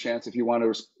to give you a chance if you want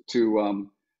to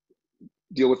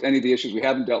deal with any of the issues we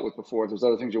haven't dealt with before. If there's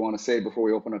other things you want to say before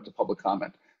we open up to public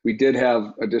comment. We did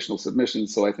have additional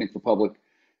submissions, so I think the public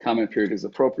comment period is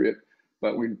appropriate,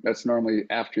 but that's normally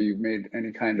after you've made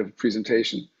any kind of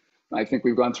presentation. I think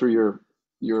we've gone through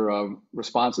your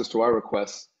responses to our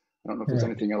requests. I don't know if there's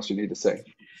anything else you need to say.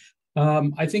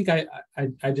 I think I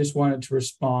just wanted to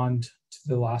respond to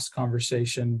the last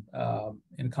conversation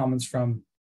and comments from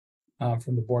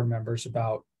the board members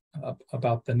about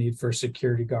the need for a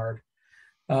security guard.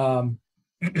 I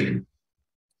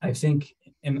think,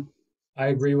 and I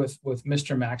agree with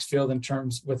Mr. Maxfield in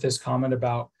terms with his comment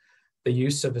about the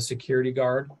use of a security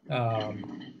guard.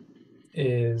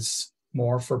 is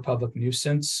more for public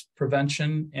nuisance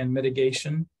prevention and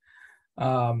mitigation.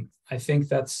 I think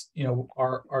that's,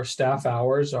 our staff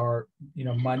hours are,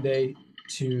 Monday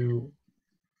to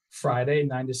Friday,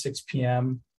 9 to 6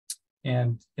 p.m.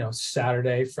 and,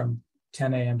 Saturday from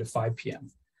 10 a.m. to 5 p.m.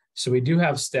 So we do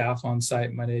have staff on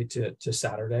site Monday to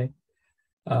Saturday,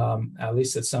 at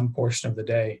least at some portion of the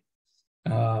day.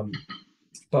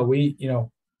 But we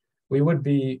would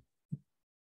be,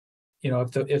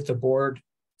 if the board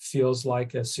feels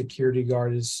like a security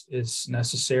guard is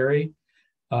necessary,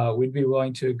 we'd be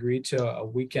willing to agree to a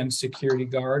weekend security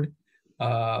guard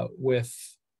with,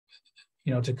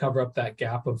 to cover up that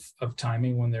gap of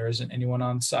timing when there isn't anyone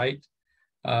on site,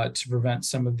 to prevent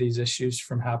some of these issues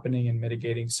from happening and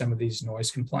mitigating some of these noise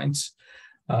complaints.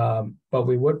 But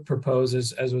we would propose,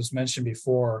 as was mentioned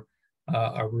before,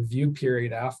 a review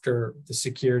period after the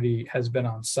security has been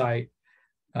on site,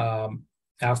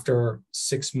 after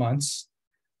 6 months,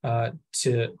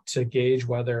 to gauge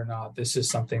whether or not this is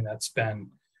something that's been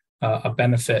a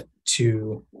benefit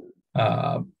to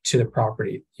the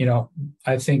property.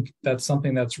 I think that's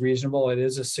something that's reasonable. It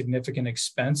is a significant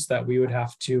expense that we would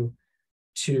have to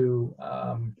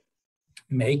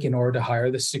make in order to hire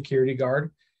the security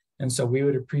guard. And so we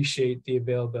would appreciate the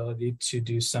availability to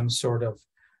do some sort of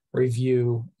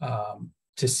review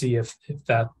to see if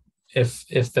that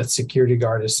security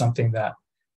guard is something that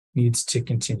needs to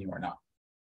continue or not.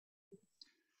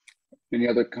 Any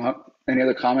other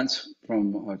comments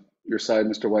from your side,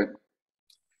 Mr. White?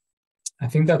 I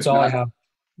think that's all I have.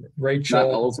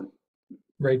 Rachel,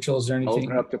 is there anything? I'll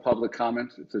open it up to public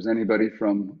comment. If there's anybody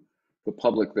from the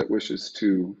public that wishes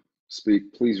to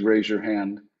speak, please raise your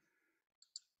hand.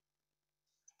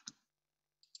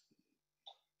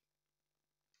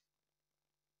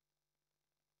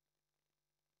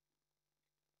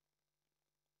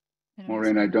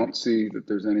 Maureen, I don't see that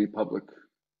there's any public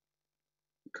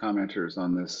commenters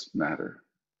on this matter.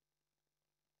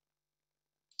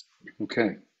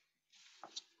 Okay.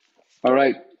 All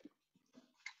right.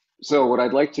 So what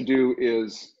I'd like to do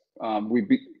is,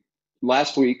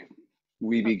 last week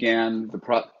we began the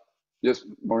Yes,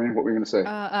 Maureen, what were you going to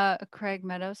say? Craig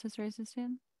Meadows has raised his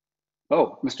hand.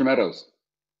 Oh, Mr. Meadows.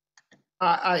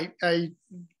 I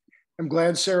am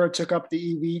glad Sarah took up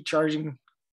the EV charging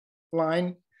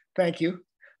line. Thank you.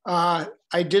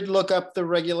 I did look up the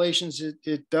regulations.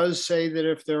 It does say that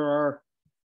if there are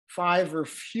 5 or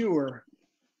fewer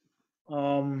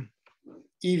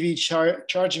EV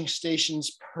charging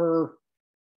stations per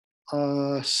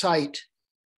site,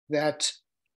 that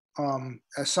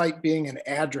a site being an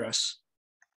address,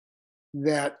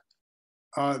 that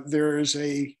there is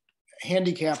a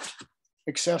handicapped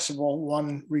accessible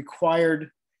one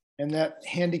required, and that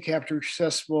handicapped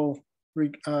accessible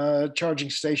charging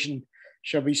station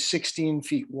shall be 16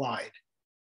 feet wide.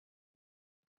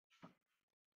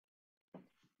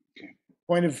 Okay.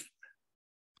 I'm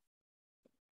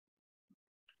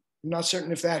not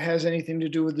certain if that has anything to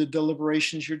do with the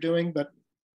deliberations you're doing, but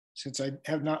since I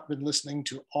have not been listening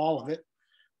to all of it,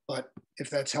 but if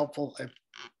that's helpful. Thank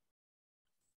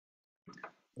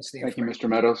you, Mr.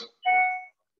 Meadows.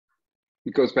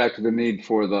 It goes back to the need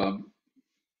for the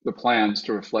plans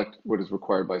to reflect what is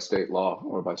required by state law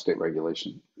or by state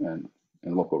regulation and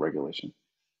local regulation.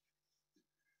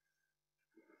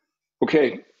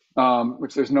 Okay,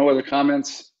 if there's no other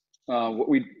comments,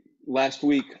 last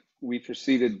week we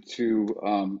proceeded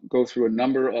to go through a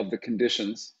number of the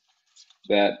conditions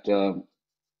that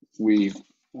we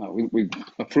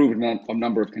approved a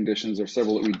number of conditions. There are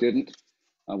several that we didn't.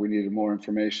 We needed more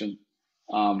information.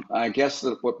 I guess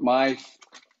that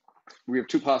we have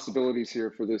 2 possibilities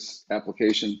here for this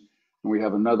application, and we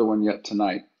have another one yet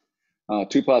tonight.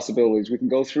 2 possibilities. We can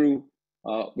go through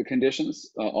the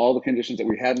conditions, all the conditions that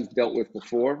we hadn't dealt with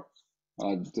before,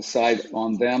 decide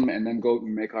on them, and then go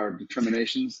and make our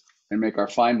determinations and make our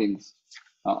findings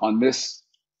on this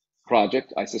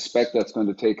project. I suspect that's going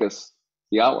to take us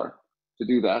the hour to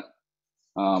do that,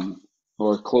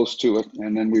 or close to it,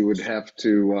 and then we would have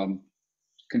to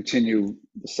continue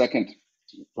the second.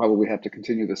 Probably have to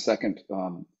continue the second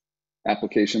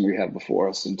application we have before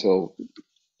us until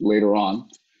later on,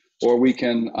 or we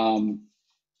can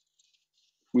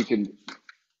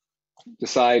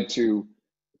decide to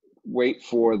wait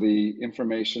for the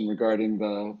information regarding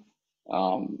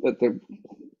that the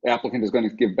applicant is going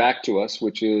to give back to us,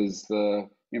 which is the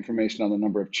information on the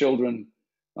number of children,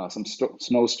 some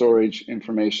snow storage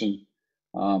information.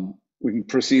 We can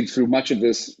proceed through much of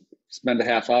this, spend a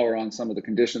half hour on some of the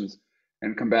conditions,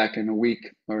 and come back in a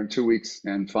week or in 2 weeks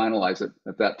and finalize it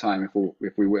at that time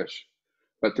if we wish.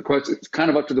 But the question, it's kind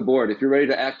of up to the board. If you're ready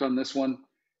to act on this one,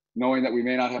 knowing that we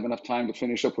may not have enough time to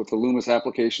finish up with the Loomis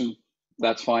application,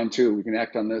 that's fine too. We can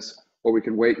act on this, or we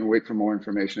can wait for more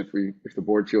information if the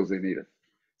board feels they need it.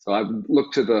 So I would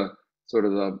look to the sort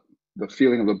of the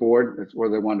feeling of the board,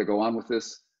 whether they want to go on with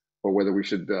this or whether we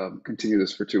should continue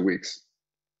this for 2 weeks.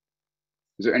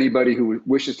 Is there anybody who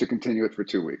wishes to continue it for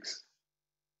 2 weeks?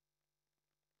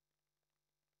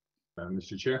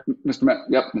 Mr. Chair.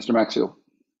 Mr. Maxfield.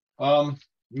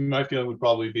 My feeling would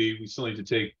probably be we still need to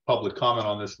take public comment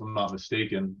on this, if I'm not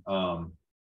mistaken.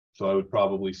 So I would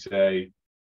probably say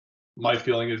my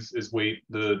feeling is wait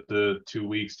the 2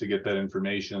 weeks to get that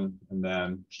information and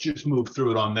then just move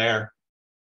through it on there.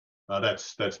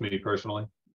 That's me personally.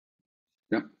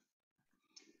 Yep.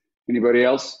 Anybody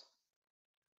else?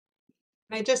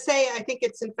 Can I just say, I think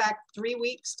it's in fact 3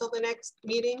 weeks till the next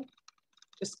meeting.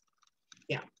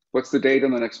 What's the date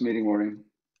on the next meeting, Maureen?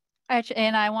 Actually,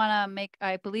 and I want to make,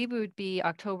 I believe it would be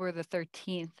October the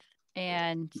 13th.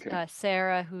 And Okay.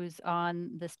 Sarah, who's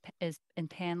on this, is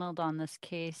impaneled on this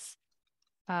case,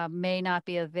 may not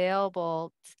be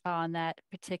available on that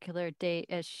particular date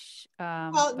as,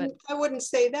 Well, but, I wouldn't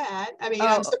say that. I mean, Oh.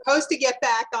 I'm supposed to get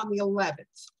back on the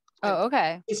 11th. oh,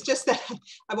 okay. It's just that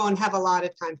I won't have a lot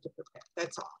of time to prepare,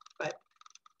 that's all.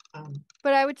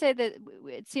 But I would say that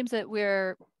it seems that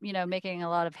we're, making a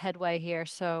lot of headway here.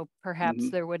 So perhaps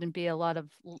Mhm. there wouldn't be a lot of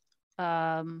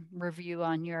review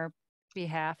on your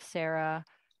behalf, Sarah.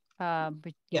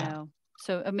 But, Yeah.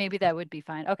 so maybe that would be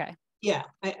fine. Okay. Yeah,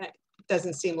 it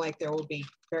doesn't seem like there will be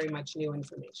very much new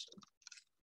information.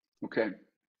 Okay.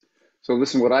 So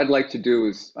listen, what I'd like to do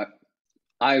is,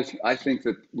 I think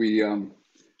that we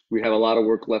have a lot of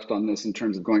work left on this in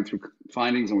terms of going through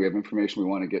findings, and we have information we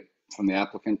want to get from the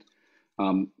applicant.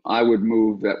 I would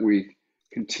move that we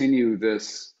continue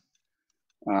this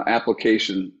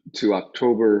application to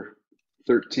October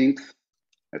 13th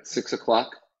at 6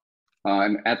 o'clock.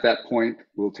 And at that point,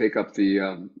 we'll take up the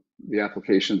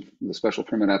application, the special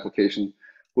permit application.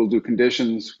 We'll do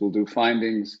conditions, we'll do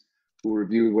findings, we'll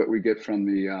review what we get from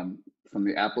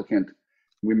the applicant.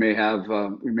 We may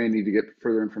need to get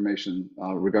further information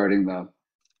regarding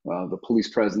the police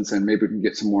presence, and maybe we can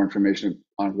get some more information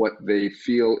on what they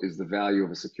feel is the value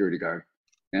of a security guard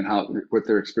and what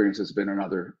their experience has been in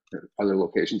other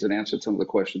locations, and answered some of the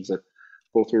questions that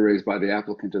both were raised by the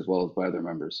applicant as well as by other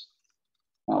members.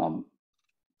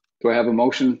 Do I have a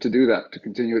motion to do that, to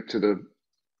continue it to the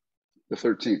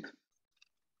 13th?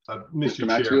 Mr. Chair,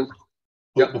 Maxfield?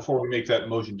 but Yep. before we make that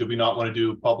motion, do we not want to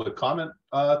do public comment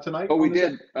tonight? Oh, we on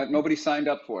this? did. Nobody signed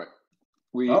up for it.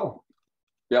 Oh,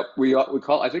 Yep, we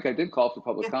call. I think I did call for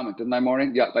public comment, didn't I,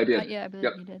 Maureen? Yep, I did. Yeah, I believe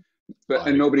Yep. you did.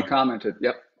 And nobody commented.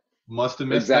 Yep. must have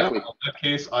missed Exactly. that. In that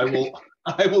case, I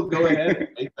will go ahead and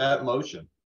make that motion.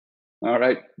 All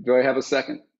right. Do I have a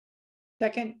second?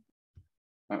 Second.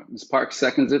 Ms. Parks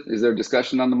seconds it. Is there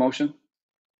discussion on the motion?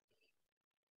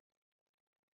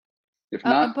 If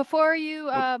not, Before you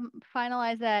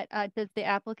finalize that, does the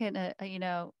applicant,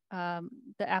 the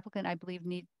applicant, I believe,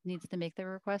 needs to make the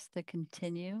request to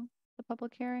continue the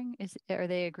public hearing? Are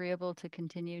they agreeable to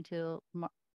continue till,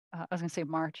 I was gonna say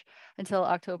March, until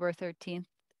October 13th?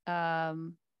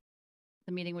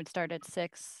 The meeting would start at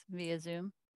 6 via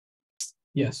Zoom.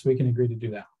 Yes, we can agree to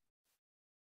do that.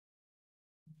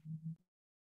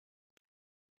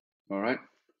 all right.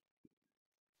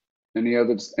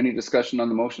 Any discussion on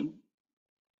the motion?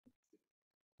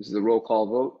 This is a roll call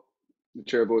vote. The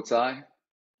chair votes aye.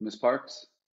 Ms. Parks?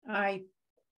 Aye.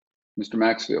 Mr.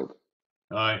 Maxfield?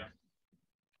 Aye.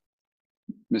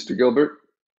 Mr. Gilbert?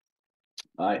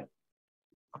 Aye.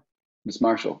 Ms.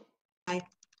 Marshall? Aye.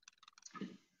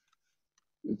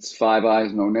 It's 5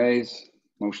 ayes, no nays.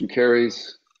 Motion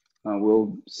carries.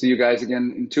 We'll see you guys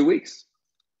again in 2 weeks.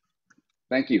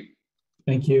 Thank you.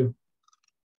 Thank you.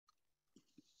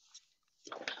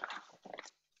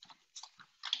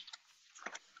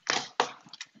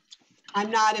 I'm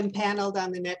not impaneled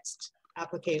on the next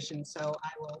application, so I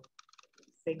will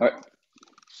say. All right.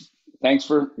 Thanks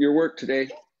for your work today.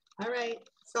 All right,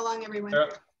 so long, everyone. Yeah.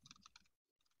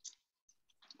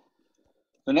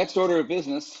 The next order of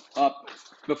business,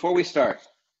 before we start,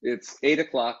 it's 8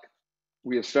 o'clock.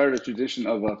 We have started a tradition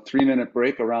of a 3-minute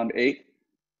break around 8.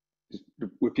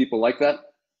 Would people like that?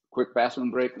 Quick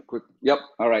bathroom break, yep,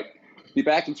 all right. Be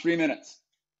back in 3 minutes.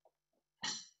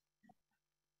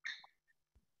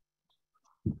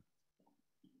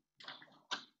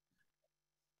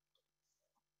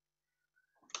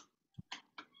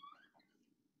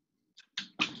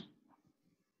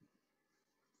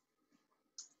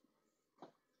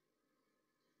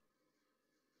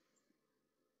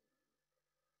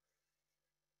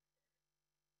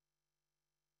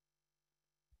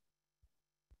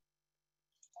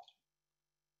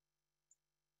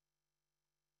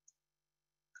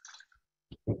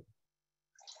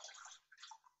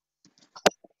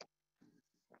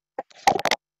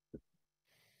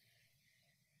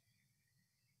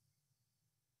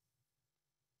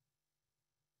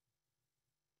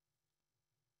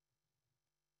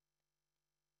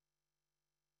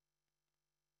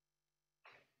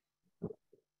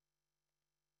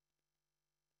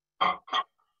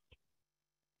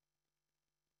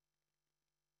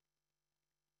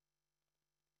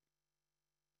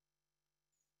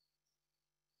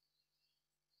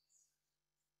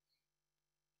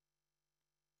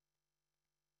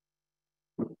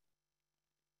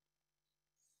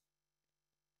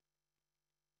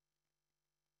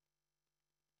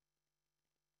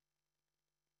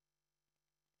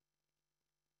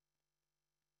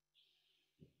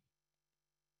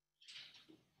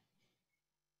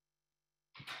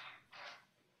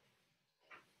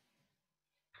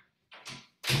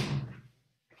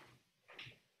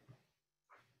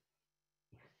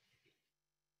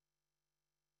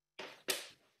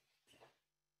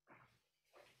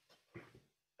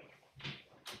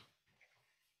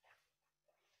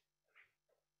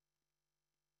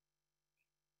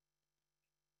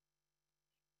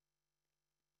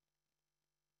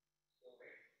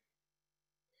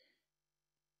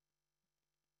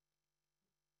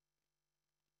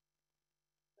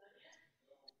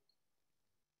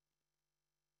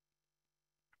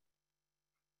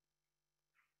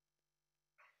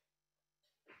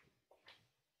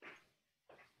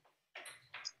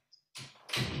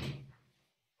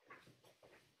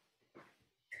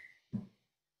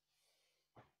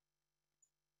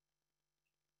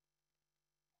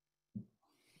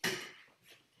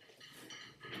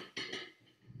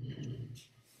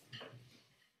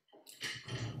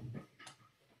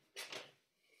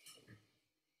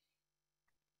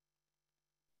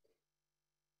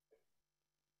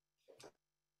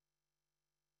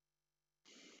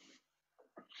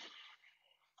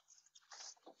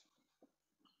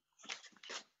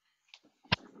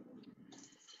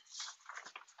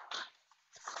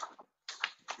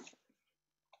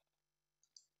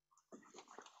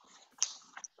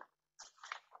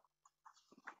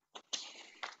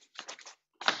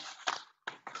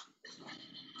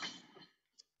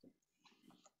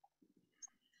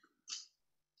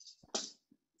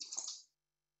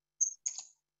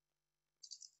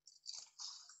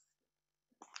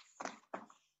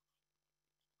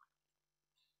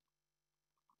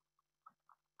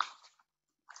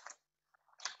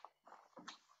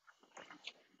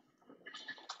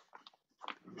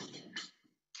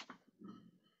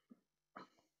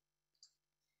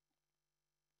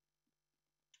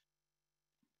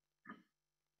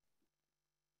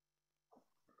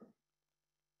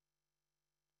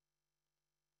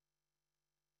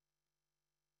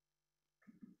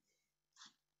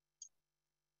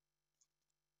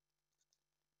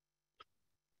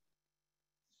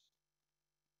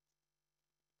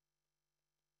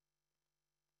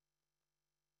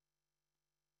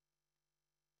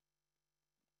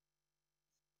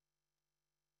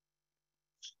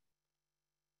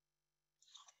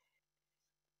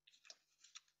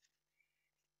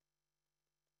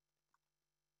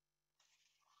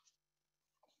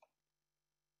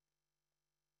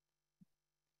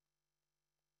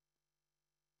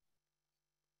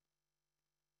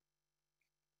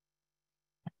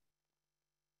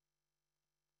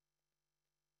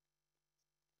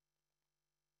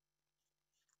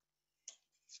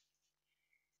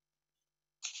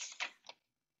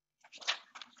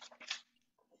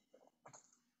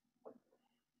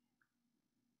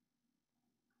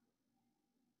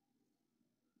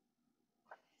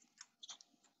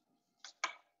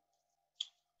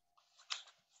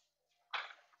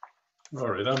 All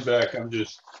right, I'm back. I'm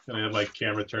just gonna have my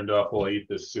camera turned off while I eat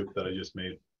this soup that I just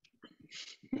made.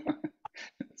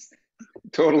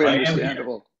 Totally I am here.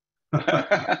 understandable.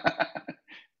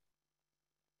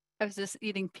 I was just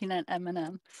eating peanut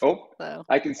M&Ms. Oh, So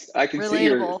I can see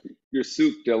relatable. your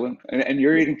soup, Dylan, and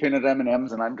you're eating peanut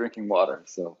M&Ms, and I'm drinking water.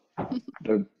 So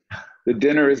the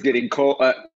dinner is getting cold.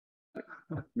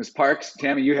 Ms. Parks,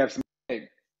 Tammy, you have some.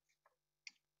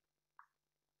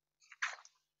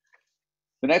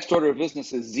 The next order of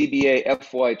business is ZBA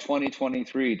FY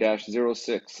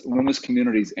 2023-06, Loomis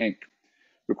Communities, Inc.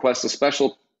 Requests a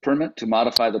special permit to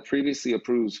modify the previously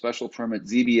approved special permit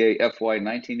ZBA FY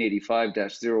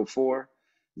 1985-04,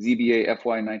 ZBA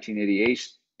FY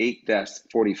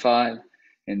 1988-45,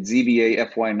 and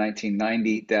ZBA FY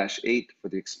 1990-8 for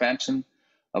the expansion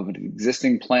of an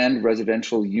existing planned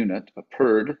residential unit, a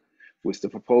PERD, with the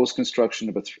proposed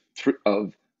construction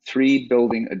of three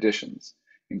building additions,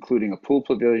 including a pool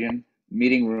pavilion,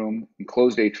 meeting room,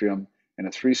 enclosed atrium, and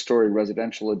a three-story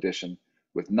residential addition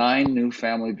with 9 new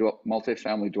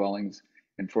multifamily dwellings,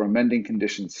 and for amending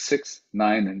conditions 6,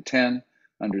 9, and 10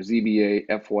 under ZBA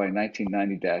FY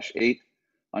 1990-8,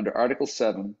 under Article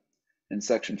 7 and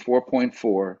Section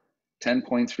 4.4,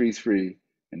 10.33,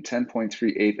 and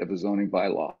 10.38 of the zoning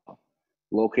bylaw,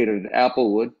 located at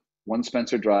Applewood, 1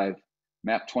 Spencer Drive,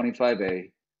 map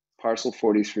 25A, parcel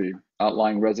 43,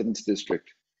 outlying residence district,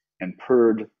 and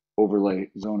PERD overlay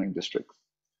zoning district.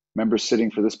 Members sitting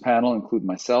for this panel include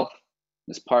myself,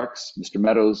 Ms. Parks, Mr.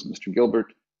 Meadows, Mr.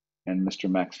 Gilbert, and Mr.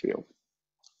 Maxfield.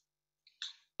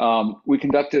 We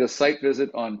conducted a site visit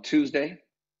on Tuesday.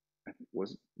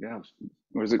 Was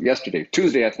it yesterday?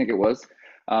 Tuesday, I think it was.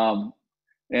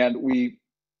 And we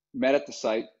met at the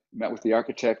site, met with the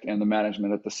architect and the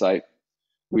management at the site.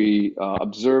 We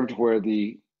observed where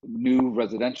the new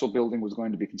residential building was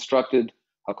going to be constructed,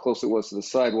 how close it was to the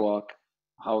sidewalk,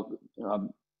 how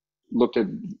looked at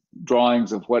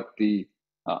drawings of what the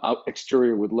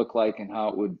exterior would look like and how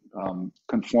it would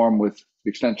conform with the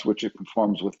extent to which it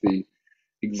conforms with the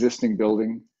existing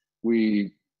building.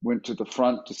 We went to the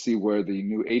front to see where the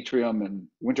new atrium and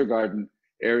winter garden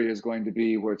area is going to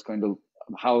be, where it's going to,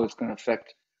 how it's going to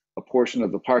affect a portion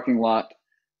of the parking lot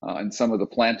and some of the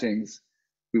plantings.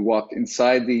 We walked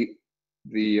inside the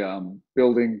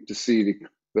building to see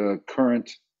the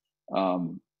current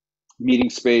meeting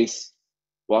space,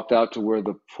 walked out to where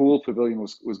the pool pavilion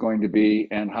was going to be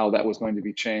and how that was going to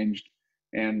be changed,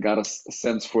 and got a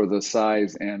sense for the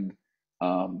size and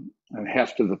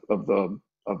heft of the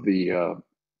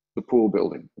pool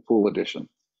building, the pool addition.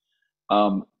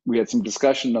 We had some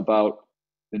discussion about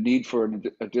the need for an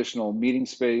additional meeting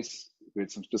space. We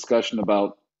had some discussion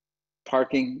about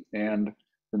parking and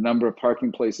the number of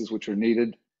parking places which are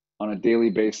needed on a daily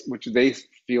basis, which they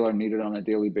feel are needed on a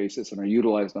daily basis and are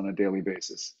utilized on a daily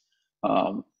basis.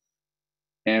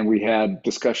 And we had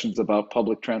discussions about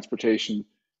public transportation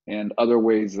and other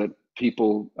ways that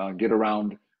people get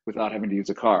around without having to use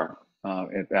a car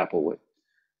at Applewood,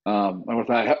 and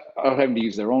without having to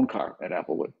use their own car at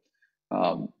Applewood.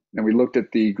 And we looked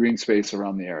at the green space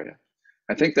around the area.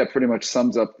 I think that pretty much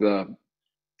sums up the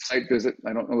site visit.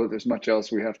 I don't know that there's much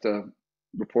else we have to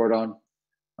report on.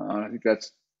 I think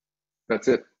that's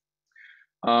it.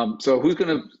 So who's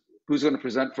gonna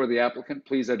present for the applicant?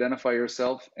 Please identify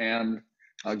yourself and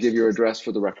give your address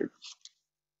for the record.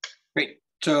 Great.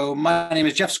 So my name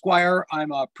is Jeff Squire.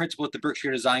 I'm a principal at the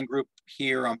Berkshire Design Group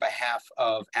here on behalf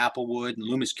of Applewood and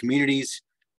Loomis Communities.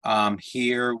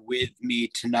 Here with me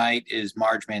tonight is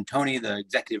Marge Mantoni, the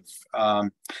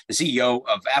the CEO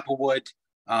of Applewood.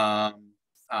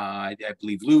 I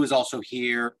believe Lou is also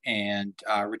here, and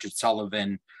Richard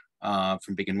Sullivan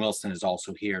from Big and Wilson is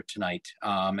also here tonight.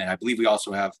 And I believe we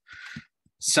also have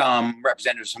some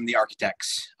representatives from the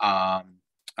architects that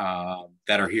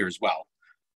are here as well.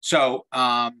 So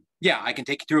yeah, I can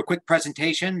take you through a quick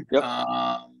presentation. Yep.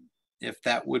 If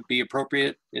that would be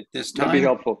appropriate at this time. That'd be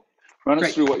helpful. Run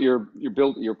us through what your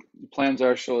plans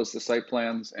are. Show us the site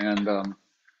plans and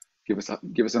give us an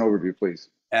overview, please.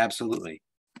 Absolutely.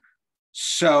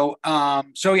 So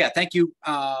so yeah, thank you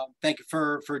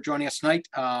for joining us tonight.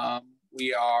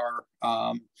 We are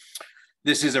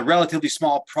this is a relatively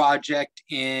small project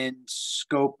in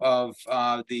scope of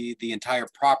the entire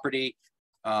property.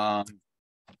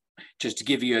 Just to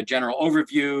give you a general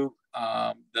overview,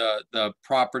 the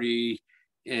property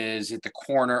is at the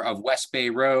corner of West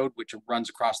Bay Road, which runs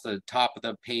across the top of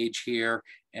the page here,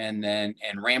 and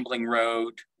Rambling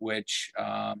Road, which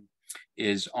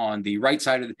is on the right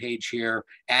side of the page here.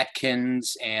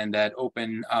 Atkins and that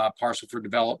open parcel for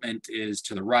development is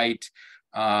to the right.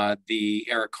 The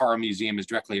Eric Carle Museum is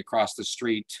directly across the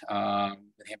street at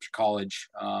Hampshire College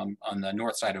on the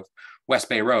north side of West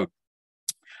Bay Road.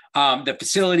 The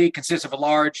facility consists of a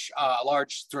large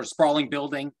sort of sprawling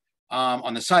building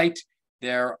on the site.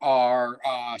 There are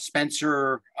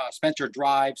Spencer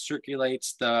Drive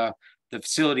circulates the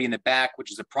facility in the back,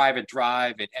 which is a private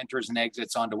drive. It enters and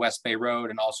exits onto West Bay Road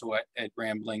and also at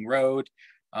Rambling Road.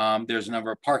 There's a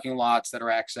number of parking lots that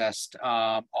are accessed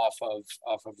off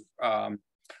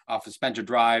of Spencer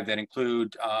Drive that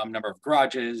include a number of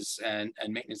garages and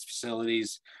maintenance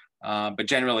facilities. But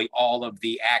generally all of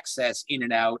the access in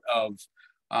and out of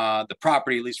the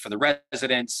property, at least for the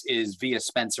residents, is via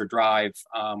Spencer Drive,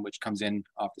 which comes in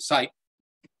off the site,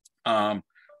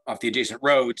 off the adjacent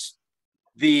roads.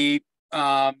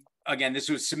 Again, this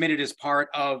was submitted as part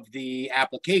of the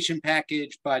application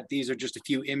package, but these are just a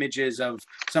few images of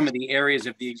some of the areas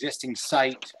of the existing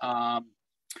site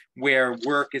where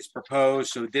work is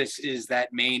proposed. So this is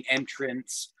that main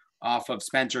entrance off of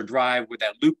Spencer Drive where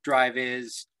that loop drive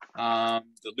is. The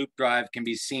loop drive can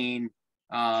be seen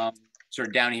sort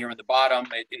of down here on the bottom.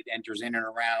 It enters in and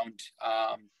around.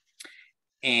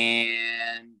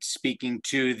 And speaking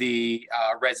to the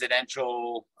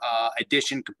residential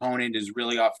addition component is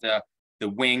really off the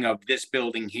wing of this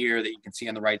building here that you can see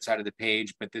on the right side of the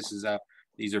page. But this is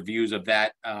these are views of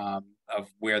that of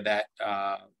where that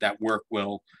work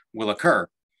will occur.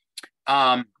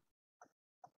 And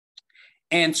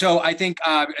so I think,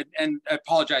 and I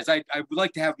apologize, I would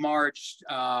like to have Marge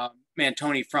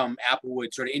Mantoni from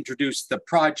Applewood sort of introduce the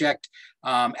project,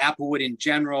 Applewood in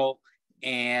general,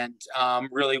 and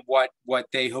really what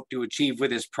they hope to achieve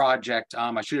with this project.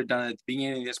 I should have done it at the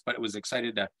beginning of this, but I was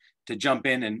excited to jump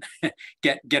in and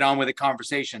get on with the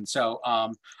conversation. So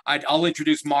I'll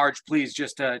introduce Marge, please,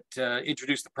 just to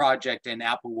introduce the project and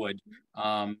Applewood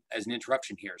as an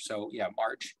interruption here. So yeah,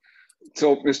 Marge.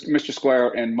 So, Mr. Squire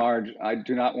and Marge, I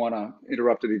do not want to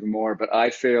interrupt it even more, but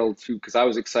I failed to, because I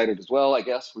was excited as well, I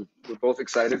guess. We're both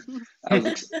excited.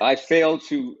 I failed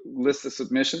to list the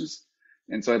submissions.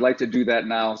 And so I'd like to do that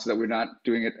now so that we're not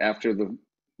doing it after the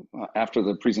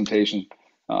presentation.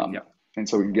 And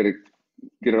so we can get it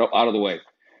out of the way.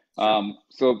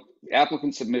 So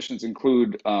applicant submissions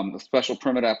include a special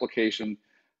permit application,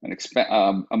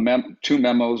 two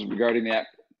memos regarding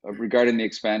the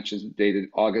expansions dated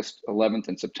August 11th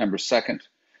and September 2nd,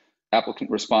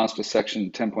 applicant response to section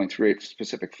 10.38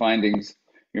 specific findings,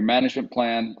 your management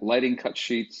plan, lighting cut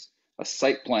sheets, a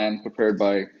site plan prepared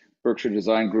by Berkshire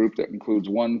Design Group that includes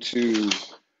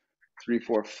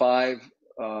 5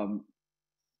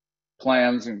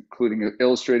 plans, including an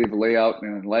illustrative layout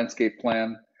and a landscape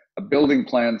plan, a building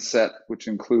plan set, which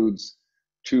includes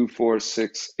 2, 4,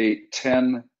 6, 8,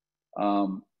 10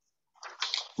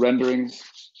 renderings,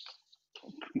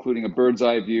 including a bird's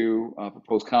eye view,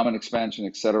 proposed common expansion,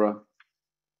 etc.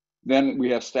 Then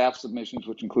we have staff submissions,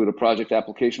 which include a project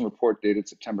application report dated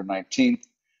September 19th,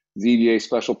 ZBA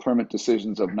special permit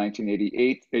decisions of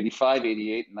 1988, 85,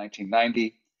 88, and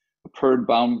 1990, a PERD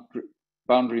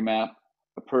boundary map,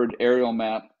 a PERD aerial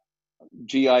map,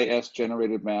 GIS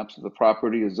generated maps of the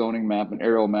property, a zoning map, an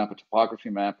aerial map, a topography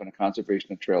map, and a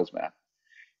conservation and trails map.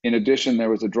 In addition, there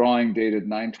was a drawing dated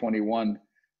 9/21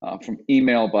 from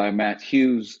email by Matt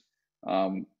Hughes,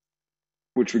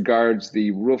 which regards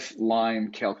the roof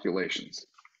line calculations.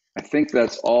 I think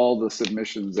that's all the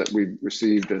submissions that we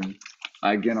received, and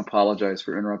I again apologize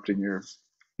for interrupting your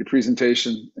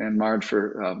presentation and Marge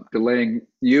for delaying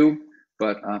you,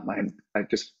 but I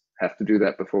just have to do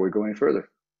that before we go any further.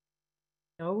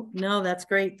 No, that's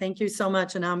great. Thank you so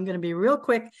much. And I'm going to be real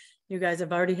quick. You guys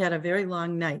have already had a very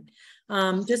long night.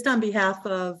 Just on behalf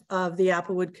of the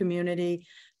Applewood community,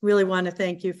 really want to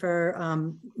thank you for,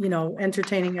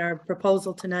 entertaining our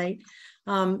proposal tonight.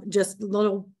 Just a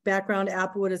little background,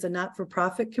 Applewood is a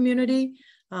not-for-profit community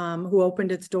who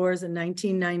opened its doors in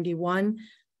 1991,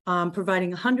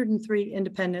 providing 103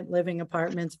 independent living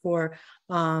apartments for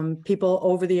people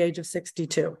over the age of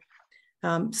 62.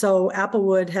 So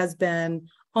Applewood has been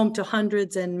home to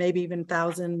hundreds and maybe even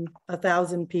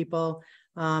 1,000 people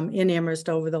in Amherst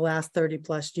over the last 30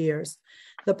 plus years.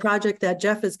 The project that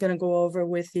Jeff is going to go over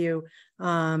with you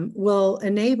will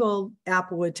enable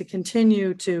Applewood to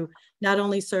continue to not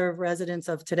only serve residents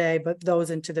of today, but those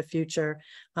into the future.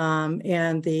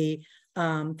 And the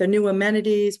new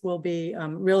amenities will be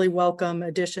really welcome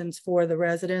additions for the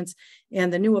residents,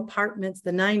 and the new apartments,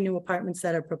 the 9 new apartments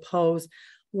that are proposed,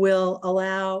 will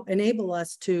enable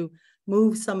us to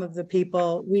move some of the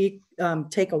people. We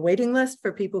take a waiting list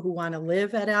for people who want to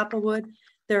live at Applewood.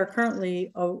 There are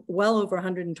currently well over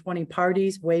 120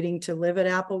 parties waiting to live at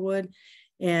Applewood.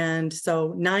 And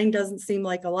so 9 doesn't seem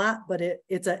like a lot, but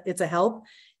it's a help.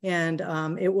 And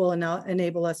it will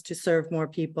enable us to serve more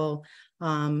people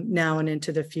now and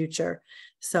into the future.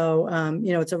 So,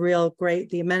 it's a real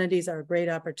the amenities are a great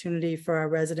opportunity for our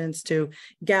residents to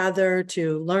gather,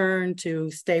 to learn, to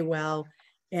stay well.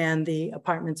 And the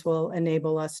apartments will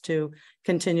enable us to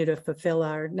continue to fulfill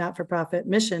our not-for-profit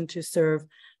mission to serve,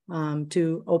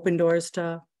 to open doors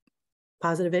to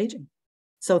positive aging.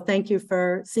 So thank you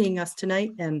for seeing us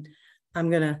tonight. And I'm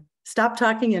going to stop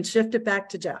talking and shift it back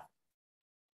to Jeff.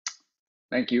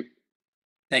 Thank you.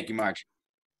 Thank you, Marge.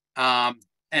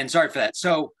 And sorry for that.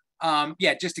 So,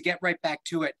 just to get right back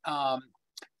to it, the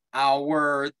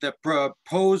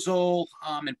proposal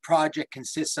and project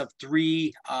consists of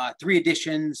three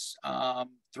additions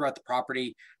throughout the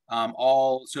property,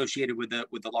 all associated with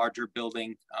the larger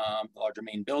building, the larger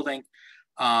main building.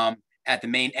 At the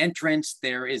main entrance,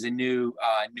 there is a new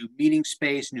meeting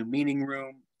space, new meeting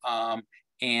room,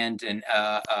 and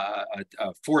a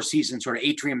Four Seasons sort of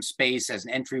atrium space as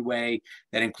an entryway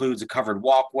that includes a covered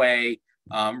walkway.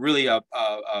 Really a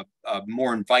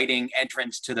more inviting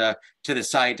entrance to the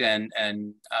site,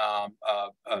 and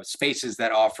spaces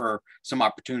that offer some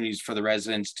opportunities for the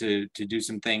residents to do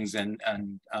some things and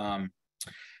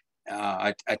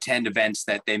attend events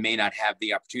that they may not have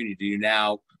the opportunity to do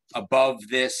now. Above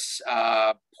this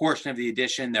portion of the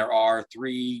addition, there are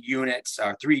 3 units,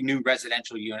 3 new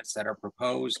residential units that are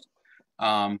proposed.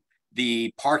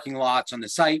 The parking lots on the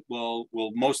site will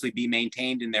mostly be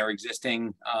maintained in their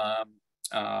existing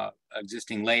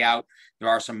existing layout. There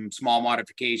are some small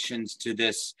modifications to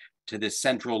this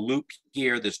central loop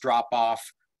here, this drop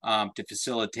off, to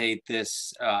facilitate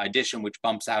this addition, which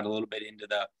bumps out a little bit into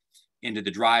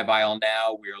the drive aisle.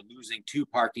 Now we are losing 2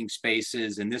 parking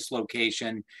spaces in this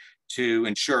location to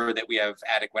ensure that we have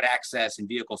adequate access and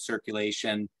vehicle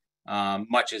circulation,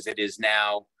 much as it is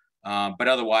now. But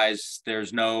otherwise,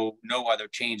 there's no other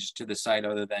changes to the site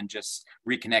other than just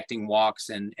reconnecting walks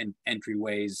and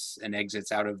entryways and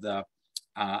exits out of the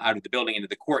building into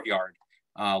the courtyard.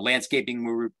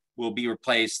 Landscaping will be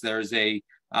replaced. There's a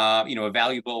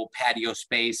valuable patio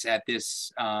space at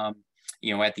this at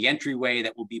the entryway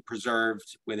that will be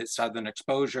preserved with its southern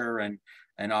exposure and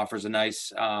offers a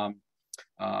nice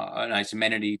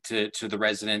amenity to the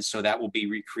residents. So that will be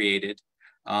recreated.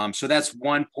 So that's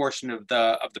one portion of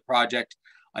the project.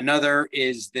 Another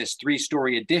is this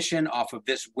 3-story addition off of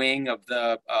this wing of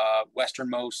the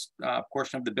westernmost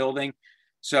portion of the building.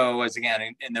 So as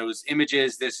again, in those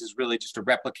images, this is really just to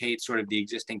replicate sort of the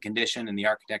existing condition, and the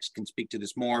architects can speak to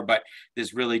this more, but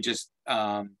this really just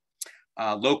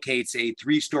locates a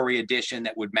 3-story addition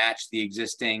that would match the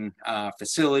existing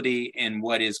facility in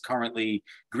what is currently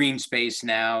green space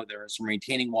now. There are some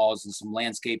retaining walls and some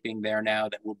landscaping there now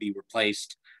that will be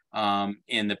replaced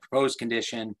in the proposed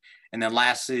condition. And then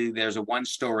lastly, there's a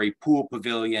 1-story pool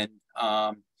pavilion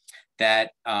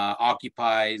that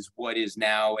occupies what is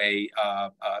now a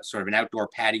sort of an outdoor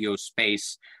patio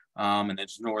space in the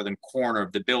northern corner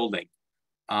of the building.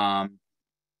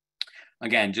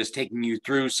 Again, just taking you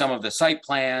through some of the site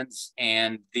plans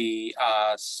and the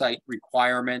site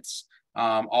requirements,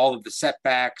 all of the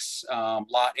setbacks,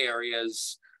 lot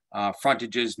areas,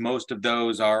 frontages, most of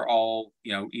those are all,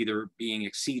 either being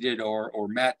exceeded or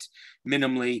met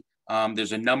minimally.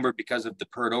 There's a number because of the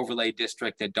PERD overlay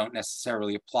district that don't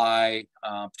necessarily apply,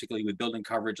 particularly with building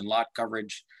coverage and lot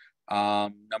coverage,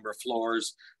 number of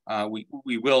floors.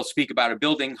 We will speak about a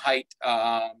building height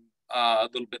a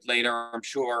little bit later, I'm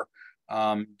sure.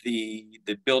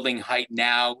 The building height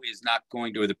now is not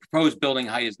going to, or the proposed building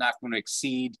height is not going to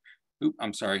exceed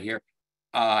the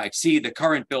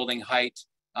current building height.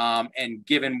 And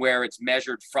given where it's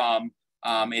measured from,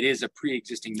 it is a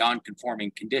pre-existing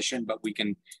non-conforming condition, but we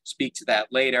can speak to that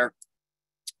later.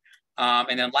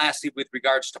 And then lastly, with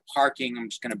regards to parking, I'm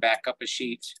just going to back up a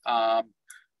sheet.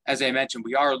 As I mentioned,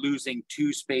 we are losing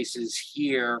 2 spaces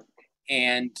here.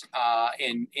 And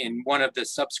in one of the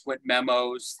subsequent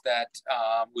memos that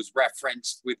was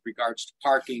referenced with regards to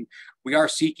parking, we are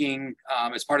seeking,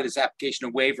 as part of this application,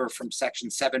 a waiver from section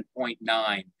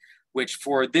 7.9, which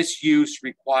for this use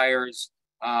requires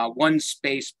 1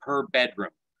 space per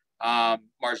bedroom.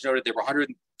 Marge noted there were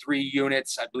 103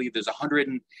 units. I believe there's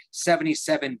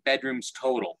 177 bedrooms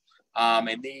total.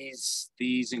 And these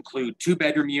include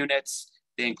 2-bedroom units.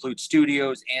 They include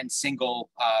studios and single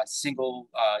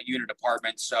unit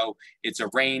apartments. So it's a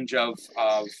range of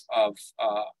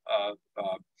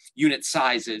unit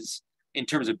sizes in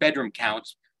terms of bedroom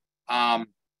counts.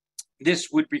 This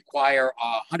would require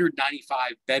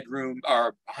 195 bedroom,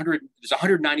 or there's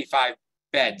 195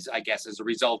 beds, I guess, as a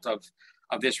result of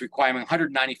this requirement,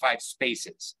 195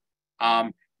 spaces.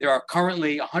 There are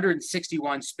currently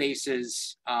 161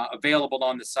 spaces available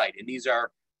on the site, and these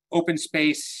are open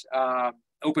space,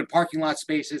 open parking lot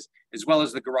spaces, as well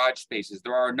as the garage spaces.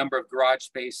 There are a number of garage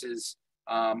spaces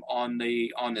on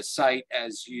the site,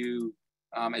 as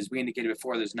we indicated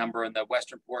before. There's a number in the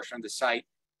western portion of the site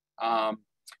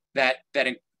that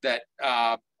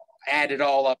added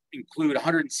all up include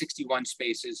 161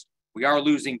 spaces. We are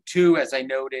losing 2, as I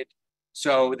noted,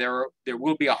 so there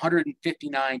will be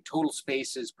 159 total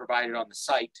spaces provided on the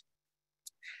site.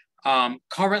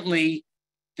 Currently,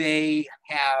 they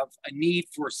have a need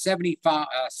for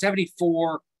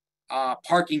 74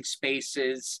 parking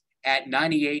spaces at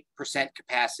 98%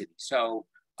 capacity. So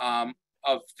of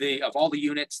all the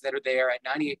units that are there at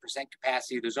 98%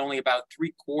 capacity, there's only about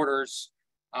 3/4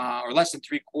 or less than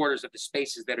 3/4 of the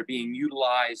spaces that are being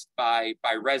utilized by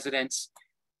residents.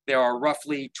 There are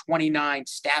roughly 29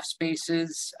 staff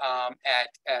spaces at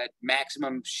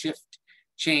maximum shift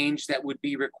change that would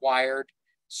be required.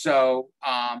 So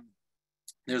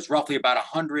there's roughly about a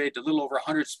little over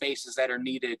 100 spaces that are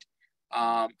needed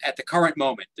at the current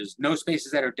moment. There's no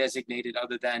spaces that are designated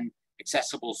other than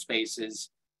accessible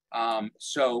spaces.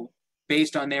 So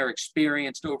based on their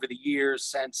experience over the years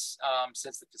since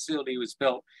the facility was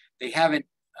built, they haven't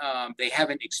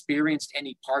experienced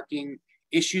any parking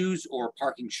issues or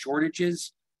parking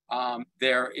shortages.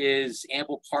 There is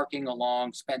ample parking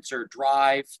along Spencer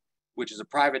Drive which is a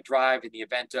private drive in the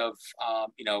event of,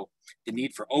 the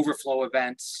need for overflow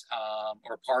events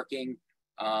or parking.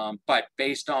 But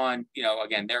based on,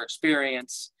 again, their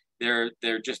experience, there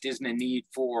just isn't a need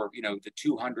for, the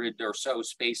 200 or so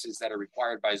spaces that are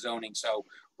required by zoning. So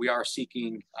we are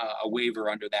seeking a waiver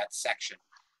under that section.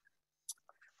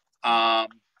 I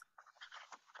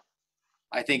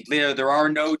think there are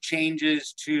no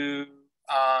changes to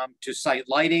site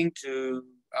lighting, to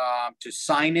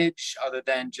signage, other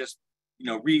than just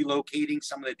relocating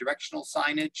some of the directional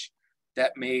signage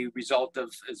that may result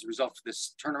as a result of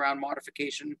this turnaround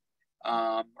modification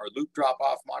or loop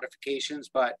drop-off modifications.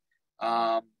 But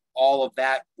all of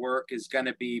that work is going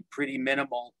to be pretty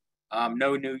minimal.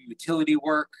 No new utility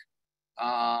work.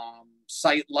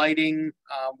 Site lighting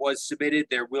was submitted.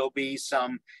 There will be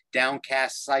some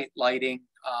downcast site lighting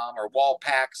or wall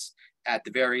packs at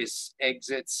the various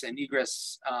exits and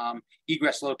egress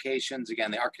locations.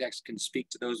 Again, the architects can speak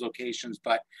to those locations,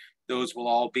 but those will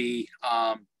all be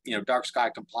dark sky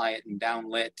compliant and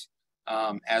downlit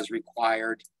as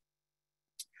required.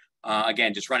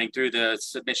 Again, just running through the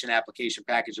submission application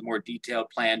package, a more detailed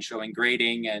plan showing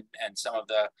grading and some of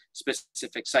the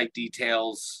specific site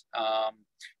details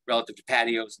relative to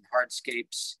patios and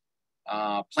hardscapes.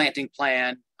 Planting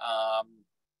plan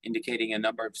indicating a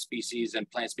number of species and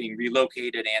plants being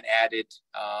relocated and added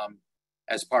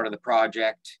as part of the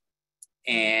project.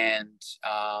 And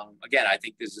again, I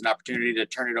think this is an opportunity to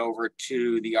turn it over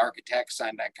to the architects,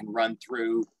 and that can run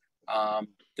through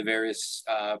the various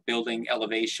building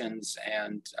elevations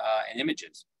and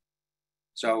images.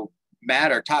 So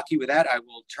Matt or Taki, with that, I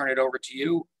will turn it over to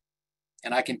you,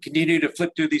 and I can continue to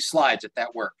flip through these slides if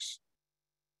that works.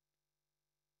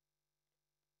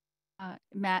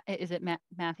 Matt, is it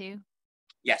Matthew?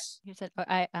 Yes. You said,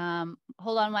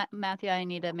 hold on, Matthew, I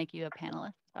need to make you a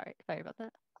panelist. Sorry about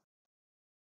that.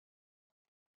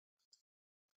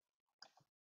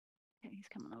 Okay, he's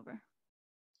coming over.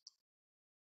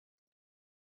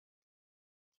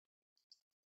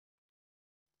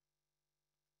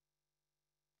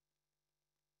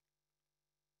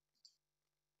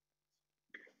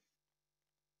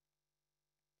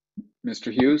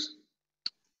 Mr. Hughes?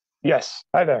 Yes,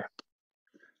 hi there.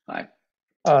 Hi.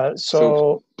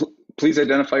 So please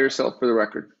identify yourself for the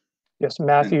record. Yes,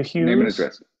 Matthew Hughes. Name and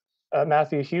address.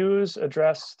 Matthew Hughes,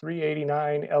 address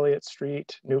 389 Elliott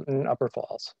Street, Newton, Upper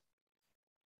Falls.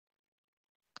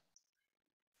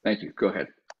 Thank you. Go ahead.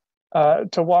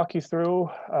 To walk you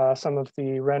through some of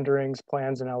the renderings,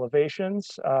 plans, and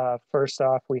elevations. First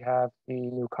off, we have the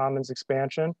new Commons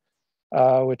expansion,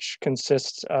 which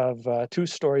consists of a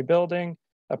two-story building,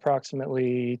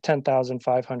 approximately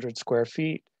 10,500 square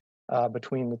feet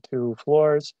between the two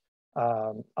floors.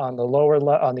 On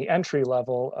the entry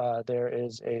level, there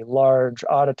is a large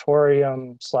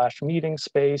auditorium / meeting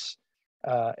space,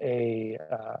 a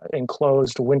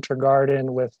enclosed winter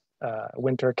garden with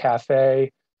winter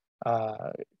cafe,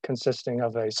 consisting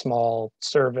of a small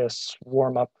service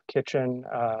warm-up kitchen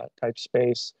type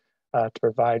space to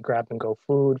provide grab-and-go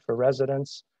food for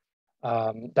residents.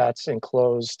 That's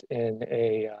enclosed in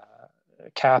a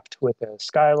capped with a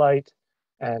skylight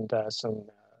and some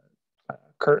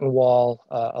curtain wall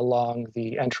along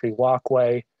the entry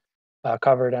walkway,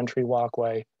 covered entry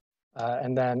walkway.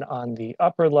 And then on the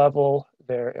upper level,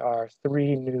 there are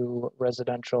 3 new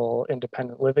residential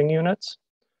independent living units,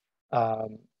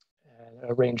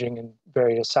 ranging in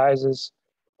various sizes.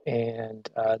 And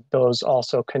those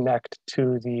also connect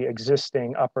to the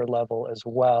existing upper level as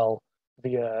well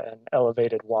via an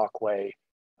elevated walkway,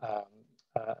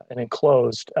 an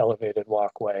enclosed elevated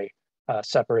walkway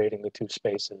separating the two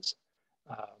spaces.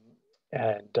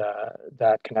 And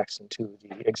that connects into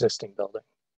the existing building.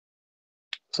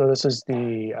 So this is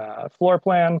the floor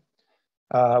plan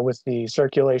with the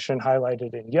circulation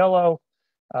highlighted in yellow,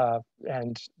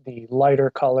 and the lighter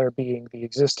color being the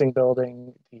existing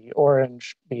building, the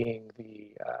orange being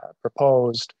the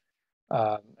proposed,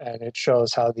 and it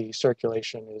shows how the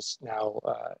circulation is now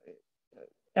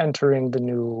entering the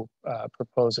new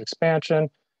proposed expansion.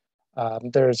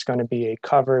 There's going to be a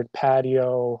covered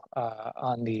patio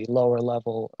on the lower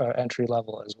level or entry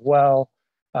level as well,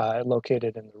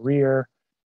 located in the rear,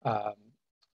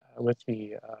 with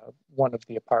the one of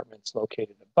the apartments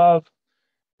located above.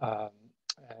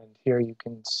 And here you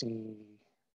can see,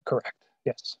 correct,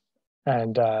 yes.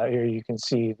 And here you can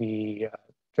see the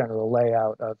general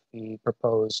layout of the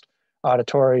proposed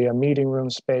auditorium meeting room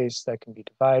space that can be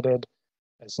divided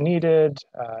as needed,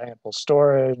 ample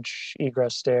storage,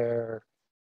 egress stair,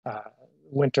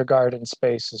 winter garden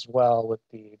space as well with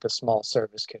the small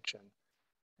service kitchen.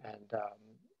 And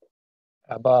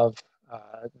above,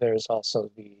 there's also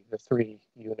the 3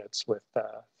 units with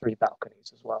 3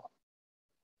 balconies as well,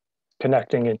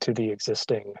 connecting into the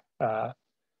existing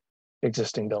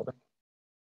building.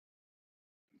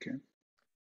 Okay.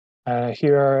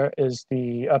 Here is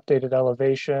the updated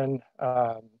elevation,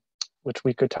 which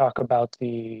we could talk about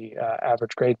the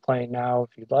average grade plane now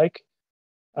if you'd like.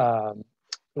 Thank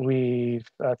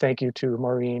you to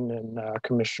Maureen and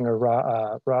Commissioner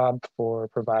Rob for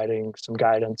providing some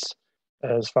guidance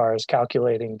as far as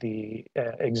calculating the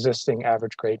existing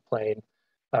average grade plane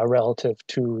relative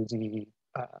to the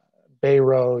Bay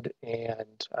Road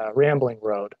and Rambling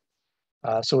Road.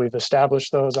 So we've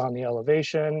established those on the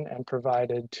elevation and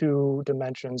provided 2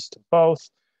 dimensions to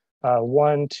both.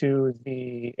 One to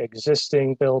the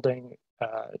existing building,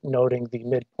 noting the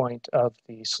midpoint of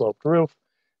the sloped roof,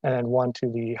 and then one to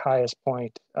the highest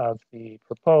point of the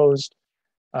proposed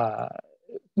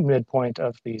midpoint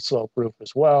of the sloped roof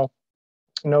as well,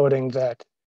 noting that,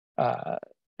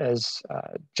 as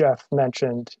Jeff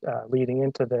mentioned leading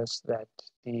into this, that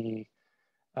the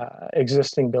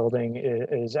existing building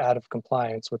is out of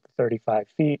compliance with the 35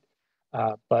 feet,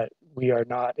 but we are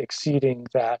not exceeding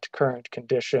that current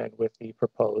condition with the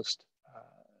proposed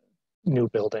new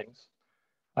buildings.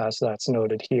 So that's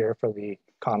noted here for the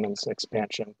commons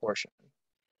expansion portion.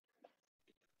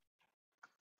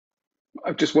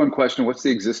 Just one question. What's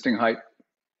the existing height?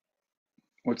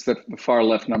 What's the far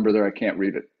left number there? I can't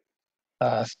read it.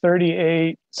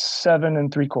 38, 7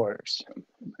 3/4.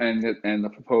 And the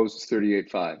proposed is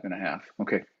 38.5 1/2.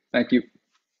 Okay, thank you.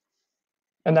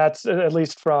 And that's at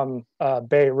least from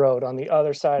Bay Road. On the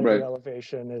other side Right. of the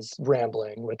elevation is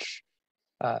Rambling, which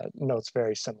notes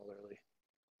very similarly.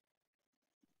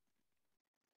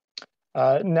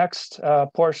 Next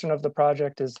portion of the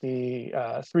project is the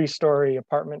 3-story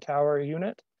apartment tower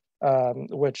unit,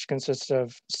 which consists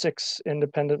of 6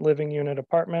 independent living unit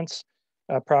apartments,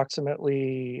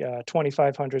 approximately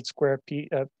 2,500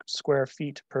 square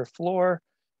feet per floor,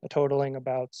 totaling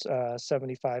about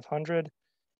 7,500.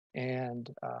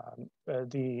 And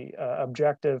the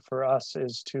objective for us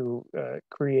is to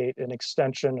create an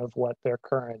extension of what their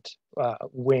current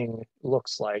wing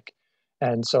looks like.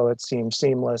 And so it seems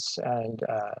seamless and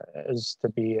is to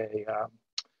be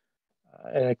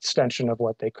an extension of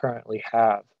what they currently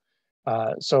have.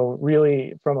 So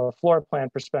really, from a floor plan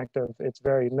perspective, it's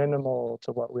very minimal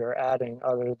to what we are adding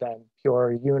other than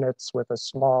pure units with a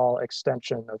small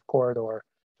extension of corridor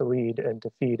to lead and to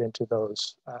feed into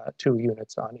those 2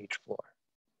 units on each floor.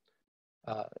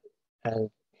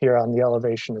 And here on the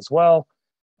elevation as well,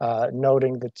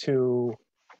 noting the 2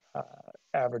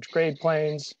 average grade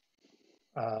planes,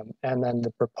 and then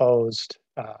the proposed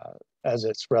as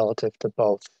it's relative to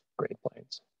both grade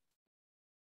planes.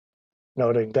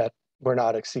 Noting that we're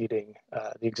not exceeding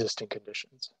the existing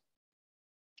conditions.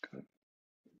 Good.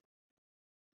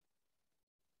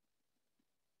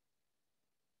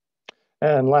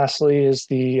 And lastly is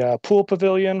the pool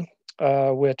pavilion,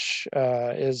 which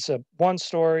is a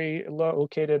 1-story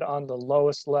located on the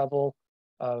lowest level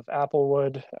of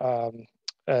Applewood.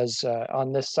 As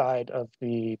on this side of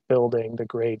the building, the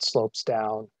grade slopes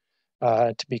down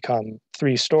to become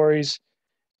 3 stories.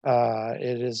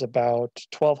 It is about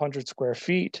 1,200 square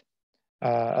feet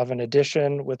of an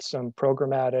addition with some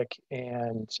programmatic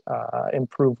and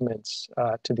improvements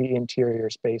to the interior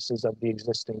spaces of the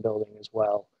existing building as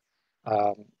well,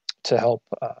 to help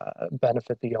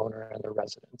benefit the owner and the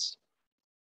residents.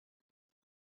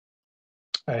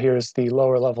 Here's the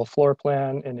lower level floor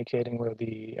plan indicating where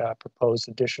the proposed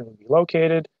addition would be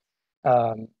located.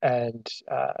 And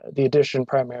the addition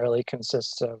primarily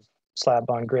consists of slab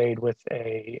on grade with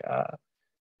a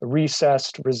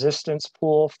recessed resistance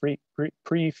pool,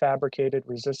 prefabricated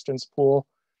resistance pool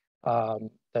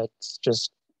that's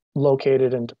just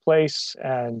located into place,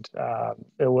 and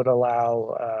it would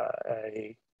allow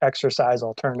a exercise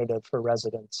alternative for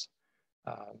residents,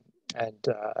 and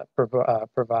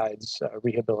provides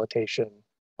rehabilitation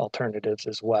alternatives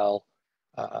as well,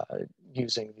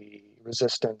 using the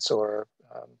resistance or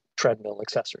treadmill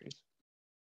accessories.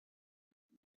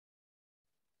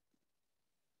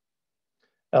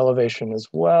 Elevation as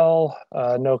well,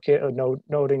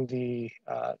 noting the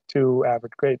 2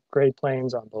 average grade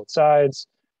planes on both sides,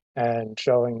 and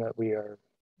showing that we are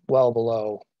well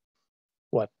below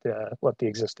what the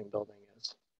existing building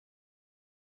is.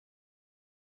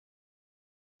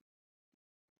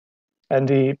 And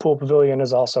the pool pavilion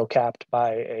is also capped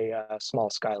by a small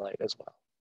skylight as well.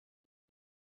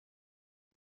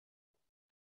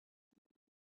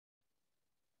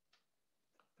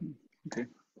 Okay.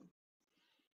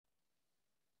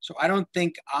 So I don't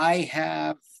think I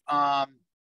have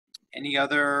any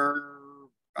other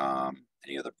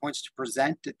any other points to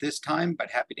present at this time, but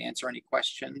happy to answer any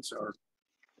questions or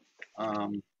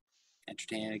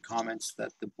entertain any comments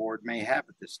that the board may have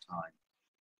at this time.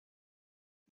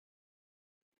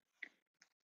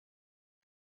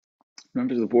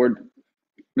 Members of the board,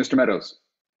 Mr. Meadows.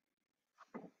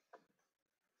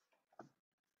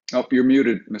 Oh, you're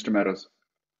muted, Mr. Meadows.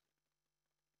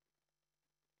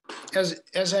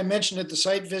 As I mentioned at the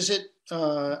site visit,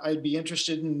 I'd be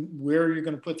interested in where you're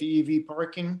going to put the EV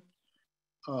parking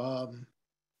to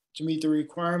meet the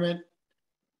requirement.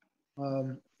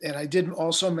 And I did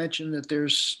also mention that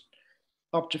there's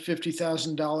up to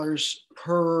 $50,000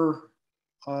 per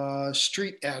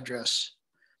street address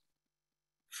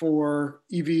for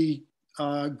EV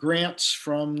grants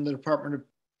from the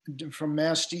from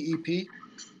Mass DEP.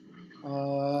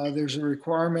 There's a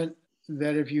requirement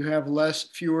that if you have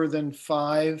fewer than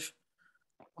 5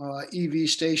 EV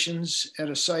stations at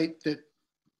a site, that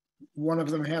one of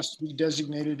them has to be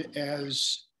designated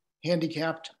as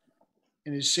handicapped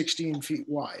and is 16 feet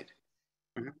wide.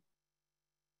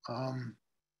 Mm-hmm.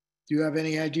 Do you have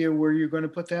any idea where you're going to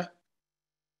put that?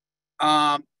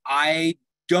 I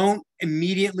don't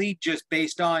immediately, just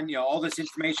based on, all this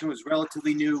information was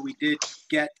relatively new. We did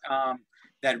get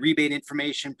that rebate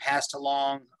information passed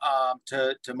along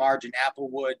to Marge and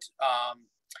Applewood,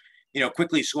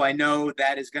 quickly. So I know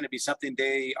that is going to be something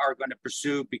they are going to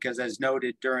pursue, because as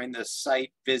noted during the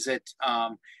site visit,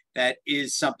 that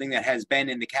is something that has been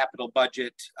in the capital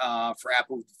budget for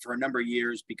Applewood for a number of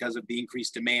years because of the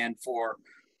increased demand for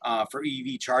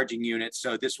EV charging units.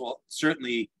 So this will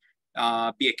certainly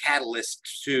be a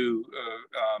catalyst to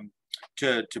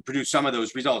produce some of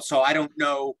those results. So I don't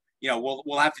know.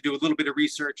 We'll have to do a little bit of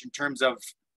research in terms of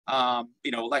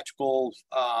electrical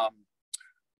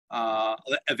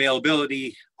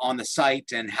availability on the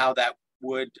site and how that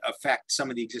would affect some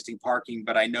of the existing parking.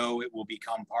 But I know it will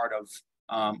become part of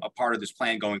a part of this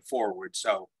plan going forward.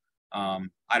 So I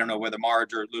don't know whether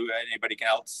Marge or Lou, anybody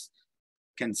else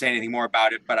can say anything more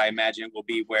about it, but I imagine it will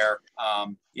be where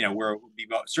where it will be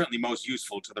certainly most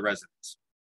useful to the residents.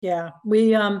 Yeah,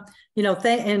 we, thank you,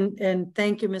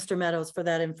 Mr. Meadows, for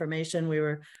that information. We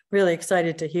were really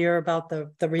excited to hear about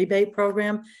the rebate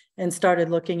program and started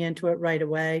looking into it right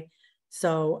away.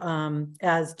 So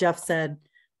as Jeff said,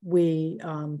 we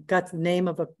got the name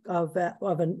of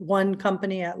one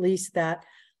company at least that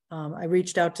I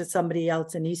reached out to somebody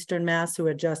else in Eastern Mass who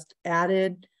had just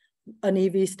added an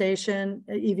EV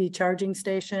charging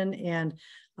station, and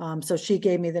so she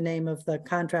gave me the name of the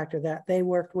contractor that they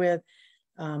worked with.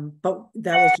 But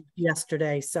that was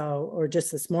yesterday, or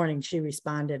just this morning, she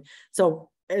responded. So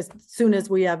as soon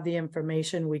as we have the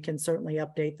information, we can certainly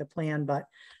update the plan, but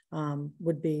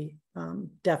would be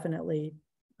definitely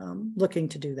looking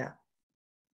to do that.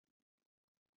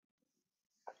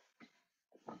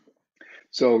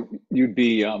 So you'd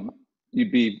be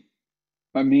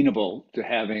amenable to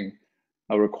having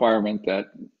a requirement that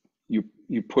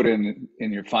you put in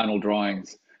your final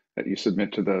drawings that you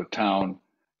submit to the town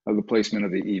of the placement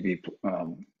of the EV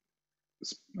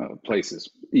places,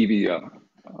 EV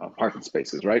parking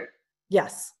spaces, right?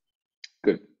 Yes.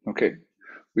 Good. Okay.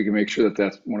 We can make sure that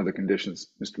that's one of the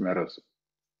conditions, Mr. Meadows.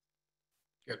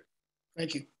 Good.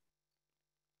 Thank you.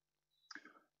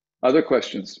 Other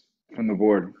questions from the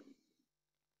board?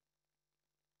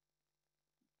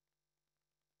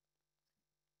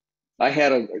 I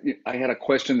had a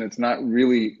question that's not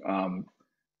really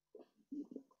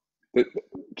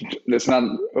that's not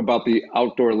about the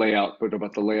outdoor layout, but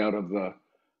about the layout of the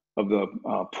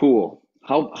pool.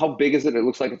 How big is it? It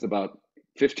looks like it's about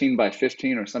 15 by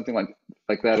 15 or something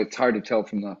like that. It's hard to tell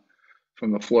from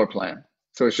the floor plan.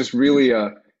 So it's just really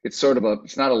it's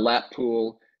not a lap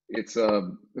pool. It's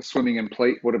a swimming in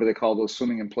place, whatever they call those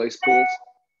swimming in place pools,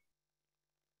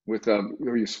 with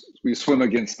where you swim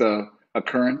against a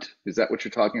current. Is that what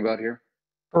you're talking about here?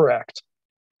 Correct.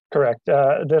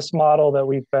 This model that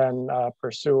we've been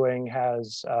pursuing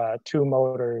has 2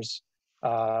 motors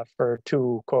for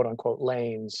 2 quote unquote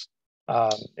lanes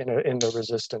in the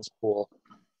resistance pool.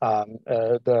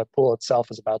 The pool itself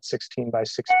is about 16 by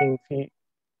 16 feet.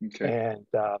 Okay. And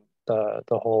the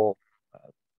whole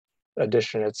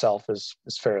addition itself is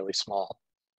fairly small.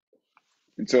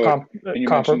 And so you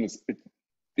mentioned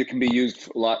it can be used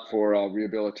a lot for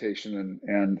rehabilitation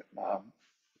and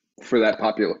for that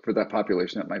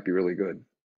population, that might be really good.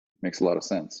 Makes a lot of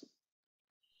sense.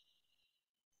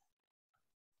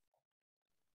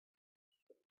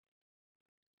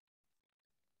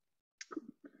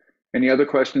 Any other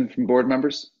questions from board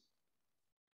members?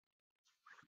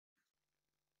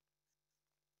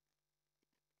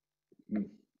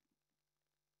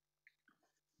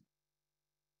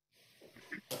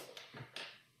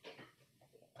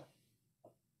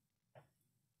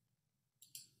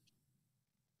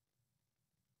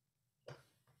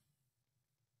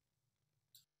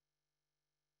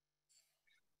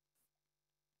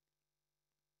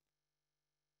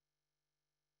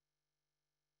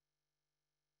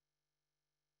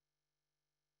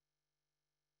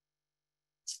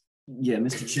 Yeah,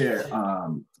 Mr. Chair,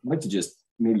 I'd like to just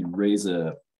maybe raise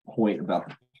a point about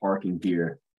the parking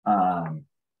here. I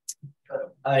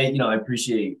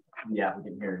appreciate the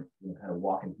applicant here, kind of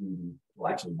walking through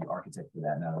well, actually the architect for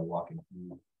that now, walking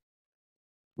through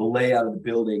the layout of the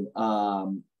building.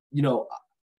 I'm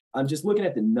just looking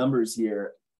at the numbers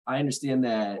here. I understand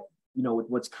that, with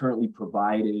what's currently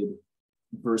provided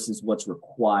versus what's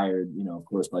required, of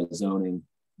course, by zoning,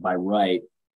 by right.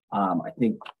 I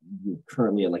think we're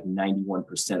currently at like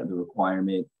 91% of the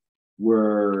requirement.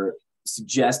 We're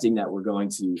suggesting that we're going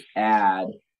to add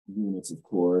units, of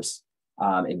course,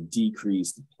 and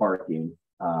decrease the parking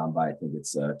by, I think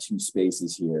it's 2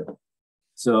 spaces here.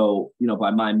 So,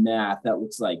 by my math, that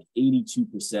looks like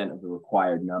 82% of the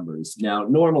required numbers. Now,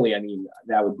 normally, I mean,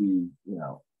 that would be,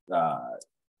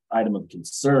 item of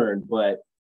concern, but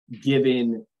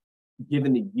given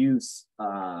the use,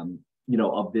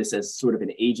 of this as sort of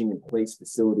an aging in place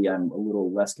facility, I'm a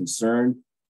little less concerned.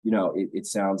 It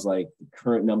sounds like the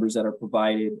current numbers that are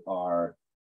provided are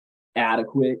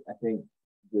adequate. I think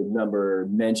the number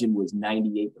mentioned was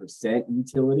 98%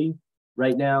 utility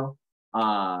right now.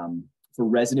 For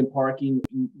resident parking,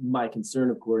 my concern,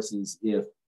 of course, is if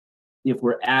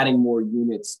we're adding more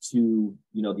units to,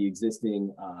 the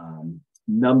existing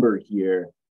number here,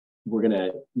 we're going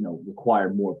to,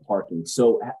 require more parking.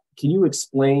 So can you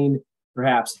explain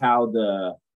perhaps how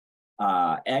the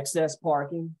excess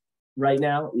parking right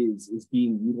now is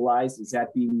being utilized? Is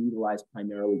that being utilized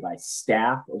primarily by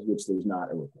staff, of which there's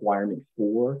not a requirement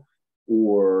for,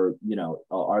 or,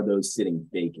 are those sitting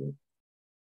vacant?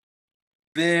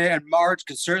 And Marge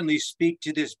could certainly speak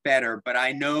to this better, but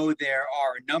I know there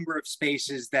are a number of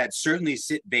spaces that certainly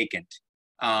sit vacant.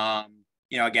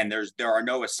 Again, there are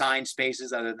no assigned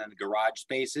spaces other than the garage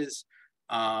spaces.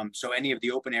 So any of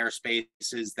the open air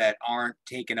spaces that aren't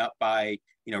taken up by,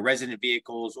 resident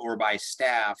vehicles or by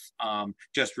staff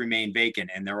just remain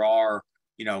vacant. And there are,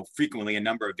 frequently a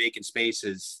number of vacant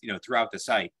spaces, throughout the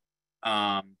site.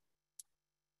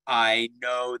 I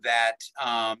know that,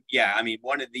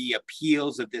 one of the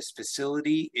appeals of this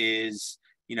facility is,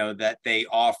 that they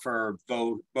offer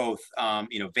both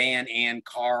van and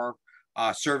car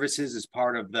services as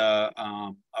part of the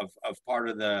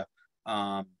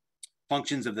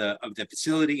functions of the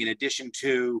facility, in addition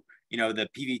to the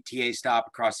PVTA stop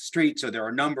across the street. So there are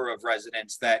a number of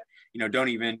residents that don't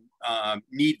even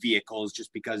need vehicles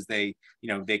just because they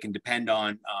can depend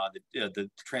on the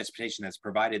transportation that's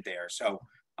provided there. So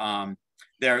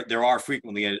there are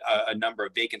frequently a number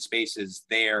of vacant spaces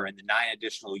there, and the 9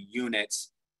 additional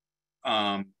units.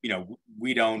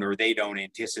 We don't, or they don't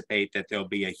anticipate that there'll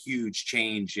be a huge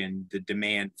change in the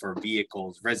demand for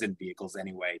vehicles, resident vehicles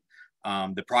anyway.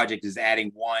 The project is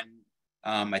adding 1,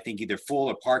 I think either full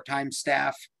or part-time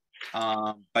staff,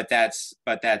 but that's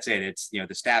it. It's,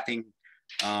 the staffing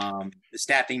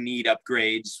need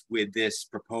upgrades with this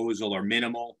proposal are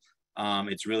minimal.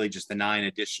 It's really just the 9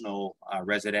 additional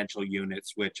residential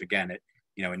units, which again, at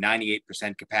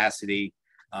 98% capacity,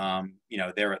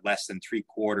 they're at less than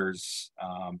 3/4,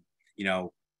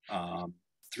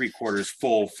 3/4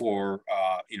 full for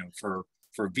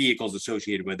for vehicles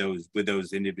associated with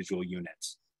those individual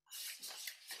units.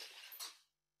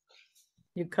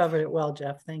 You covered it well,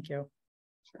 Jeff. Thank you.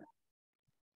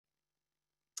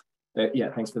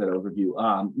 Yeah, thanks for that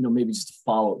overview. Maybe just a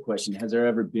follow-up question. Has there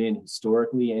ever been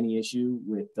historically any issue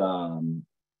with,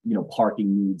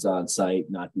 parking needs on site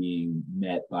not being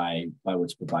met by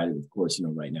what's provided? Of course,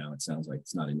 right now it sounds like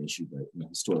it's not an issue, but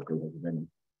historically, has there been?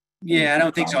 Yeah, I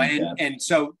don't think so. And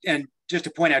just to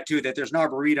point out too, that there's an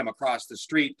arboretum across the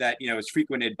street that, is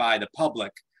frequented by the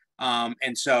public.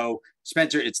 And so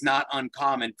Spencer, it's not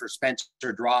uncommon for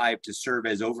Spencer Drive to serve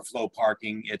as overflow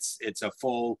parking. It's a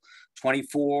full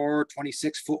 24,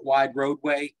 26 foot wide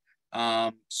roadway.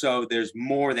 So there's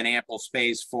more than ample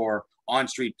space for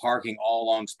on-street parking all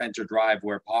along Spencer Drive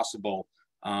where possible,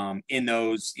 in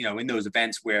those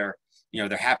events where,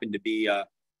 there happened to be a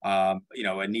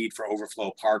need for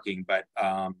overflow parking. But,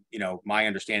 my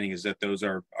understanding is that those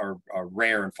are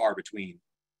rare and far between.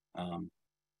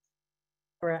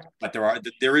 Correct. But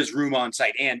there is room on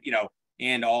site, and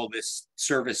and all this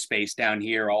service space down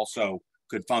here also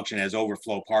could function as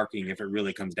overflow parking if it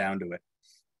really comes down to it.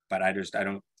 But I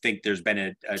don't think there's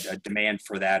been a demand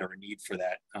for that or a need for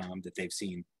that that they've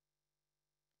seen.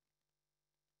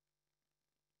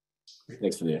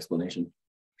 Thanks for the explanation.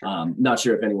 Not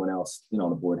sure if anyone else on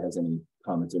the board has any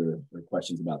comments or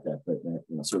questions about that, but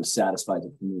that sort of satisfies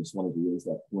it for me. Just wanted to raise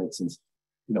that point since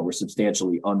we're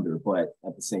substantially under, but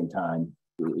at the same time,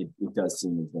 it does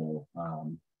seem as though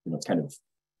it's kind of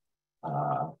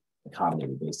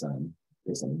accommodated based on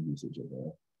the usage of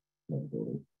the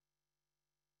building.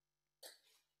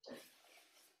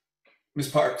 Ms.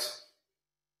 Parks?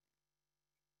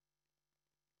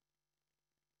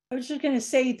 I was just going to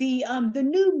say the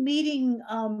new meeting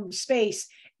space,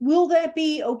 will that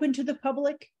be open to the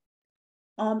public?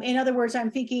 In other words,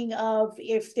 I'm thinking of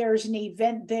if there's an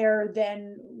event there,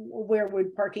 then where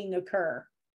would parking occur?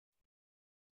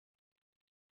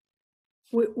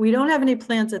 We don't have any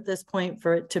plans at this point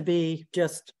for it to be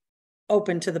just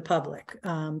open to the public,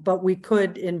 but we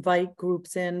could invite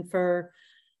groups in for,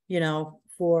 you know,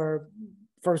 for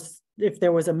if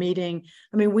there was a meeting.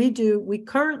 I mean, we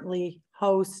currently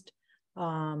host,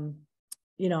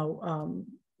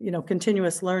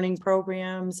 continuous learning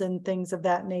programs and things of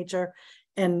that nature.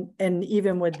 And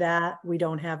even with that, we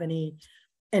don't have any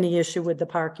issue with the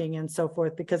parking and so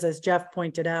forth, because as Jeff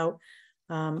pointed out,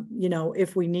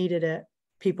 if we needed it,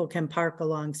 people can park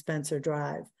along Spencer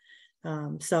Drive.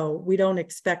 So we don't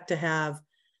expect to have,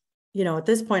 at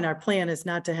this point, our plan is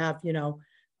not to have,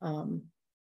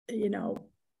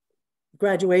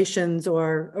 graduations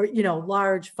or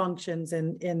large functions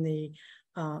in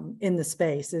the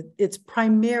space. It's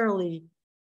primarily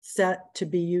set to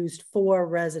be used for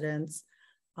residents,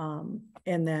 and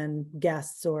then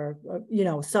guests or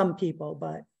some people,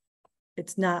 but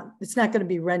it's not going to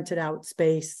be rented out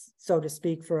space, so to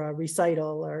speak, for a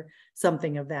recital or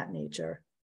something of that nature.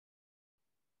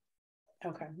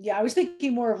 Okay. Yeah, I was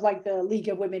thinking more of like the League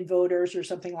of Women Voters or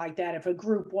something like that, if a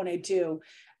group wanted to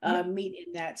meet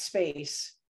in that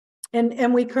space.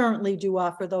 And we currently do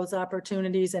offer those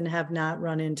opportunities and have not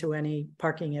run into any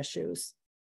parking issues.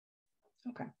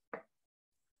 Okay.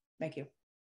 Thank you.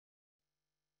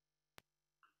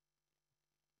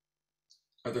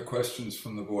 Other questions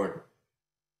from the board?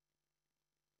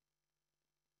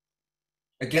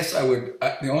 I guess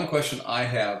the only question I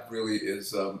have really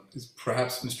is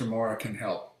perhaps Mr. Mora can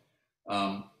help.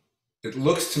 It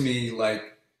looks to me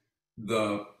like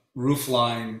the roof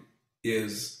line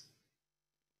is,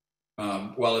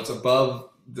 while it's above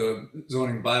the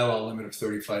zoning bylaw limit of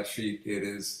 35 feet, it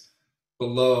is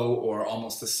below or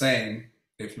almost the same,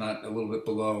 if not a little bit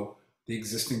below, the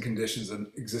existing conditions and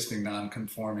existing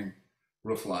non-conforming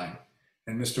roof line.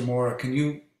 And Mr. Mora,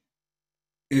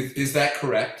 is that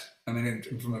correct? I mean,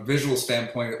 from a visual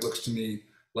standpoint, it looks to me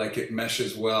like it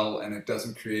meshes well and it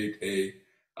doesn't create a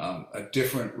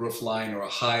different roof line or a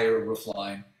higher roof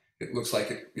line. It looks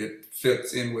like it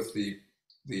fits in with the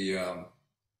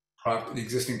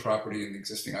existing property and the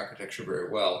existing architecture very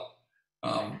well.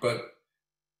 But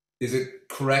is it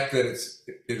correct that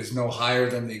it is no higher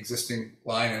than the existing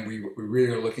line, and we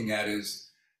really are looking at is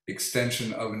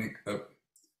extension of an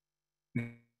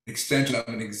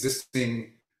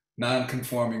existing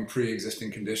non-conforming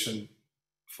pre-existing condition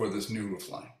for this new roof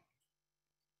line?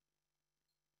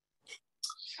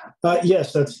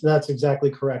 Yes, that's exactly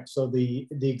correct. So the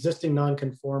existing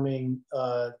non-conforming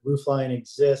roof line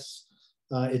exists.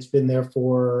 It's been there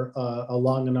for a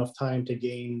long enough time to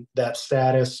gain that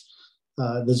status.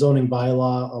 The zoning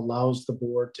bylaw allows the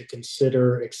board to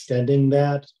consider extending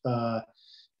that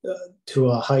to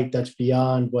a height that's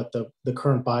beyond what the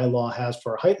current bylaw has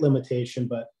for a height limitation,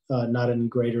 but not any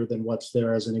greater than what's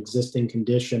there as an existing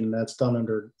condition. And that's done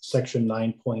under section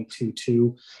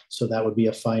 9.22. So that would be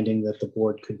a finding that the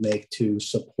board could make to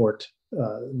support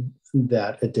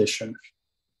that addition.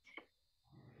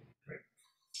 Great.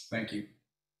 Thank you.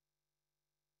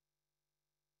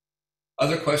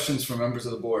 Other questions from members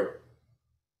of the board?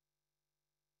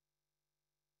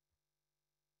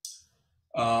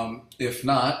 If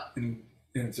not, and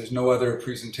if there's no other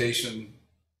presentation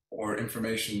or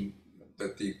information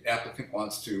that the applicant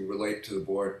wants to relate to the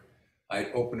board,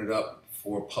 I open it up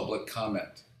for public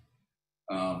comment.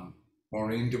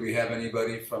 Maureen, do we have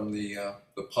anybody from the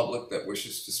public that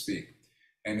wishes to speak?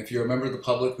 And if you're a member of the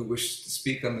public who wishes to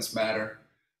speak on this matter,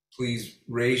 please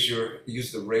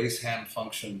use the raise hand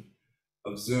function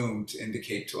of Zoom to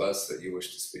indicate to us that you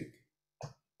wish to speak.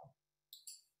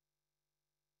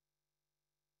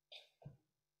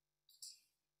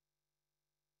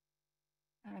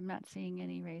 I'm not seeing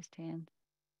any raised hands.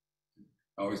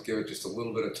 Always give it just a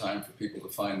little bit of time for people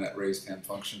to find that raised hand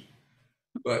function.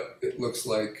 But it looks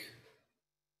like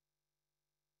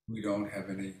we don't have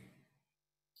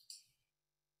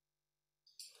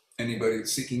anybody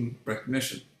seeking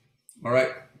recognition. All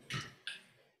right.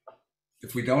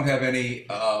 If we don't have any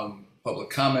public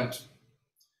comment,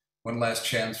 one last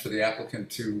chance for the applicant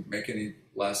to make any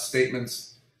last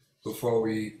statements before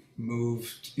we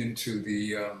move into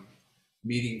the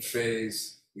meeting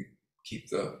phase. We keep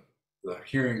the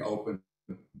hearing open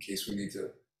in case we need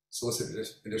to solicit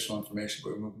additional information,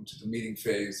 but we move into the meeting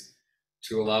phase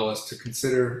to allow us to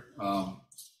consider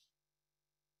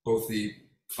both the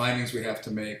findings we have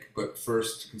to make, but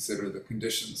first consider the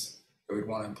conditions that we'd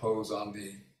want to impose on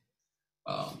the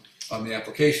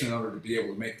application in order to be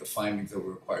able to make the findings that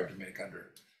we're required to make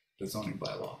under the zoning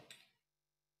bylaw.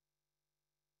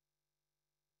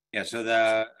 Yeah, so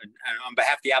on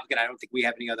behalf of the applicant, I don't think we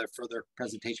have any other further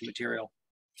presentation material.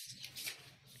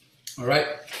 All right.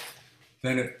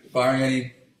 Then, if barring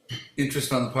any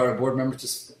interest on the part of board members to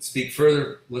speak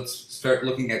further, let's start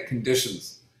looking at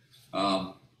conditions.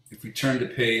 If we turn to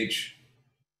page,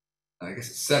 I guess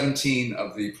it's 17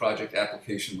 of the project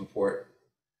application report,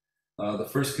 the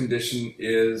first condition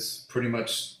is pretty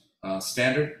much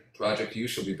standard. Project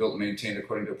use shall be built and maintained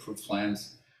according to approved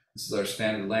plans. This is our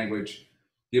standard language.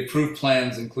 The approved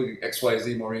plans, including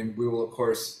XYZ, Maureen, we will of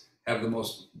course have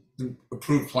the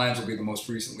approved plans will be the most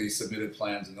recently submitted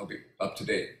plans, and they'll be up to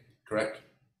date, correct?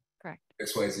 Correct.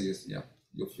 XYZ is, yeah,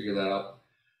 you'll figure that out.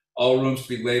 All rooms to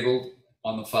be labeled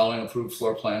on the following approved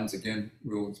floor plans. Again,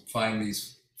 we'll find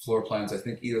these floor plans, I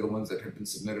think either the ones that have been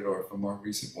submitted or a more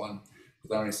recent one,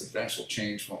 without any substantial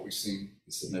change from what we've seen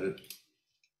submitted.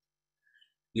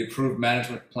 The approved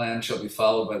management plan shall be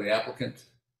followed by the applicant.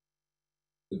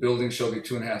 The building shall be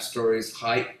 2.5 stories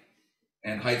height,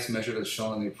 and heights measured as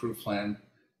shown on the approved plan.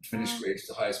 Finished grades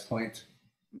to highest point.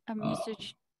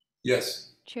 Mr.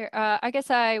 Yes. Chair, I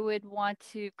guess I would want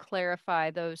to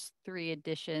clarify those 3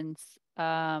 additions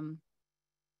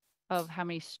of how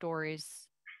many stories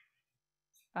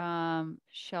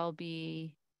shall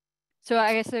be. So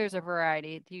I guess there's a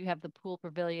variety. Do you have the pool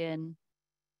pavilion,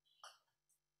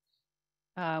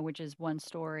 which is 1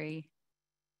 story,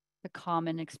 the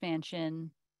common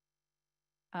expansion?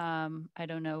 I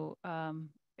don't know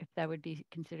if that would be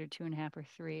considered 2.5 or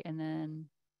 3, and then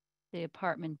the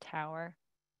apartment tower.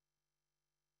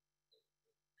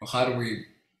 Well, how do we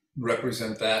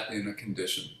represent that in a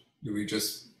condition?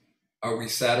 Are we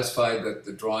satisfied that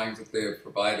the drawings that they have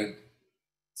provided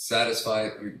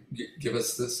give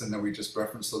us this, and then we just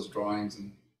reference those drawings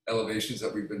and elevations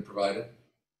that we've been provided?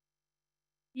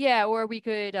 Yeah, or we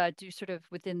could do sort of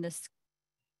within this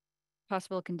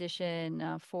possible condition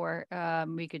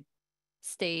we could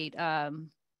state,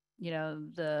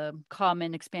 the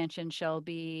common expansion shall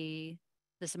be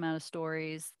this amount of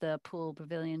stories, the pool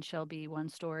pavilion shall be 1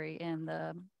 story, and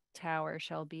the tower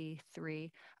shall be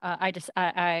 3. I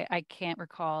can't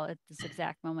recall at this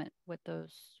exact moment what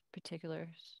those particular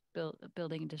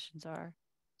building additions are.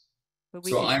 But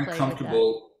we so can I'm play with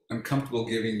comfortable. I'm comfortable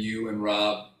giving you and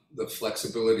Rob the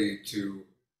flexibility to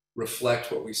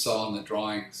reflect what we saw in the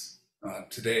drawings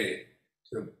today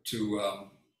to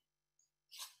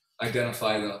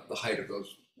identify the height of the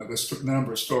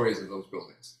number of stories of those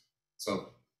buildings. So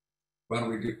why don't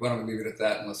we leave it at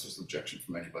that unless there's an objection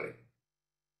from anybody?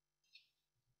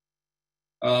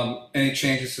 Any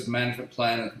changes to the management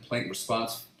plan and complaint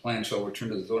response plan shall return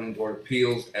to the zoning board of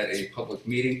appeals at a public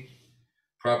meeting.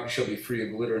 Property shall be free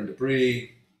of litter and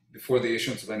debris. Before the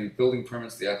issuance of any building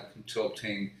permits, the applicant shall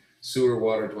obtain sewer,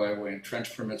 water, driveway, and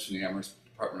trench permits from the Amherst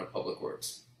Department of Public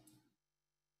Works.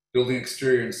 Building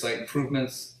exterior and site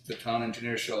improvements, the town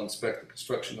engineer shall inspect the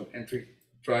construction of entry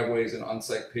driveways and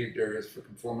on-site paved areas for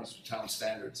conformance to town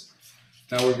standards.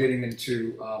 Now we're getting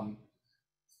into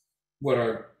what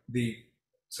are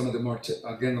some of the more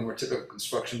typical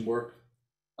construction work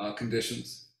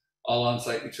conditions. All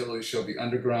on-site utilities shall be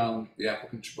underground. The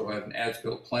applicant should provide an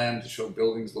as-built plan to show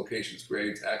buildings, locations,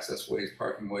 grades, access ways,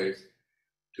 parking ways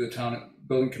to the town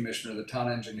building commissioner, the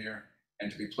town engineer,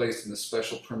 and to be placed in the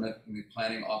special permit in the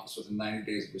planning office within 90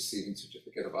 days of receiving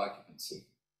certificate of occupancy.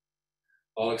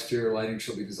 All exterior lighting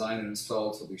shall be designed and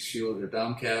installed to be shielded or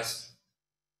downcast.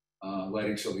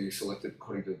 Lighting shall be selected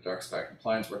according to the dark sky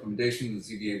compliance recommendation and the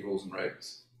ZBA rules and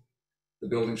regs. The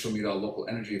building shall meet all local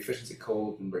energy efficiency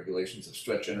code and regulations of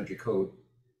stretch energy code.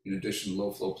 In addition,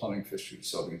 low flow plumbing fixtures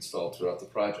shall be installed throughout the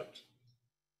project.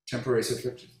 Temporary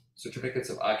certificates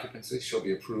of occupancy shall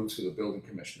be approved through the building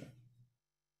commissioner.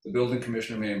 The building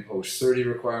commissioner may impose 30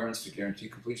 requirements to guarantee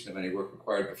completion of any work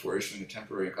required before issuing a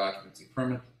temporary occupancy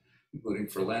permit, including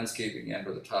for landscaping and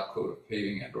or the top coat of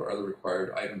paving and or other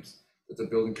required items that the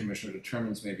building commissioner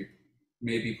determines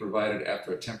may be provided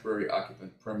after a temporary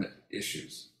occupant permit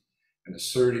issues. And the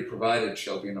surety provided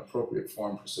shall be an appropriate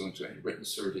form pursuant to any written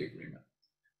surety agreement,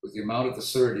 with the amount of the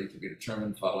surety to be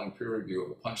determined following peer review of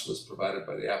a punch list provided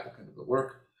by the applicant of the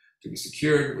work, to be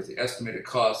secured with the estimated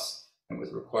costs and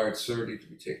with required surety to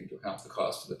be taken into account the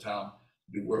cost to the town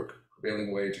to do work,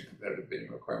 prevailing wage and competitive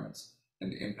bidding requirements,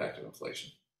 and the impact of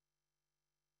inflation.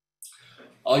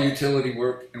 All utility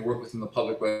work and work within the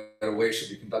public right of way should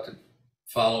be conducted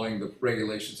following the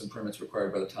regulations and permits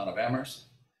required by the town of Amherst.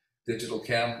 Digital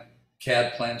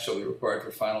CAD plans shall be required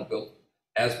for final built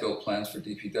as-built plans for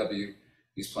DPW.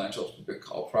 These plans shall depict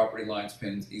all property lines,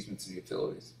 pins, easements, and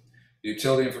utilities. The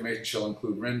utility information shall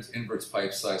include rims, inverts,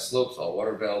 pipes, size, slopes, all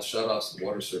water valves, shutoffs,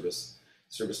 water service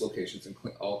locations, and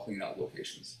all clean-out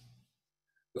locations.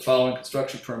 The following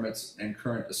construction permits and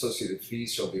current associated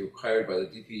fees shall be required by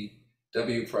the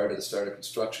DPW prior to the start of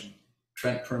construction: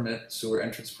 Trent permit, sewer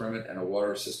entrance permit, and a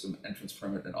water system entrance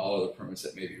permit, and all other permits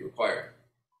that may be required.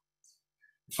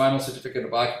 The final certificate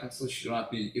of occupancy should not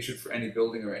be issued for any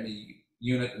building or any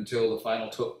unit until the final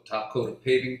top coat of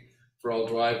paving for all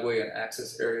driveway and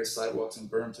access areas, sidewalks, and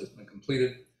berms has been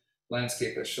completed.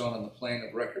 Landscape as shown on the plan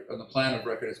of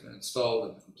record has been installed,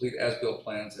 and the complete as-built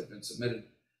plans have been submitted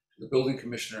to the building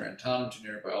commissioner and town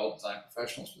engineer by all design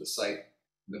professionals for the site,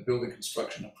 and the building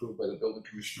construction approved by the building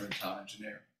commissioner and town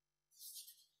engineer.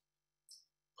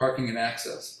 Parking and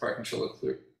access. Parking shall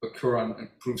occur on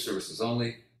approved services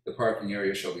only. The parking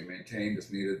area shall be maintained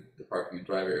as needed. The parking and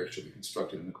drive area shall be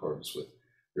constructed in accordance with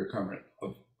the requirement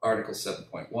of Article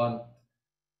 7.1.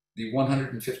 The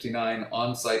 159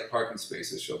 on-site parking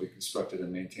spaces shall be constructed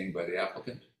and maintained by the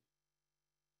applicant.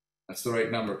 That's the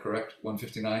right number, correct?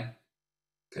 159?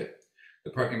 Okay.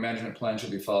 The parking management plan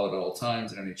shall be followed at all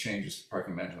times, and any changes to the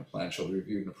parking management plan shall be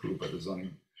reviewed and approved by the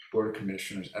zoning board of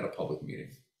commissioners at a public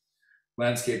meeting.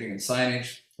 Landscaping and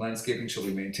signage. Landscaping shall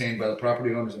be maintained by the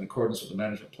property owners in accordance with the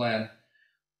management plan.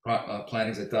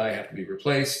 Plantings that die have to be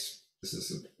replaced. This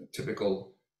is a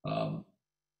typical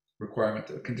requirement,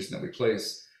 a condition that we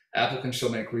place. Applicants shall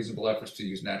make reasonable efforts to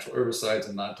use natural herbicides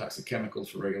and non-toxic chemicals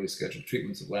for regularly scheduled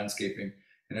treatments of landscaping,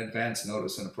 and advance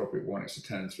notice and appropriate warnings to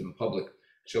tenants from the public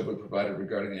shall be provided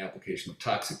regarding the application of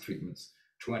toxic treatments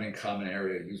to any common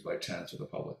area used by tenants or the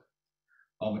public.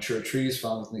 All mature trees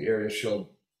found within the area shall,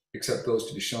 except those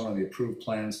to be shown on the approved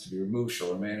plans to be removed,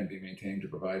 shall remain and be maintained to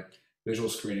provide visual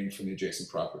screening from the adjacent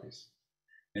properties.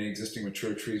 Any existing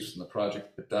mature trees within the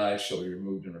project that die shall be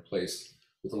removed and replaced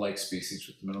with a like species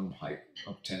with a minimum height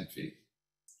of 10 feet.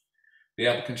 The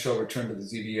applicant shall return to the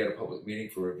ZBA at a public meeting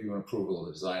for review and approval of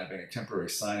the design of any temporary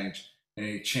signage and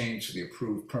any change to the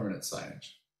approved permanent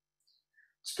signage.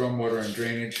 Stormwater and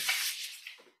drainage.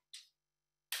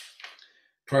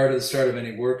 Prior to the start of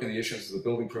any work and the issuance of the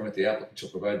building permit, the applicant shall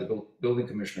provide the building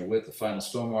commissioner with the final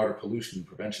stormwater pollution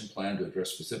prevention plan to address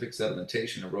specific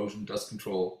sedimentation, erosion, dust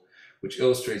control, which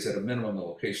illustrates at a minimum the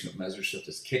location of measures such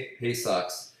as hay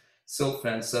socks, silt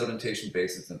fence, sedimentation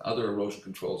basins, and other erosion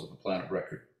controls of the plan of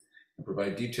record, and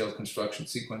provide detailed construction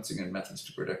sequencing and methods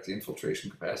to protect the infiltration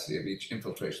capacity of each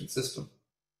infiltration system.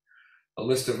 A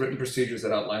list of written procedures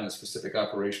that outline the specific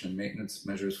operation and maintenance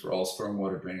measures for all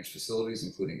stormwater drainage facilities,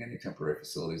 including any temporary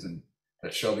facilities, and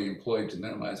that shall be employed to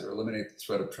minimize or eliminate the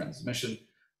threat of transmission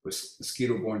with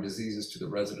mosquito-borne diseases to the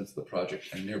residents of the project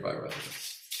and nearby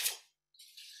residents.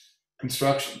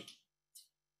 Construction.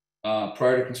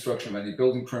 Prior to construction of any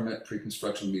building permit,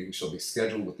 pre-construction meeting shall be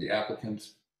scheduled with the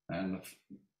applicant and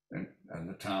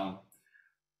the town.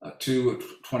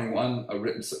 221, a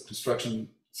written construction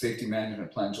safety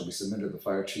management plan shall be submitted to the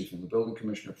fire chief and the building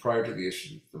commissioner prior to the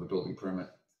issue of a building permit.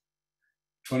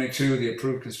 22, the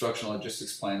approved construction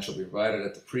logistics plan shall be provided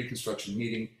at the pre-construction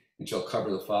meeting and shall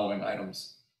cover the following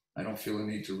items. I don't feel the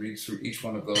need to read through each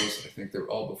one of those. I think they're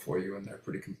all before you and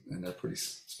they're pretty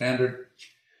standard.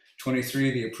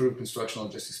 23, the approved construction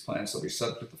logistics plan shall be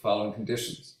subject to the following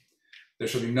conditions. There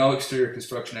shall be no exterior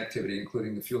construction activity,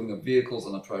 including the fueling of vehicles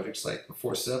on the project site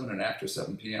before 7 and after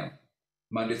 7 p.m.,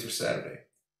 Monday through Saturday.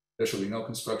 There shall be no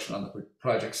construction on the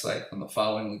project site on the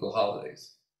following legal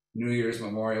holidays: New Year's,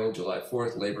 Memorial, July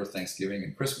 4th, Labor, Thanksgiving,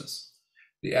 and Christmas.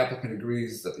 The applicant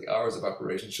agrees that the hours of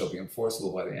operation shall be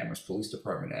enforceable by the Amherst Police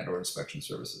Department and/or inspection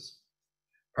services.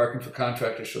 Parking for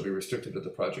contractors shall be restricted at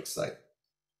the project site.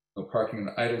 No parking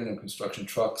and idling of construction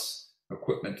trucks,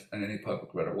 equipment, and any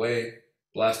public right-of-way.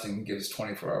 Blasting gives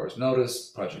 24 hours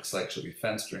notice. Project site shall be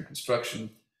fenced during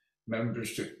construction.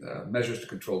 Measures to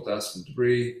control dust and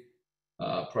debris.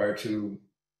 Prior to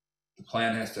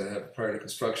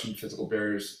construction, physical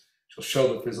barriers shall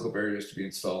show the physical barriers to be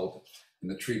installed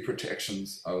and the tree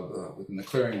protections within the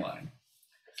clearing line.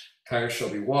 Tires shall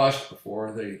be washed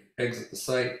before they exit the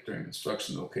site. During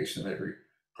construction, the location of every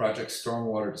project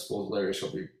stormwater disposal area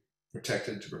shall be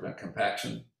protected to prevent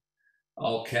compaction.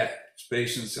 All catch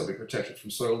basins shall be protected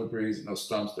from soil debris, and no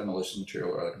stumps, demolition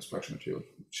material, or other construction material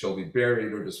shall be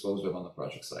buried or disposed of on the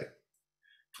project site.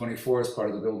 24, as part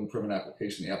of the building permit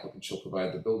application, the applicant shall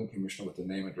provide the building commissioner with the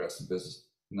name, address, and business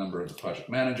number of the project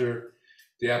manager.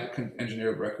 The applicant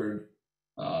engineer of record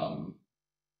and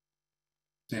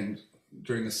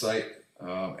during the site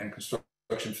and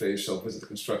construction phase shall visit the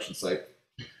construction site.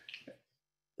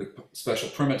 The special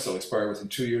permit shall expire within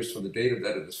 2 years from the date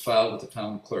that it is filed with the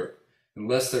town clerk.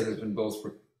 unless there has been both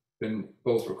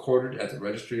recorded at the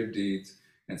Registry of Deeds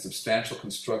and substantial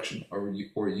construction or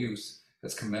use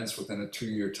has commenced within a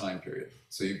 2-year time period.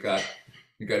 So you got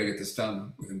to get this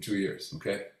done within 2 years,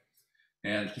 okay?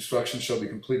 And construction shall be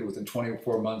completed within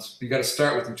 24 months. You got to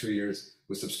start within 2 years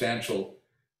with substantial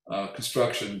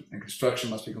construction, and construction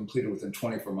must be completed within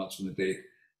 24 months from the date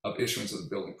of issuance of the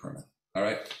building permit. All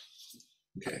right.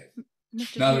 Okay.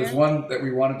 Mr. Now Chair? there's one that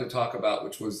we wanted to talk about,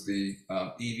 which was the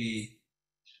EV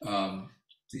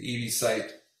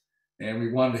site, and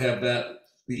we wanted to have the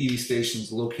EV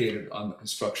stations located on the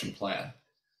construction plan.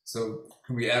 So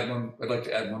can we add one? I'd like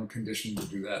to add one condition to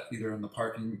do that, either in the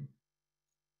parking,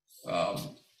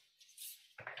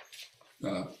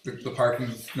 the parking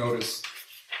notice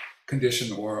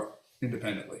condition or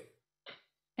independently.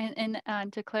 And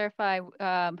to clarify,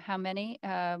 how many?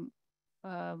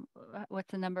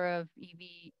 What's the number of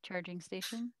EV charging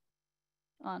stations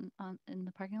in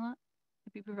the parking lot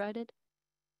to be provided?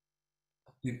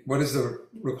 What is the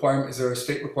requirement? Is there a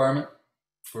state requirement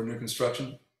for new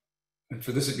construction? And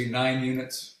for this, it'd be 9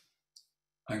 units.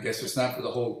 I guess it's not for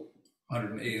the whole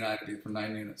 189, it'd be for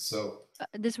 9 units. So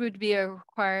This would be a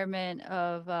requirement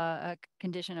of a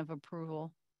condition of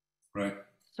approval. right,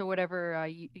 So whatever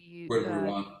whatever you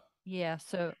want. yeah.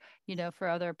 So, for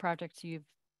other projects, you've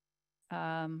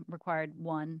required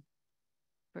 1,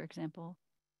 for example.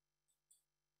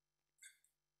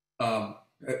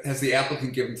 Has the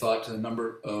applicant given thought to the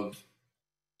number of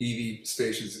EV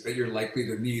stations that you're likely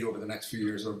to need over the next few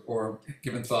years, or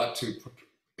given thought to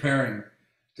preparing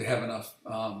to have enough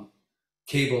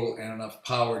cable and enough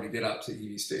power to get out to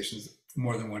EV stations,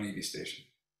 more than 1 EV station?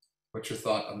 What's your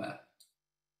thought on that?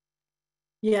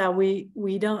 Yeah, we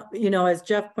don't, as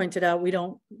Jeff pointed out, we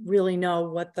don't really know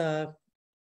what the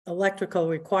electrical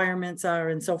requirements are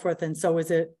and so forth. And so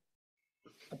is it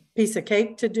a piece of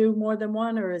cake to do more than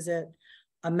 1, or is it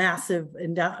a massive,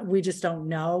 we just don't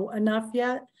know enough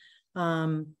yet.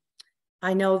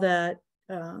 I know that,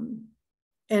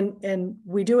 and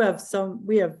we do have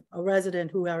we have a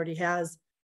resident who already has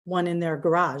 1 in their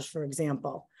garage, for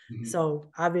example. Mm-hmm. So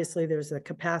obviously there's a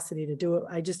capacity to do it.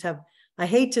 I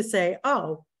hate to say,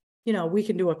 oh, we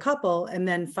can do a couple and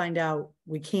then find out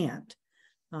we can't.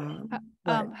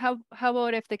 How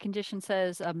about if the condition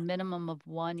says a minimum of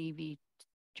 1 EV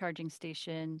charging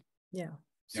station? Yeah.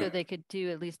 So they could do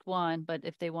at least 1, but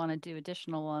if they want to do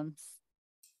additional ones.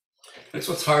 That's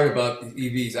what's hard about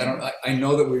EVs. I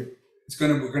know that we're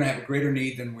gonna have a greater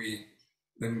need than we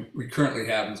currently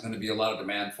have, and there's going to be a lot of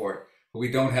demand for it. But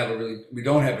we don't have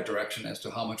a direction as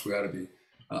to how much we ought to be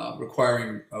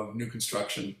requiring of new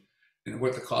construction and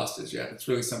what the cost is yet. It's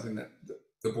really something that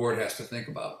the board has to think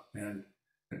about, and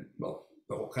well,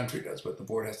 the whole country does, but the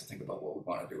board has to think about what we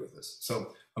want to do with this.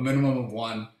 So a minimum of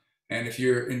 1, and if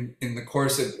you're in the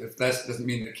course of, if that doesn't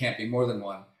mean it can't be more than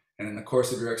 1, and in the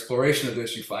course of your exploration of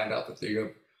this, you find out that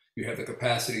you have the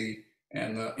capacity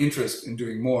and the interest in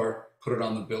doing more, put it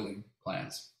on the building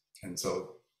plans, and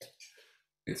so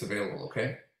it's available.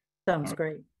 Okay. Sounds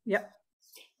great. Yep.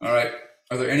 All right.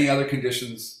 Are there any other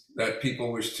conditions that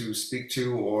people wish to speak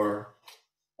to, or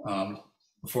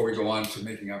before we go on to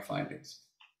making our findings?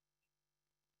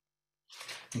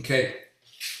 Okay.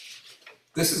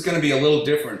 This is going to be a little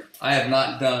different. I have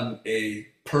not done a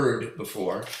PERD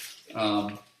before,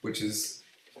 which is,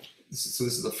 so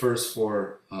this is the first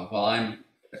for while I'm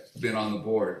been on the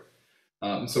board.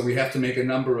 So we have to make a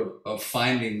number of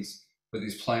findings for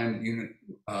these planned unit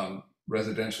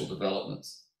residential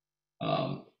developments.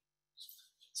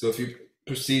 So if you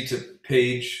proceed to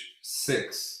page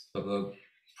 6 of the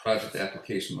project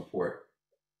application report.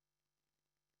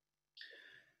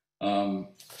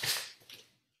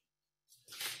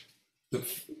 The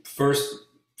first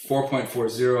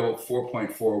 4.40,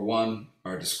 4.41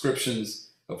 are descriptions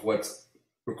of what's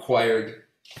required.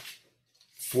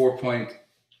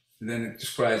 Then it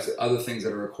describes other things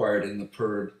that are required in the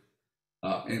PERD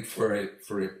and for a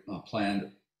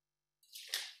planned,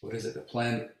 what is it? A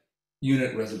planned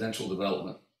unit residential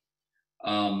development.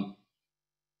 The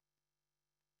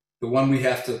one we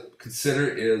have to consider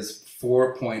is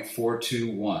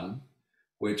 4.421,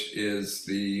 which is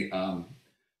the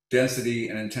density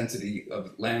and intensity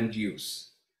of land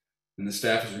use. And the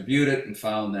staff has reviewed it and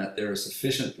found that there is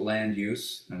sufficient land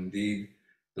use. Indeed,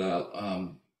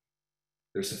 there's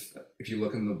if you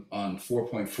look on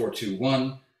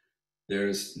 4.421,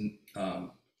 there's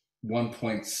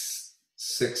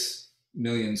 1.6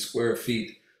 million square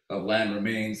feet of land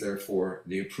remains. Therefore,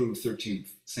 the approved 13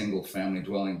 single family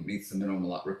dwelling meets the minimum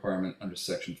lot requirement under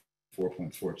section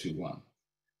 4.421.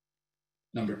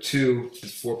 Number 2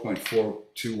 is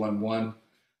 4.4211.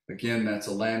 Again, that's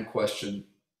a land question.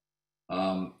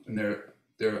 And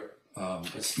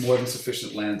it's more than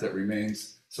sufficient land that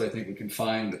remains. So I think we can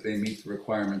find that they meet the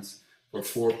requirements for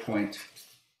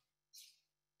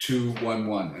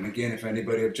 4.211. And again, if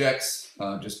anybody objects,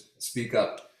 just speak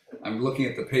up. I'm looking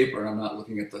at the paper and I'm not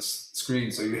looking at the screen,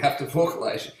 so you have to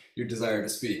vocalize your desire to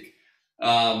speak.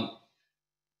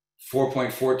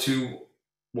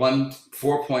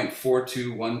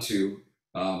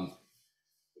 4.4212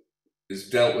 is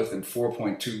dealt with in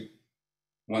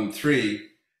 4.213,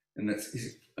 and that's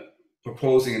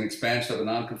proposing an expansion of the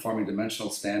non-conforming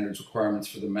dimensional standards requirements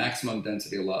for the maximum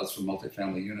density allows for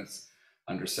multifamily units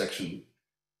under section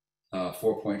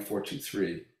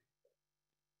 4.423.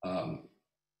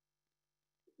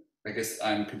 I guess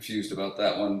I'm confused about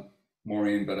that one,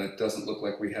 Maureen, but it doesn't look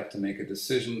like we have to make a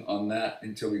decision on that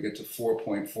until we get to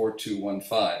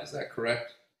 4.4215. Is that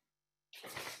correct?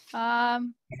 We have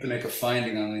to make a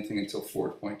finding on anything until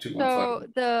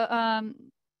 4.215. So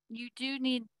you do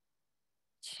need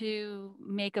to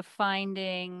make a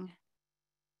finding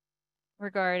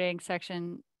regarding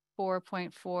section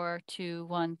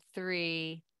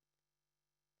 4.4213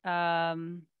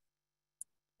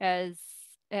 as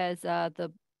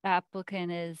the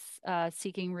applicant is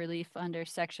seeking relief under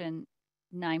section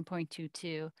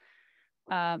 9.22.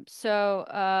 So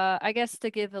I guess to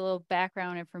give a little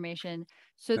background information,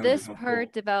 so this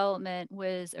PERD development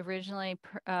was originally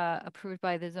approved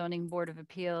by the Zoning Board of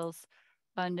Appeals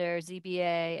under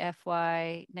ZBA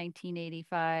FY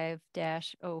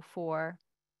 1985-04.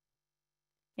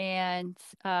 And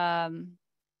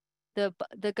the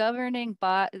governing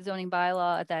zoning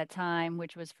bylaw at that time,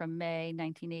 which was from May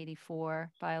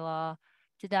 1984 bylaw,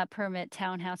 did not permit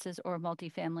townhouses or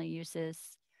multifamily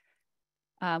uses,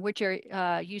 which are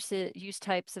use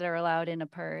types that are allowed in a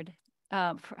PERD.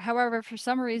 However, for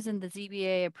some reason, the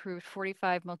ZBA approved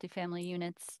 45 multifamily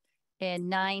units and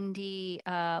 90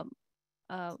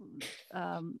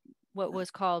 what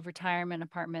was called retirement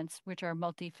apartments, which are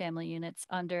multifamily units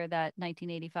under that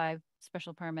 1985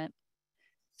 special permit.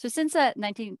 So since that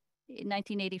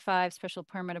 1985 special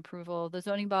permit approval, the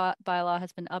zoning bylaw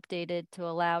has been updated to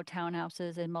allow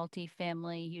townhouses and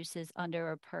multifamily uses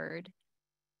under a PERD.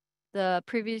 The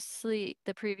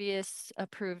previous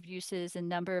approved uses and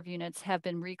number of units have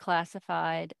been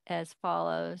reclassified as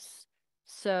follows.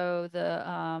 So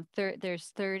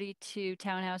there's 32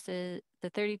 townhouses,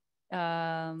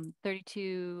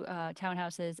 32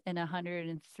 townhouses and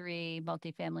 103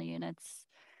 multifamily units.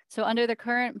 So under the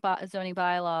current zoning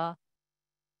bylaw,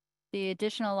 the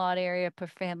additional lot area per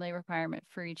family requirement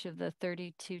for each of the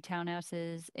 32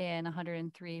 townhouses and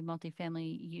 103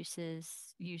 multifamily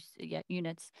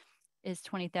units is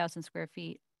 20,000 square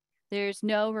feet. There's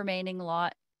no remaining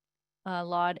lot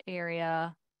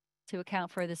area to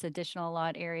account for this additional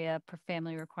lot area per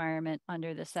family requirement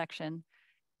under the section.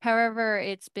 However,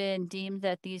 it's been deemed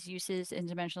that these uses and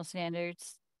dimensional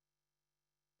standards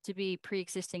to be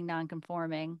pre-existing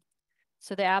non-conforming.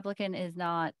 So the applicant is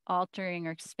not altering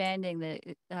or expanding the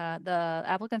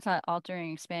applicant's not altering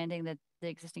or expanding the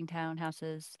existing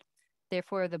townhouses.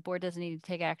 Therefore, the board doesn't need to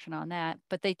take action on that,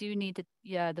 but they do need to,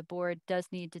 the board does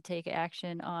need to take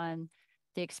action on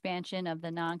the expansion of the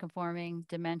non-conforming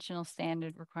dimensional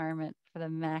standard requirement for the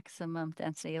maximum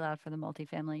density allowed for the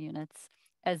multifamily units,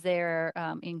 as they're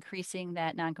increasing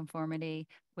that nonconformity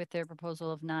with their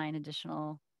proposal of 9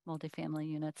 additional multifamily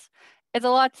units. It's a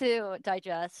lot to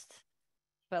digest,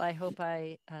 but I hope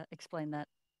I explained that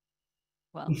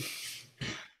well.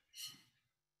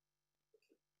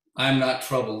 I'm not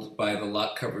troubled by the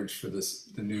lot coverage for the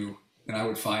new, and I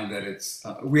would find that it's,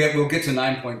 we'll get to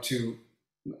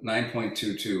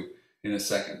 9.22 in a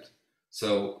second.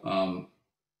 So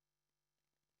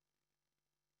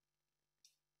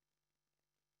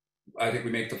I think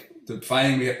we make the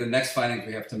finding, the next findings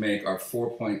we have to make are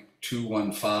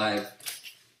 4.215,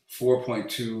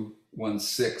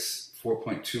 4.216,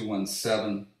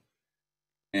 4.217,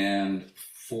 and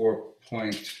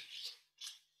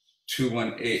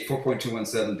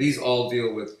 4.217. These all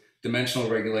deal with dimensional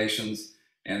regulations,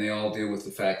 and they all deal with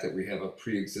the fact that we have a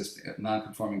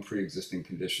non-conforming pre-existing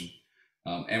condition,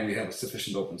 and we have a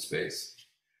sufficient open space.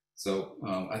 So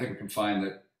I think we can find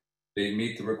that they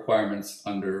meet the requirements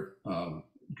under, you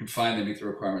can find they meet the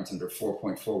requirements under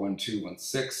 4.412,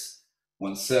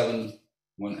 16, 17,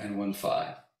 and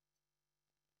 15.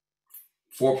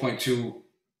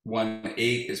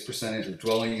 4.218 is percentage of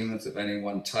dwelling units of any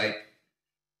one type.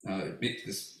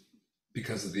 Because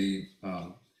of the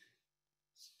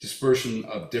dispersion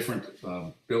of different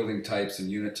building types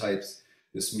and unit types,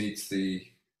 this meets it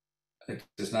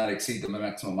does not exceed the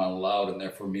maximum amount allowed, and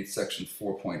therefore meets section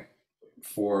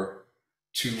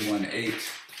 4.4218.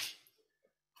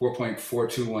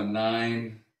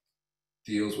 4.4219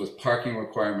 deals with parking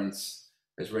requirements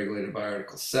as regulated by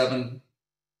Article 7.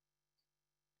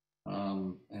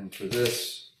 And for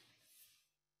this,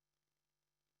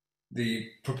 the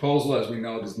proposal, as we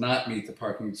know, does not meet the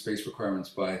parking space requirements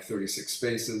by 36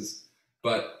 spaces,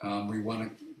 but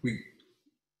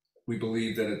we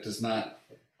believe that it does not,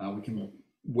 we can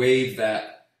waive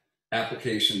that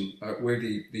application,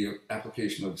 waive the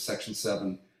application of Section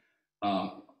 7,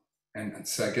 and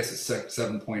so I guess it's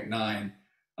 7.9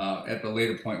 at the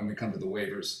later point when we come to the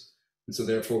waivers. And so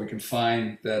therefore we can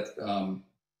find that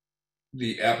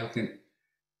the applicant,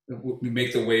 we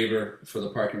make the waiver for the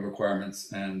parking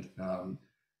requirements, and the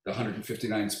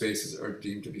 159 spaces are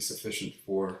deemed to be sufficient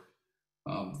for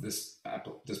this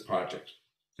project.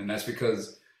 And that's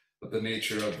because of the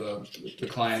nature of the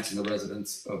clients and the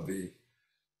residents of the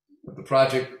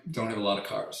project don't have a lot of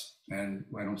cars, and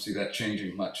I don't see that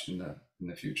changing much in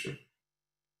the future.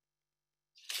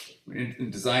 In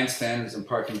design standards and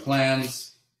parking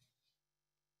plans,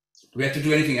 do we have to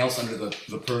do anything else under the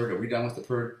PURD? Are we done with the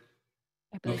PURD?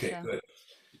 Okay, so.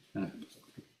 Good.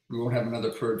 We won't have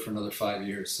another PURD for another 5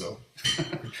 years, so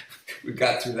we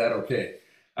got through that okay.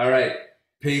 All right,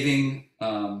 paving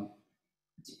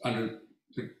under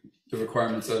the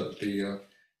requirements of the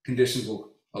conditions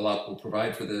will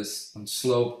provide for this. On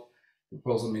slope, the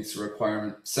proposal meets the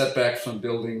requirement. Setbacks from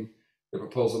building, the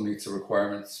proposal meets the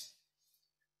requirements.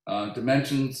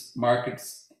 Dimensions, marking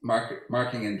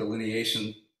and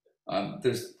delineation.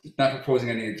 There's not proposing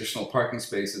any additional parking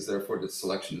spaces, therefore this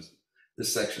section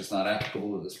is not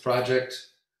applicable to this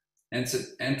project.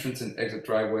 Entrance and exit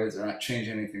driveways, they're not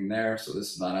changing anything there, so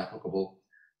this is not applicable.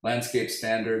 Landscape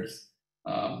standards,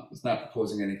 it's not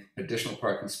proposing any additional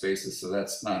parking spaces, so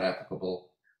that's not applicable.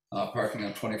 Parking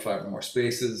on 25 or more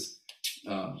spaces,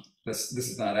 this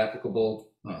is not applicable.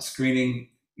 Screening,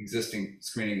 existing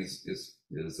screening is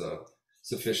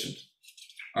sufficient.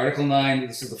 Article 9,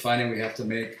 this is the finding we have to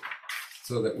make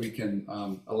so that we can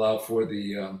allow for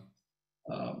the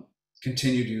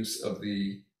continued use of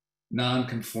the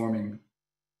non-conforming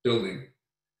building.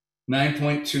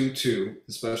 9.22,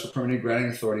 the special permitting granting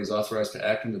authority is authorized to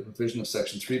act under the provision of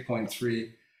section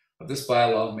 3.3 of this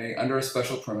bylaw may, under a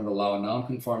special permit, allow a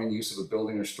non-conforming use of a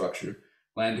building or structure,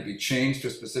 land to be changed to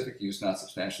a specific use not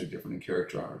substantially different in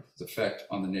character or its effect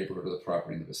on the neighborhood or the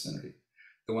property in the vicinity.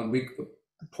 The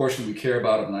portion we care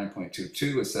about of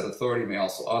 9.22 is said authority may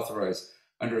also authorize,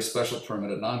 under a special permit,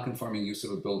 a non-conforming use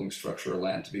of a building, structure, or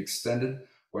land to be extended,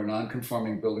 or a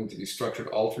non-conforming building to be structured,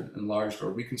 altered, enlarged, or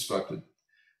reconstructed,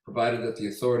 provided that the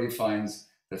authority finds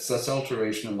that such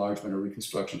alteration, enlargement, or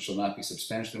reconstruction shall not be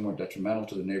substantially more detrimental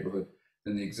to the neighborhood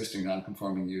than the existing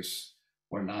non-conforming use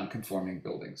or non-conforming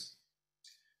buildings.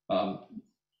 I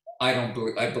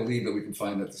believe that we can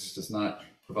find that this does not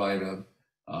provide a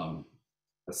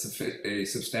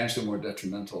substantially more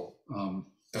detrimental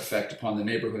effect upon the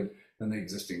neighborhood than the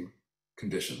existing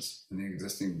conditions in the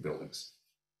existing buildings.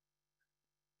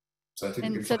 So I think,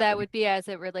 and so that would be as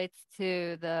it relates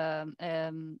to the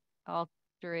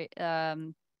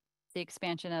the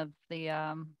expansion of the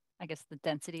I guess the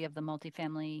density of the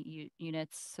multifamily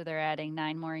units. So they're adding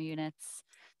 9 more units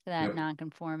to that yep.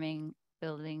 non-conforming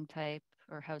building type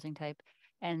or housing type,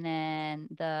 and then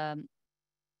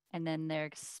they're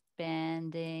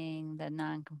expanding the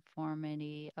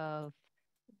non-conformity of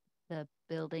the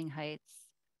building heights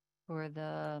for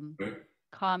the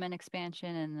common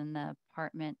expansion and then the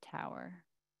apartment tower.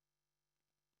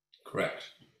 Correct.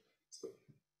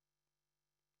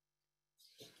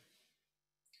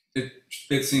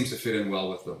 It seems to fit in well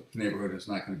with the neighborhood. It's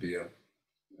not going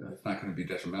to be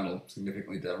detrimental,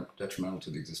 significantly detrimental to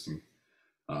the existing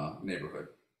neighborhood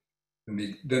than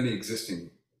the existing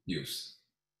use.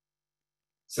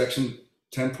 Section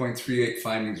 10.38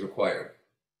 findings required.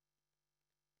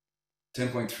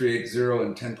 10.380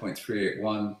 and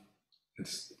 10.381.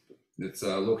 It's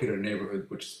located in a neighborhood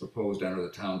which is proposed under the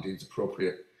town deems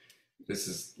appropriate. This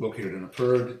is located in a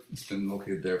PURD. It's been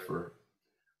located there for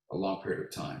a long period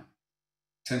of time.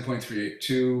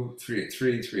 10.382,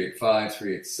 383, 385,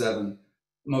 387,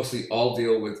 mostly all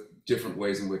deal with different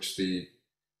ways in which the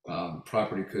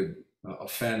property could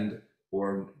offend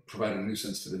or provide a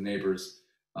nuisance to the neighbors.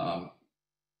 I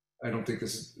don't think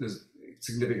this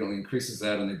significantly increases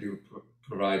that, and they do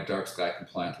provide dark sky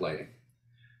compliant lighting.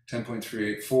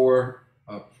 10.384,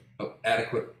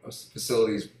 adequate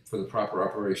facilities for the proper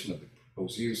operation of the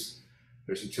proposed use.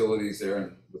 There's utilities there,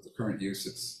 and with the current use,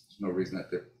 there's no reason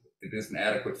that it isn't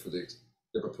adequate for the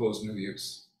proposed new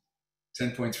use.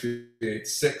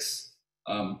 10.386,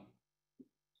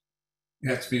 it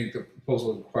has to be, the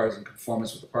proposal requires in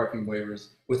conformance with the parking waivers,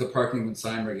 with the parking and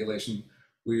sign regulation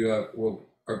We are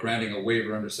granting a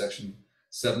waiver under section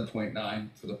 7.9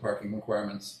 for the parking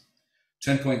requirements.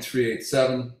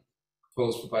 10.387,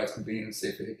 proposed provides convenient and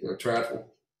safe vehicular traffic.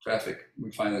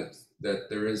 We find that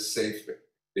there is safe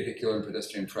vehicular and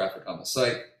pedestrian traffic on the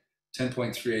site.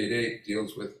 10.388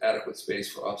 deals with adequate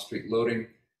space for off-street loading.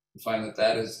 We find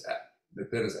that is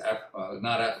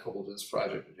not applicable to this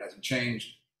project. It hasn't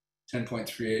changed.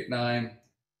 10.389,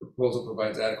 the proposal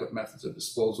provides adequate methods of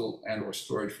disposal and or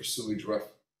storage for sewage,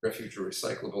 refuge, or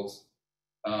recyclables.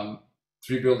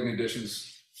 3 building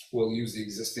additions will use the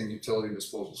existing utility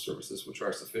disposal services, which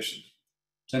are sufficient.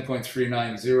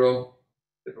 10.390,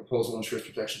 the proposal ensures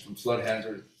protection from flood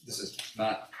hazard. This is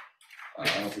not, I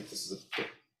don't think this is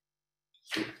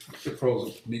the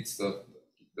proposal meets the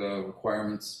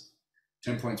requirements.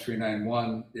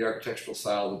 10.391, the architectural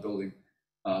style of the building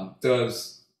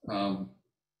does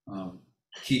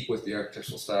keep with the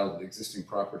architectural style of the existing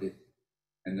property,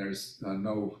 and there's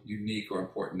no unique or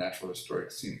important natural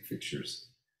historic scenic features.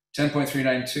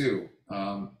 10.392,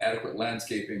 adequate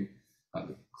landscaping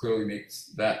clearly makes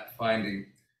that finding.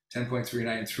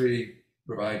 10.393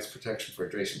 provides protection for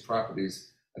adjacent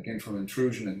properties, again from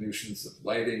intrusion and nuisance of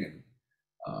lighting,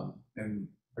 and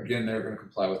again they're going to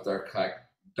comply with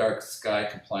dark sky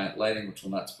compliant lighting, which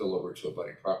will not spill over to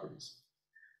abutting properties.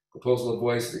 Proposal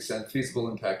avoids to the extent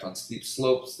feasible impact on steep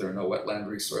slopes. There are no wetland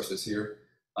resources here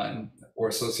or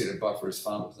associated buffers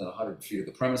found within 100 feet of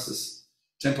the premises.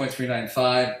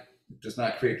 10.395 does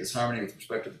not create disharmony with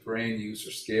respect to the terrain, use,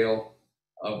 or scale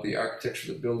of the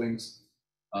architecture of the buildings.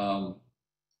 And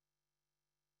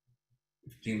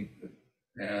within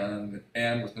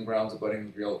the grounds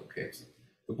abutting the real caves.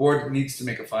 The board needs to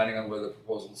make a finding on whether the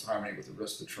proposal is harmony with the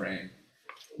rest of the terrain.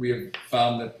 We have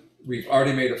found that we've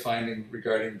already made a finding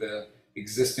regarding the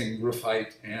existing roof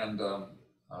height and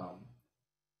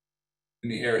in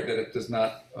the area that it does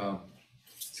not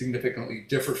significantly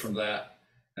differ from that.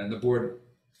 And the board,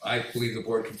 I believe the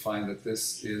board can find that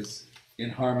this is in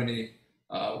harmony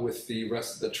with the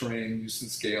rest of the terrain, use,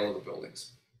 and scale of the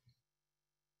buildings.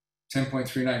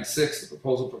 10.396, the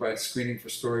proposal provides screening for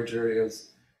storage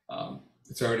areas.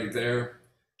 It's already there.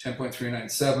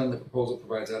 10.397, the proposal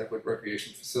provides adequate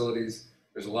recreation facilities.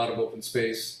 There's a lot of open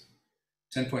space.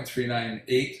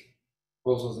 10.398,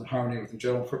 proposal is in harmony with the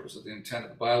general purpose of the intent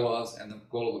of the bylaws and the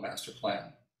goal of the master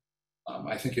plan.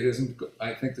 I think it isn't.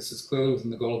 I think this is clearly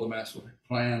within the goal of the master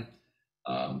plan.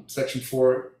 Section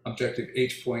 4, objective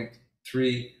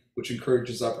H.3, which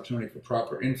encourages opportunity for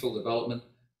proper infill development.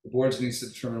 The board needs to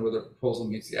determine whether the proposal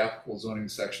meets the applicable zoning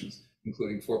sections,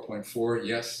 including 4.4,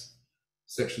 yes.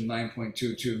 Section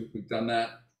 9.22, we've done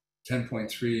that.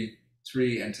 10.33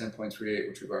 and 10.38,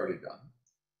 which we've already done.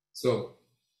 So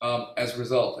as a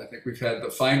result, I think we've had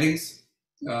the findings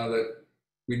that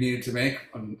we needed to make,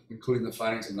 including the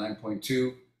findings of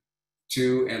 9.22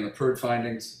 and the PERD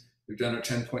findings. We've done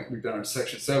our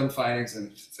section 7 findings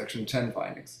and section 10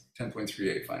 findings,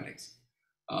 10.38 findings.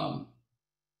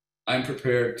 I'm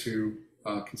prepared to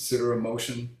consider a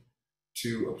motion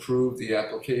to approve the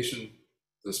application,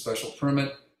 the special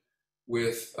permit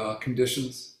with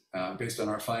conditions based on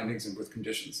our findings and with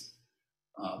conditions.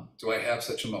 Do I have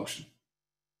such a motion?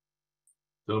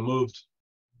 So moved.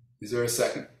 Is there a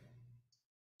second?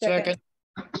 Second.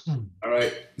 All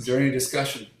right. Is there any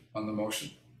discussion on the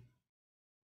motion?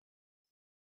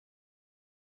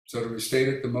 So to restate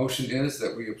it, the motion is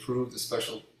that we approve the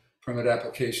special permit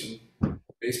application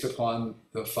based upon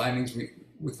the findings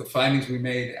we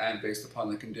made and based upon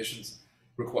the conditions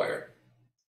required.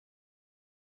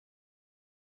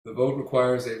 The vote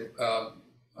requires a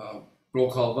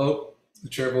roll call vote. The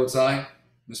chair votes aye.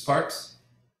 Ms. Parks?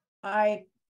 Aye.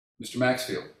 Mr.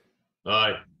 Maxfield?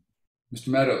 Aye. Mr.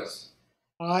 Meadows?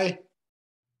 Aye.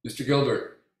 Mr.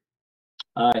 Gilbert?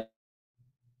 Aye.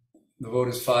 The vote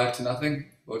is 5-0.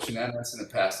 Vote's unanimous and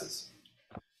it passes.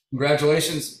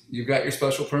 Congratulations, you've got your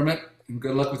special permit, and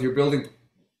good luck with your building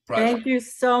project. Thank you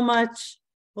so much.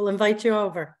 We'll invite you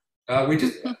over.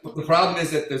 The problem is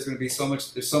that there's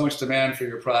so much demand for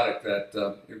your product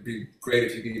that it'd be great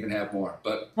if you could even have more,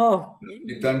 but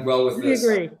you've done well with this.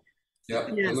 We agree. Yep,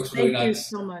 Yes, it looks really thank you nice.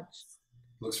 so much.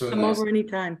 Looks really Come nice. over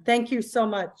anytime. Thank you so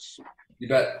much. You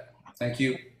bet. Thank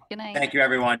you. Good night. Thank you,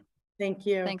 everyone. Thank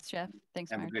you. Thanks, Jeff. Thanks,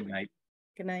 Have Mark. a good night.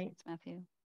 Good night. Thanks, Matthew.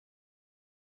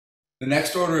 The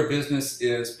next order of business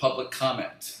is public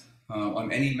comment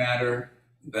on any matter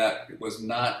that was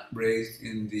not raised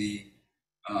in the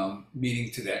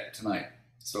meeting tonight.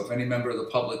 So if any member of the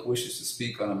public wishes to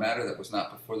speak on a matter that was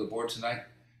not before the board tonight,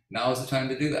 now is the time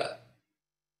to do that.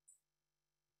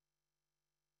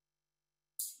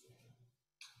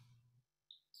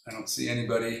 I don't see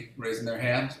anybody raising their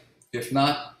hand. If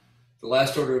not, The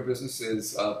last order of business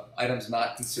is items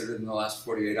not considered in the last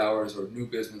 48 hours or new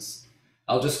business.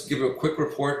 I'll just give a quick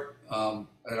report.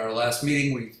 At our last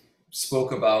meeting, we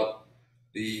spoke about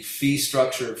the fee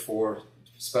structure for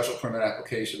special permit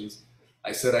applications.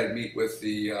 I said I'd meet with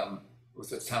the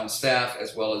town staff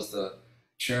as well as the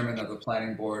chairman of the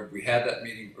planning board. We had that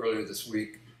meeting earlier this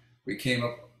week. We came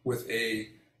up with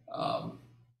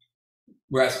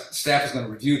whereas staff is going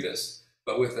to review this,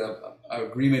 but with an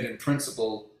agreement in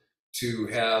principle to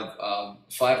have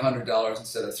 $500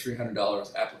 instead of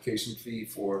 $300 application fee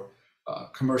for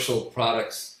commercial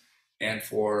products and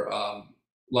for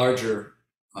larger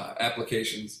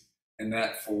applications, and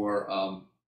that for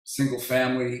single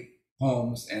family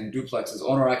homes and duplexes,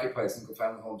 owner occupied single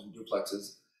family homes and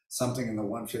duplexes, something in the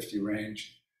 150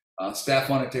 range. Staff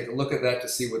want to take a look at that to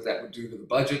see what that would do to the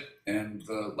budget and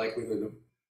the likelihood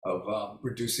of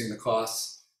reducing the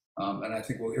costs. And I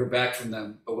think we'll hear back from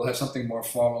them, but we'll have something more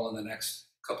formal in the next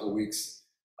couple of weeks.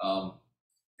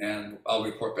 And I'll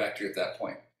report back to you at that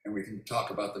point, and we can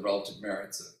talk about the relative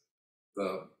merits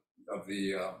of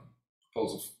the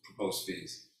proposed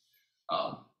fees.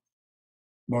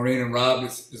 Maureen and Rob,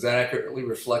 does that accurately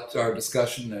reflect our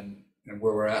discussion and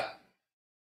where we're at?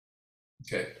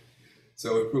 Okay,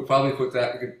 so we'll probably put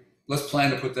that, let's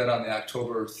plan to put that on the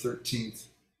October 13th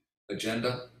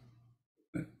agenda.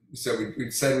 We said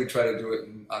we'd try to do it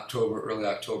in October, early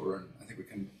October, and I think we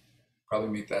can probably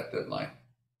meet that deadline.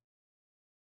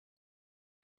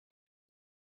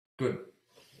 Good.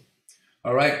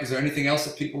 All right, is there anything else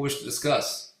that people wish to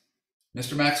discuss?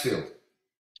 Mr. Maxfield.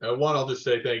 One, I'll just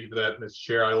say thank you for that, Mr.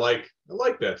 Chair. I like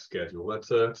that schedule.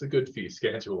 That's a good fee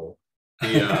schedule.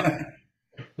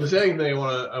 The second thing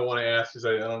I want to ask is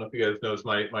I don't know if you guys noticed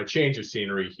my change of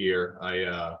scenery here.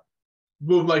 I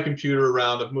moved my computer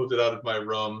around. I've moved it out of my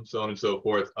room, so on and so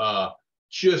forth.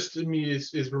 Just to me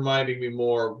is reminding me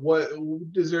more. What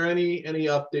is there any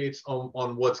updates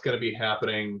on what's going to be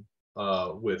happening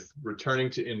with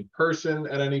returning to in person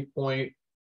at any point?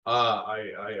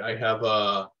 I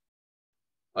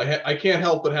can't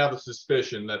help but have a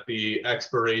suspicion that the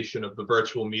expiration of the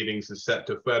virtual meetings is set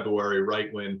to February,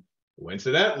 right when,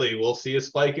 coincidentally, we'll see a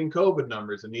spike in COVID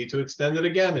numbers and need to extend it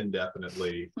again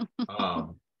indefinitely.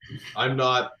 I'm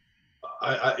not.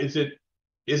 Is it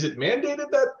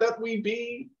mandated that we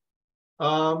be,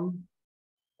 or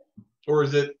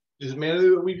is it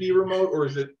mandated that we be remote, or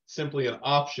is it simply an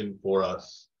option for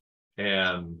us?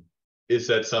 And is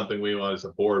that something we as a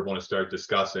board want to start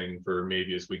discussing for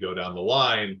maybe as we go down the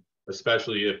line,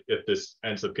 especially if this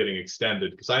ends up getting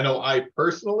extended? Because I know I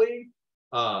personally,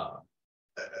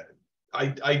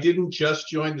 I didn't just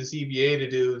join the ZBA to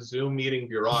do Zoom meeting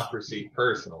bureaucracy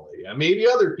personally, and maybe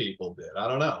other people did. I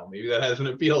don't know. Maybe that has an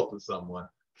appeal to someone.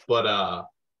 But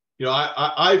you know,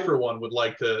 I for one would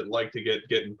like to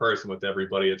get in person with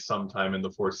everybody at some time in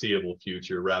the foreseeable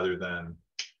future rather than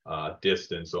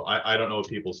distance. So I don't know what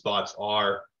people's thoughts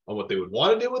are on what they would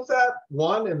want to do with that,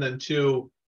 one, and then two,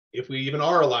 if we even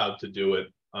are allowed to do it,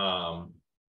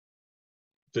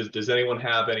 does anyone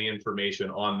have any information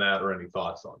on that or any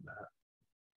thoughts on that?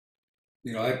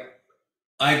 You know,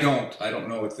 I don't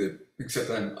know what except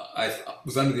I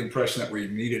was under the impression that we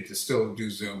needed to still do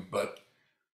Zoom, but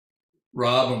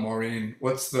Rob and Maureen,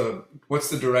 what's the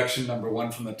direction, number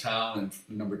one, from the town,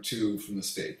 and number two, from the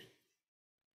state?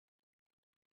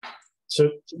 So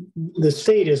the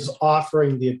state is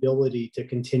offering the ability to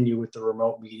continue with the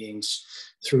remote meetings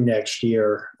through next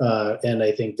year. And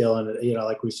I think, Dylan, you know,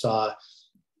 like we saw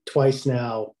twice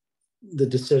now, the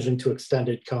decision to extend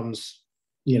it comes,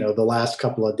 you know, the last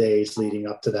couple of days leading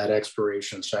up to that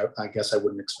expiration. So I guess I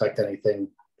wouldn't expect anything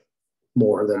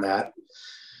more than that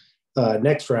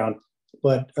next round.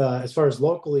 But as far as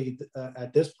locally,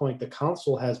 at this point, the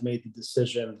council has made the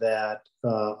decision that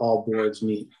all boards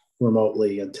meet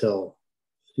remotely until,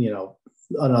 you know,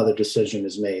 another decision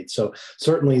is made. So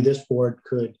certainly this board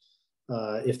could,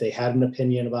 if they had an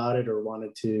opinion about it or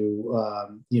wanted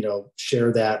to, you know,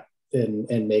 share that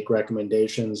and make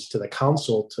recommendations to the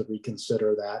council to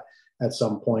reconsider that at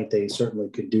some point, they certainly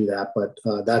could do that. But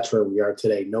that's where we are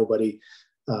today. Nobody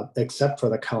except for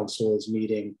the council is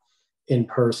meeting in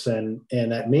person.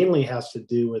 And that mainly has to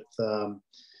do with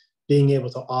being able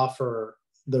to offer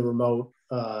the remote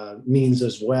means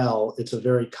as well. It's a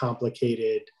very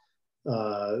complicated,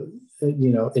 you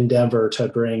know, endeavor to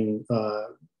bring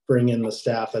in the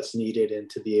staff that's needed and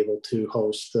to be able to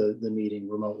host the meeting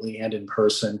remotely and in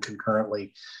person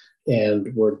concurrently.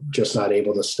 And we're just not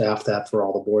able to staff that for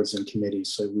all the boards and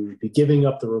committees. So we would be giving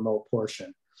up the remote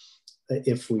portion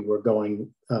if we were going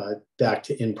back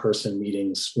to in-person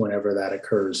meetings whenever that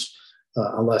occurs,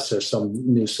 unless there's some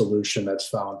new solution that's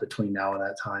found between now and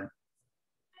that time.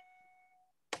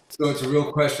 So it's a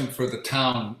real question for the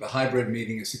town. The hybrid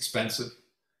meeting is expensive,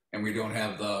 and we don't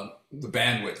have the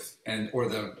bandwidth or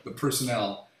the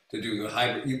personnel to do the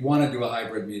hybrid. You want to do a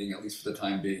hybrid meeting, at least for the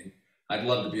time being. I'd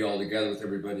love to be all together with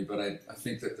everybody, but I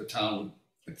think that the town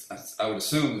would, I would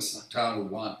assume the town would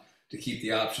want to keep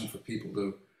the option for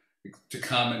people to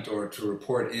comment or to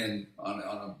report in on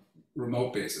a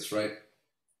remote basis, right?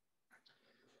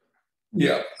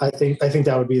 Yeah. I think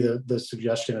that would be the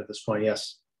suggestion at this point,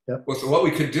 yes. Yep. Well, so what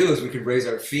we could do is we could raise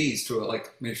our fees to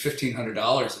like maybe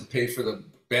 $1,500 and pay for the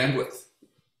bandwidth.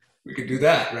 We could do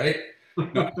that, right?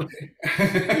 No.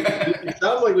 It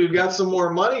sounds like we've got some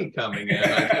more money coming in.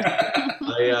 I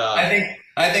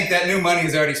think that new money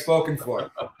is already spoken for.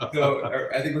 So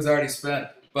I think it was already spent.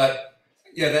 But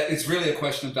yeah, it's really a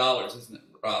question of dollars, isn't it,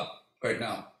 Rob? Right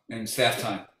now, and staff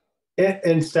time.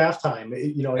 And staff time,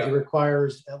 you know, it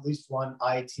requires at least one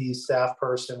IT staff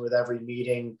person with every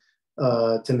meeting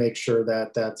to make sure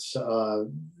that that's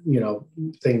you know,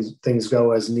 things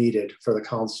go as needed for the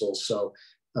council. So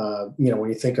you know, when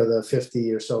you think of the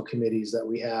 50 or so committees that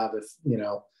we have, if you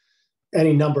know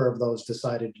any number of those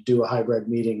decided to do a hybrid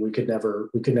meeting, we could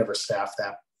never staff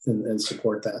that and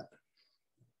support that.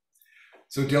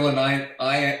 So Dylan,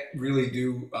 I really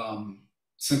do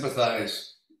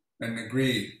sympathize and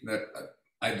agree that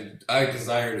I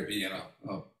desire to be in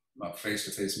a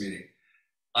face-to-face meeting.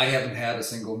 I haven't had a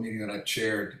single meeting that I've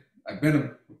chaired. I've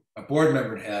been a board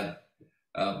member that had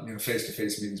you know,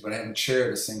 face-to-face meetings, but I haven't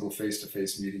chaired a single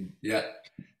face-to-face meeting yet.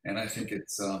 And I think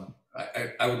it's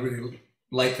I would really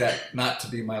like that not to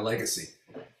be my legacy,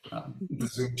 the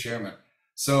Zoom chairman.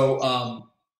 So,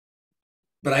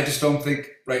 but I just don't think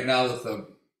right now that the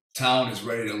town is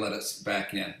ready to let us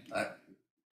back in.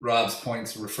 Rob's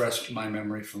points refreshed my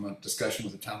memory from a discussion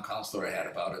with the town councilor I had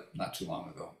about it not too long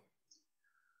ago.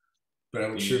 But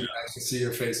it would sure be nice to see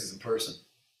your faces in person.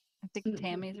 I think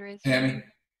Tammy's raised. Tammy?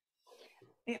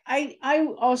 I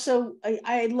also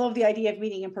love the idea of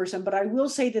meeting in person, but I will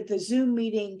say that the Zoom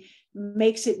meeting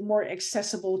makes it more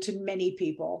accessible to many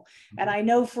people. And I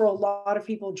know for a lot of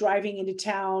people driving into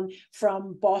town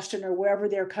from Boston or wherever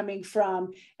they're coming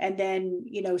from, and then,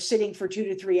 you know, sitting for 2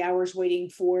 to 3 hours waiting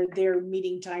for their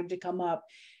meeting time to come up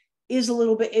is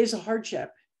a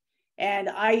hardship. And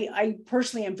I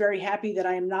personally am very happy that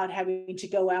I am not having to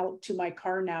go out to my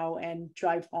car now and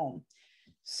drive home.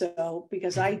 So,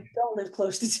 because I don't live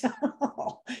close to town.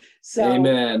 So,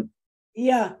 amen.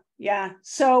 Yeah.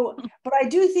 So, but I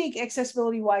do think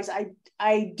accessibility wise,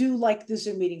 I do like the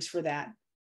Zoom meetings for that.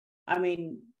 I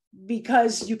mean,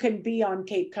 because you can be on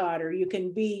Cape Cod or we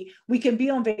can be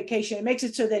on vacation. It makes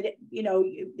it so that, you know,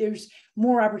 there's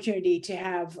more opportunity to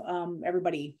have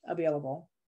everybody available.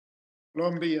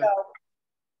 Colombia. So,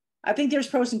 I think there's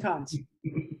pros and cons.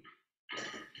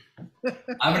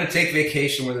 I'm going to take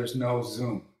vacation where there's no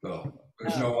Zoom, though.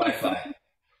 There's no Wi-Fi.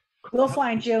 We'll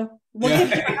find you. We'll give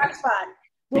you a hotspot.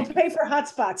 We'll pay for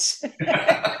hotspots.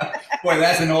 Boy,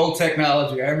 that's an old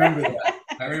technology. I remember that.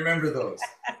 I remember those.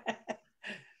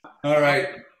 All right.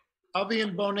 I'll be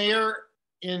in Bonaire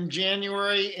in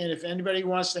January, and if anybody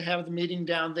wants to have the meeting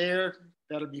down there,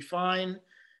 that'll be fine.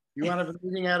 You want to have a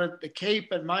meeting out at the Cape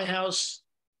at my house,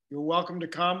 you're welcome to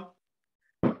come.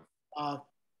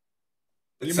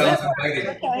 It sounds inviting.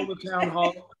 Okay. The town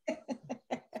hall.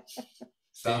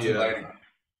 Sounds inviting.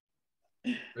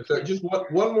 So just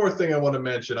one more thing I want to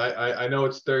mention. I know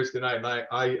it's Thursday night, and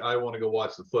I want to go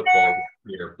watch the football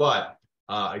here, but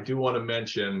I do want to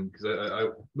mention, because I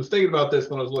was thinking about this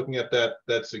when I was looking at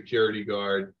that security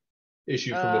guard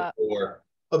issue from before,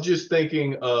 of just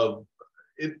thinking of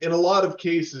in a lot of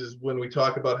cases when we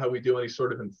talk about how we do any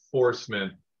sort of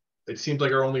enforcement, it seems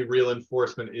like our only real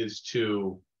enforcement is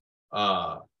to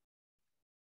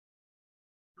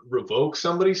revoke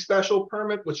somebody's special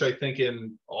permit, which I think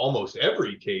in almost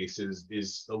every case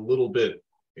is a little bit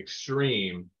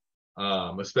extreme,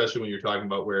 especially when you're talking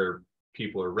about where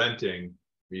people are renting.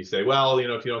 You say, well, you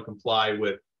know, if you don't comply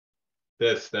with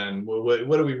this, then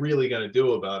what are we really going to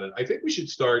do about it? I think we should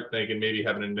start thinking maybe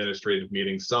have an administrative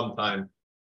meeting sometime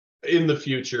in the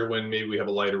future when maybe we have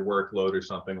a lighter workload or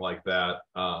something like that.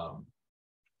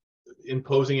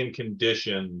 Imposing in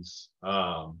conditions,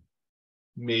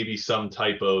 maybe some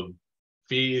type of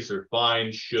fees or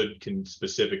fines should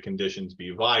specific conditions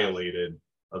be violated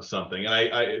of something.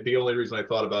 And the only reason I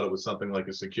thought about it was something like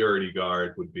a security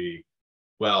guard would be,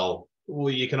 well,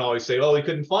 you can always say, oh, we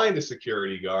couldn't find a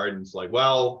security guard. And it's like,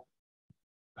 well,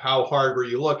 how hard were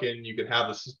you looking? You could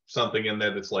have something in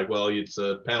there that's like, well, it's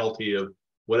a penalty of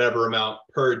whatever amount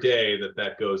per day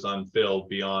that goes unfilled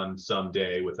beyond some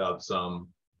day without some,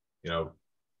 you know,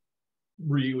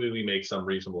 really make some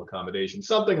reasonable accommodation,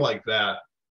 something like that.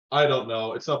 I don't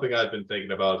know. It's something I've been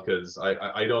thinking about because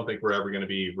I don't think we're ever going to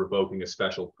be revoking a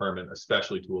special permit,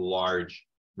 especially to a large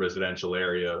residential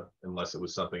area, unless it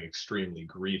was something extremely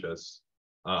grievous.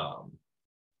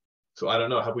 So I don't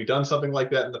know. Have we done something like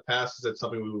that in the past? Is that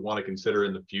something we would want to consider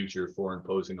in the future for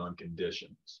imposing on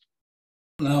conditions?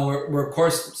 No, we're of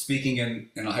course speaking in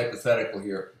a hypothetical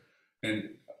here, and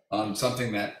on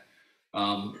something that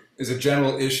is a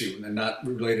general issue and not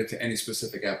related to any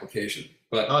specific application.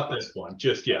 But not this one,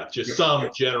 just some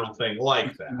general thing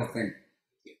like that.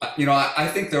 You know, I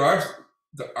think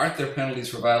aren't there penalties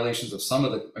for violations of some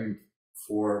of the,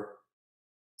 for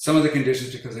some of the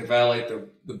conditions because they violate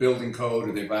the building code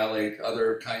or they violate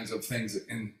other kinds of things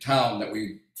in town that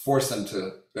we force them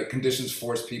to, that conditions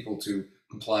force people to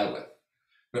comply with.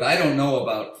 But I don't know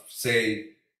about, say,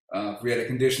 if we had a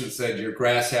condition that said your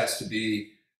grass has to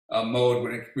be mowed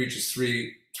when it reaches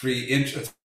 3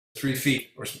 feet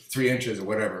or 3 inches or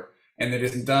whatever, and it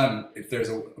isn't done, if there's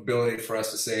an ability for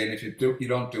us to say, and if you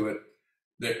don't do it,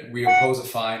 that we impose a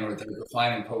fine, or there's a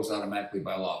fine imposed automatically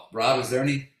by law. Rob, is there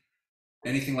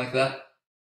anything like that?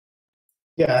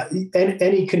 Yeah,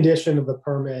 any condition of the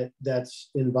permit that's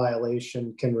in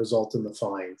violation can result in the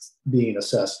fines being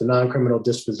assessed. The non-criminal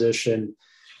disposition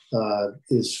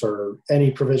is for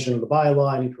any provision of the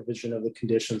bylaw, any provision of the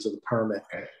conditions of the permit.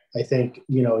 I think,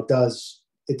 you know, it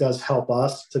does help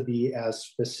us to be as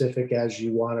specific as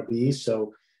you want to be.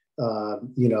 So,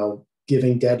 you know,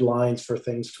 giving deadlines for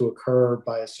things to occur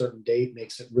by a certain date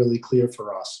makes it really clear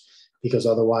for us, because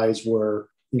otherwise we're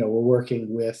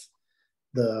working with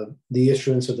the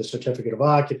issuance of the certificate of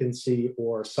occupancy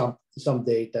or some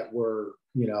date that we're,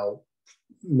 you know,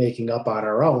 making up on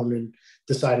our own and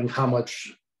deciding how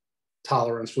much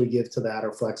tolerance we give to that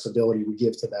or flexibility we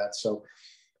give to that. So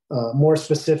more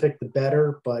specific, the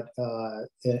better, but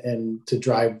and to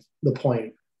drive the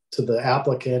point to the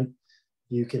applicant,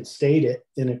 you can state it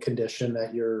in a condition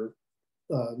that you're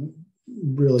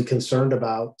really concerned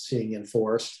about seeing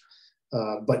enforced,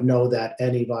 but know that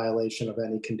any violation of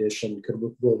any condition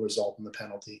will result in the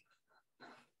penalty.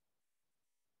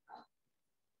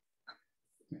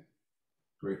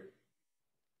 Great.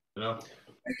 No.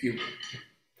 Thank you.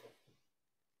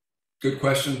 Good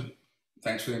question.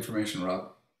 Thanks for the information,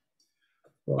 Rob.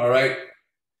 All right.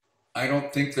 I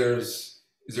don't think is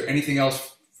there anything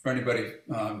else for anybody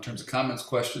in terms of comments,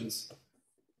 questions?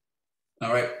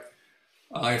 All right.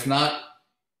 If not,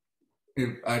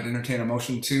 I'd entertain a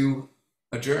motion to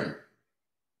adjourn.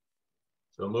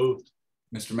 So moved.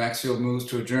 Mr. Maxfield moves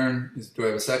to adjourn. Do I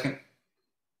have a second?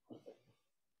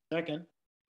 Second.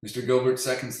 Mr. Gilbert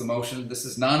seconds the motion. This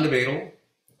is non-debatable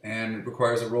and it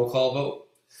requires a roll call vote.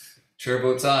 Chair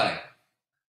votes aye.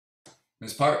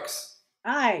 Ms. Parks?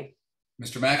 Aye.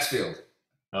 Mr. Maxfield?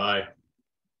 Aye.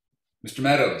 Mr.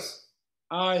 Meadows?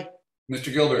 Aye.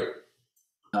 Mr. Gilbert?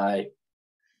 Aye.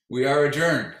 We are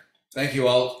adjourned. Thank you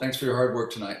all. Thanks for your hard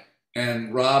work tonight.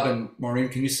 And Rob and Maureen,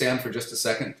 can you stand for just a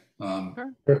second?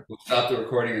 Sure. We'll stop the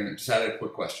recording and just add a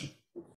quick question.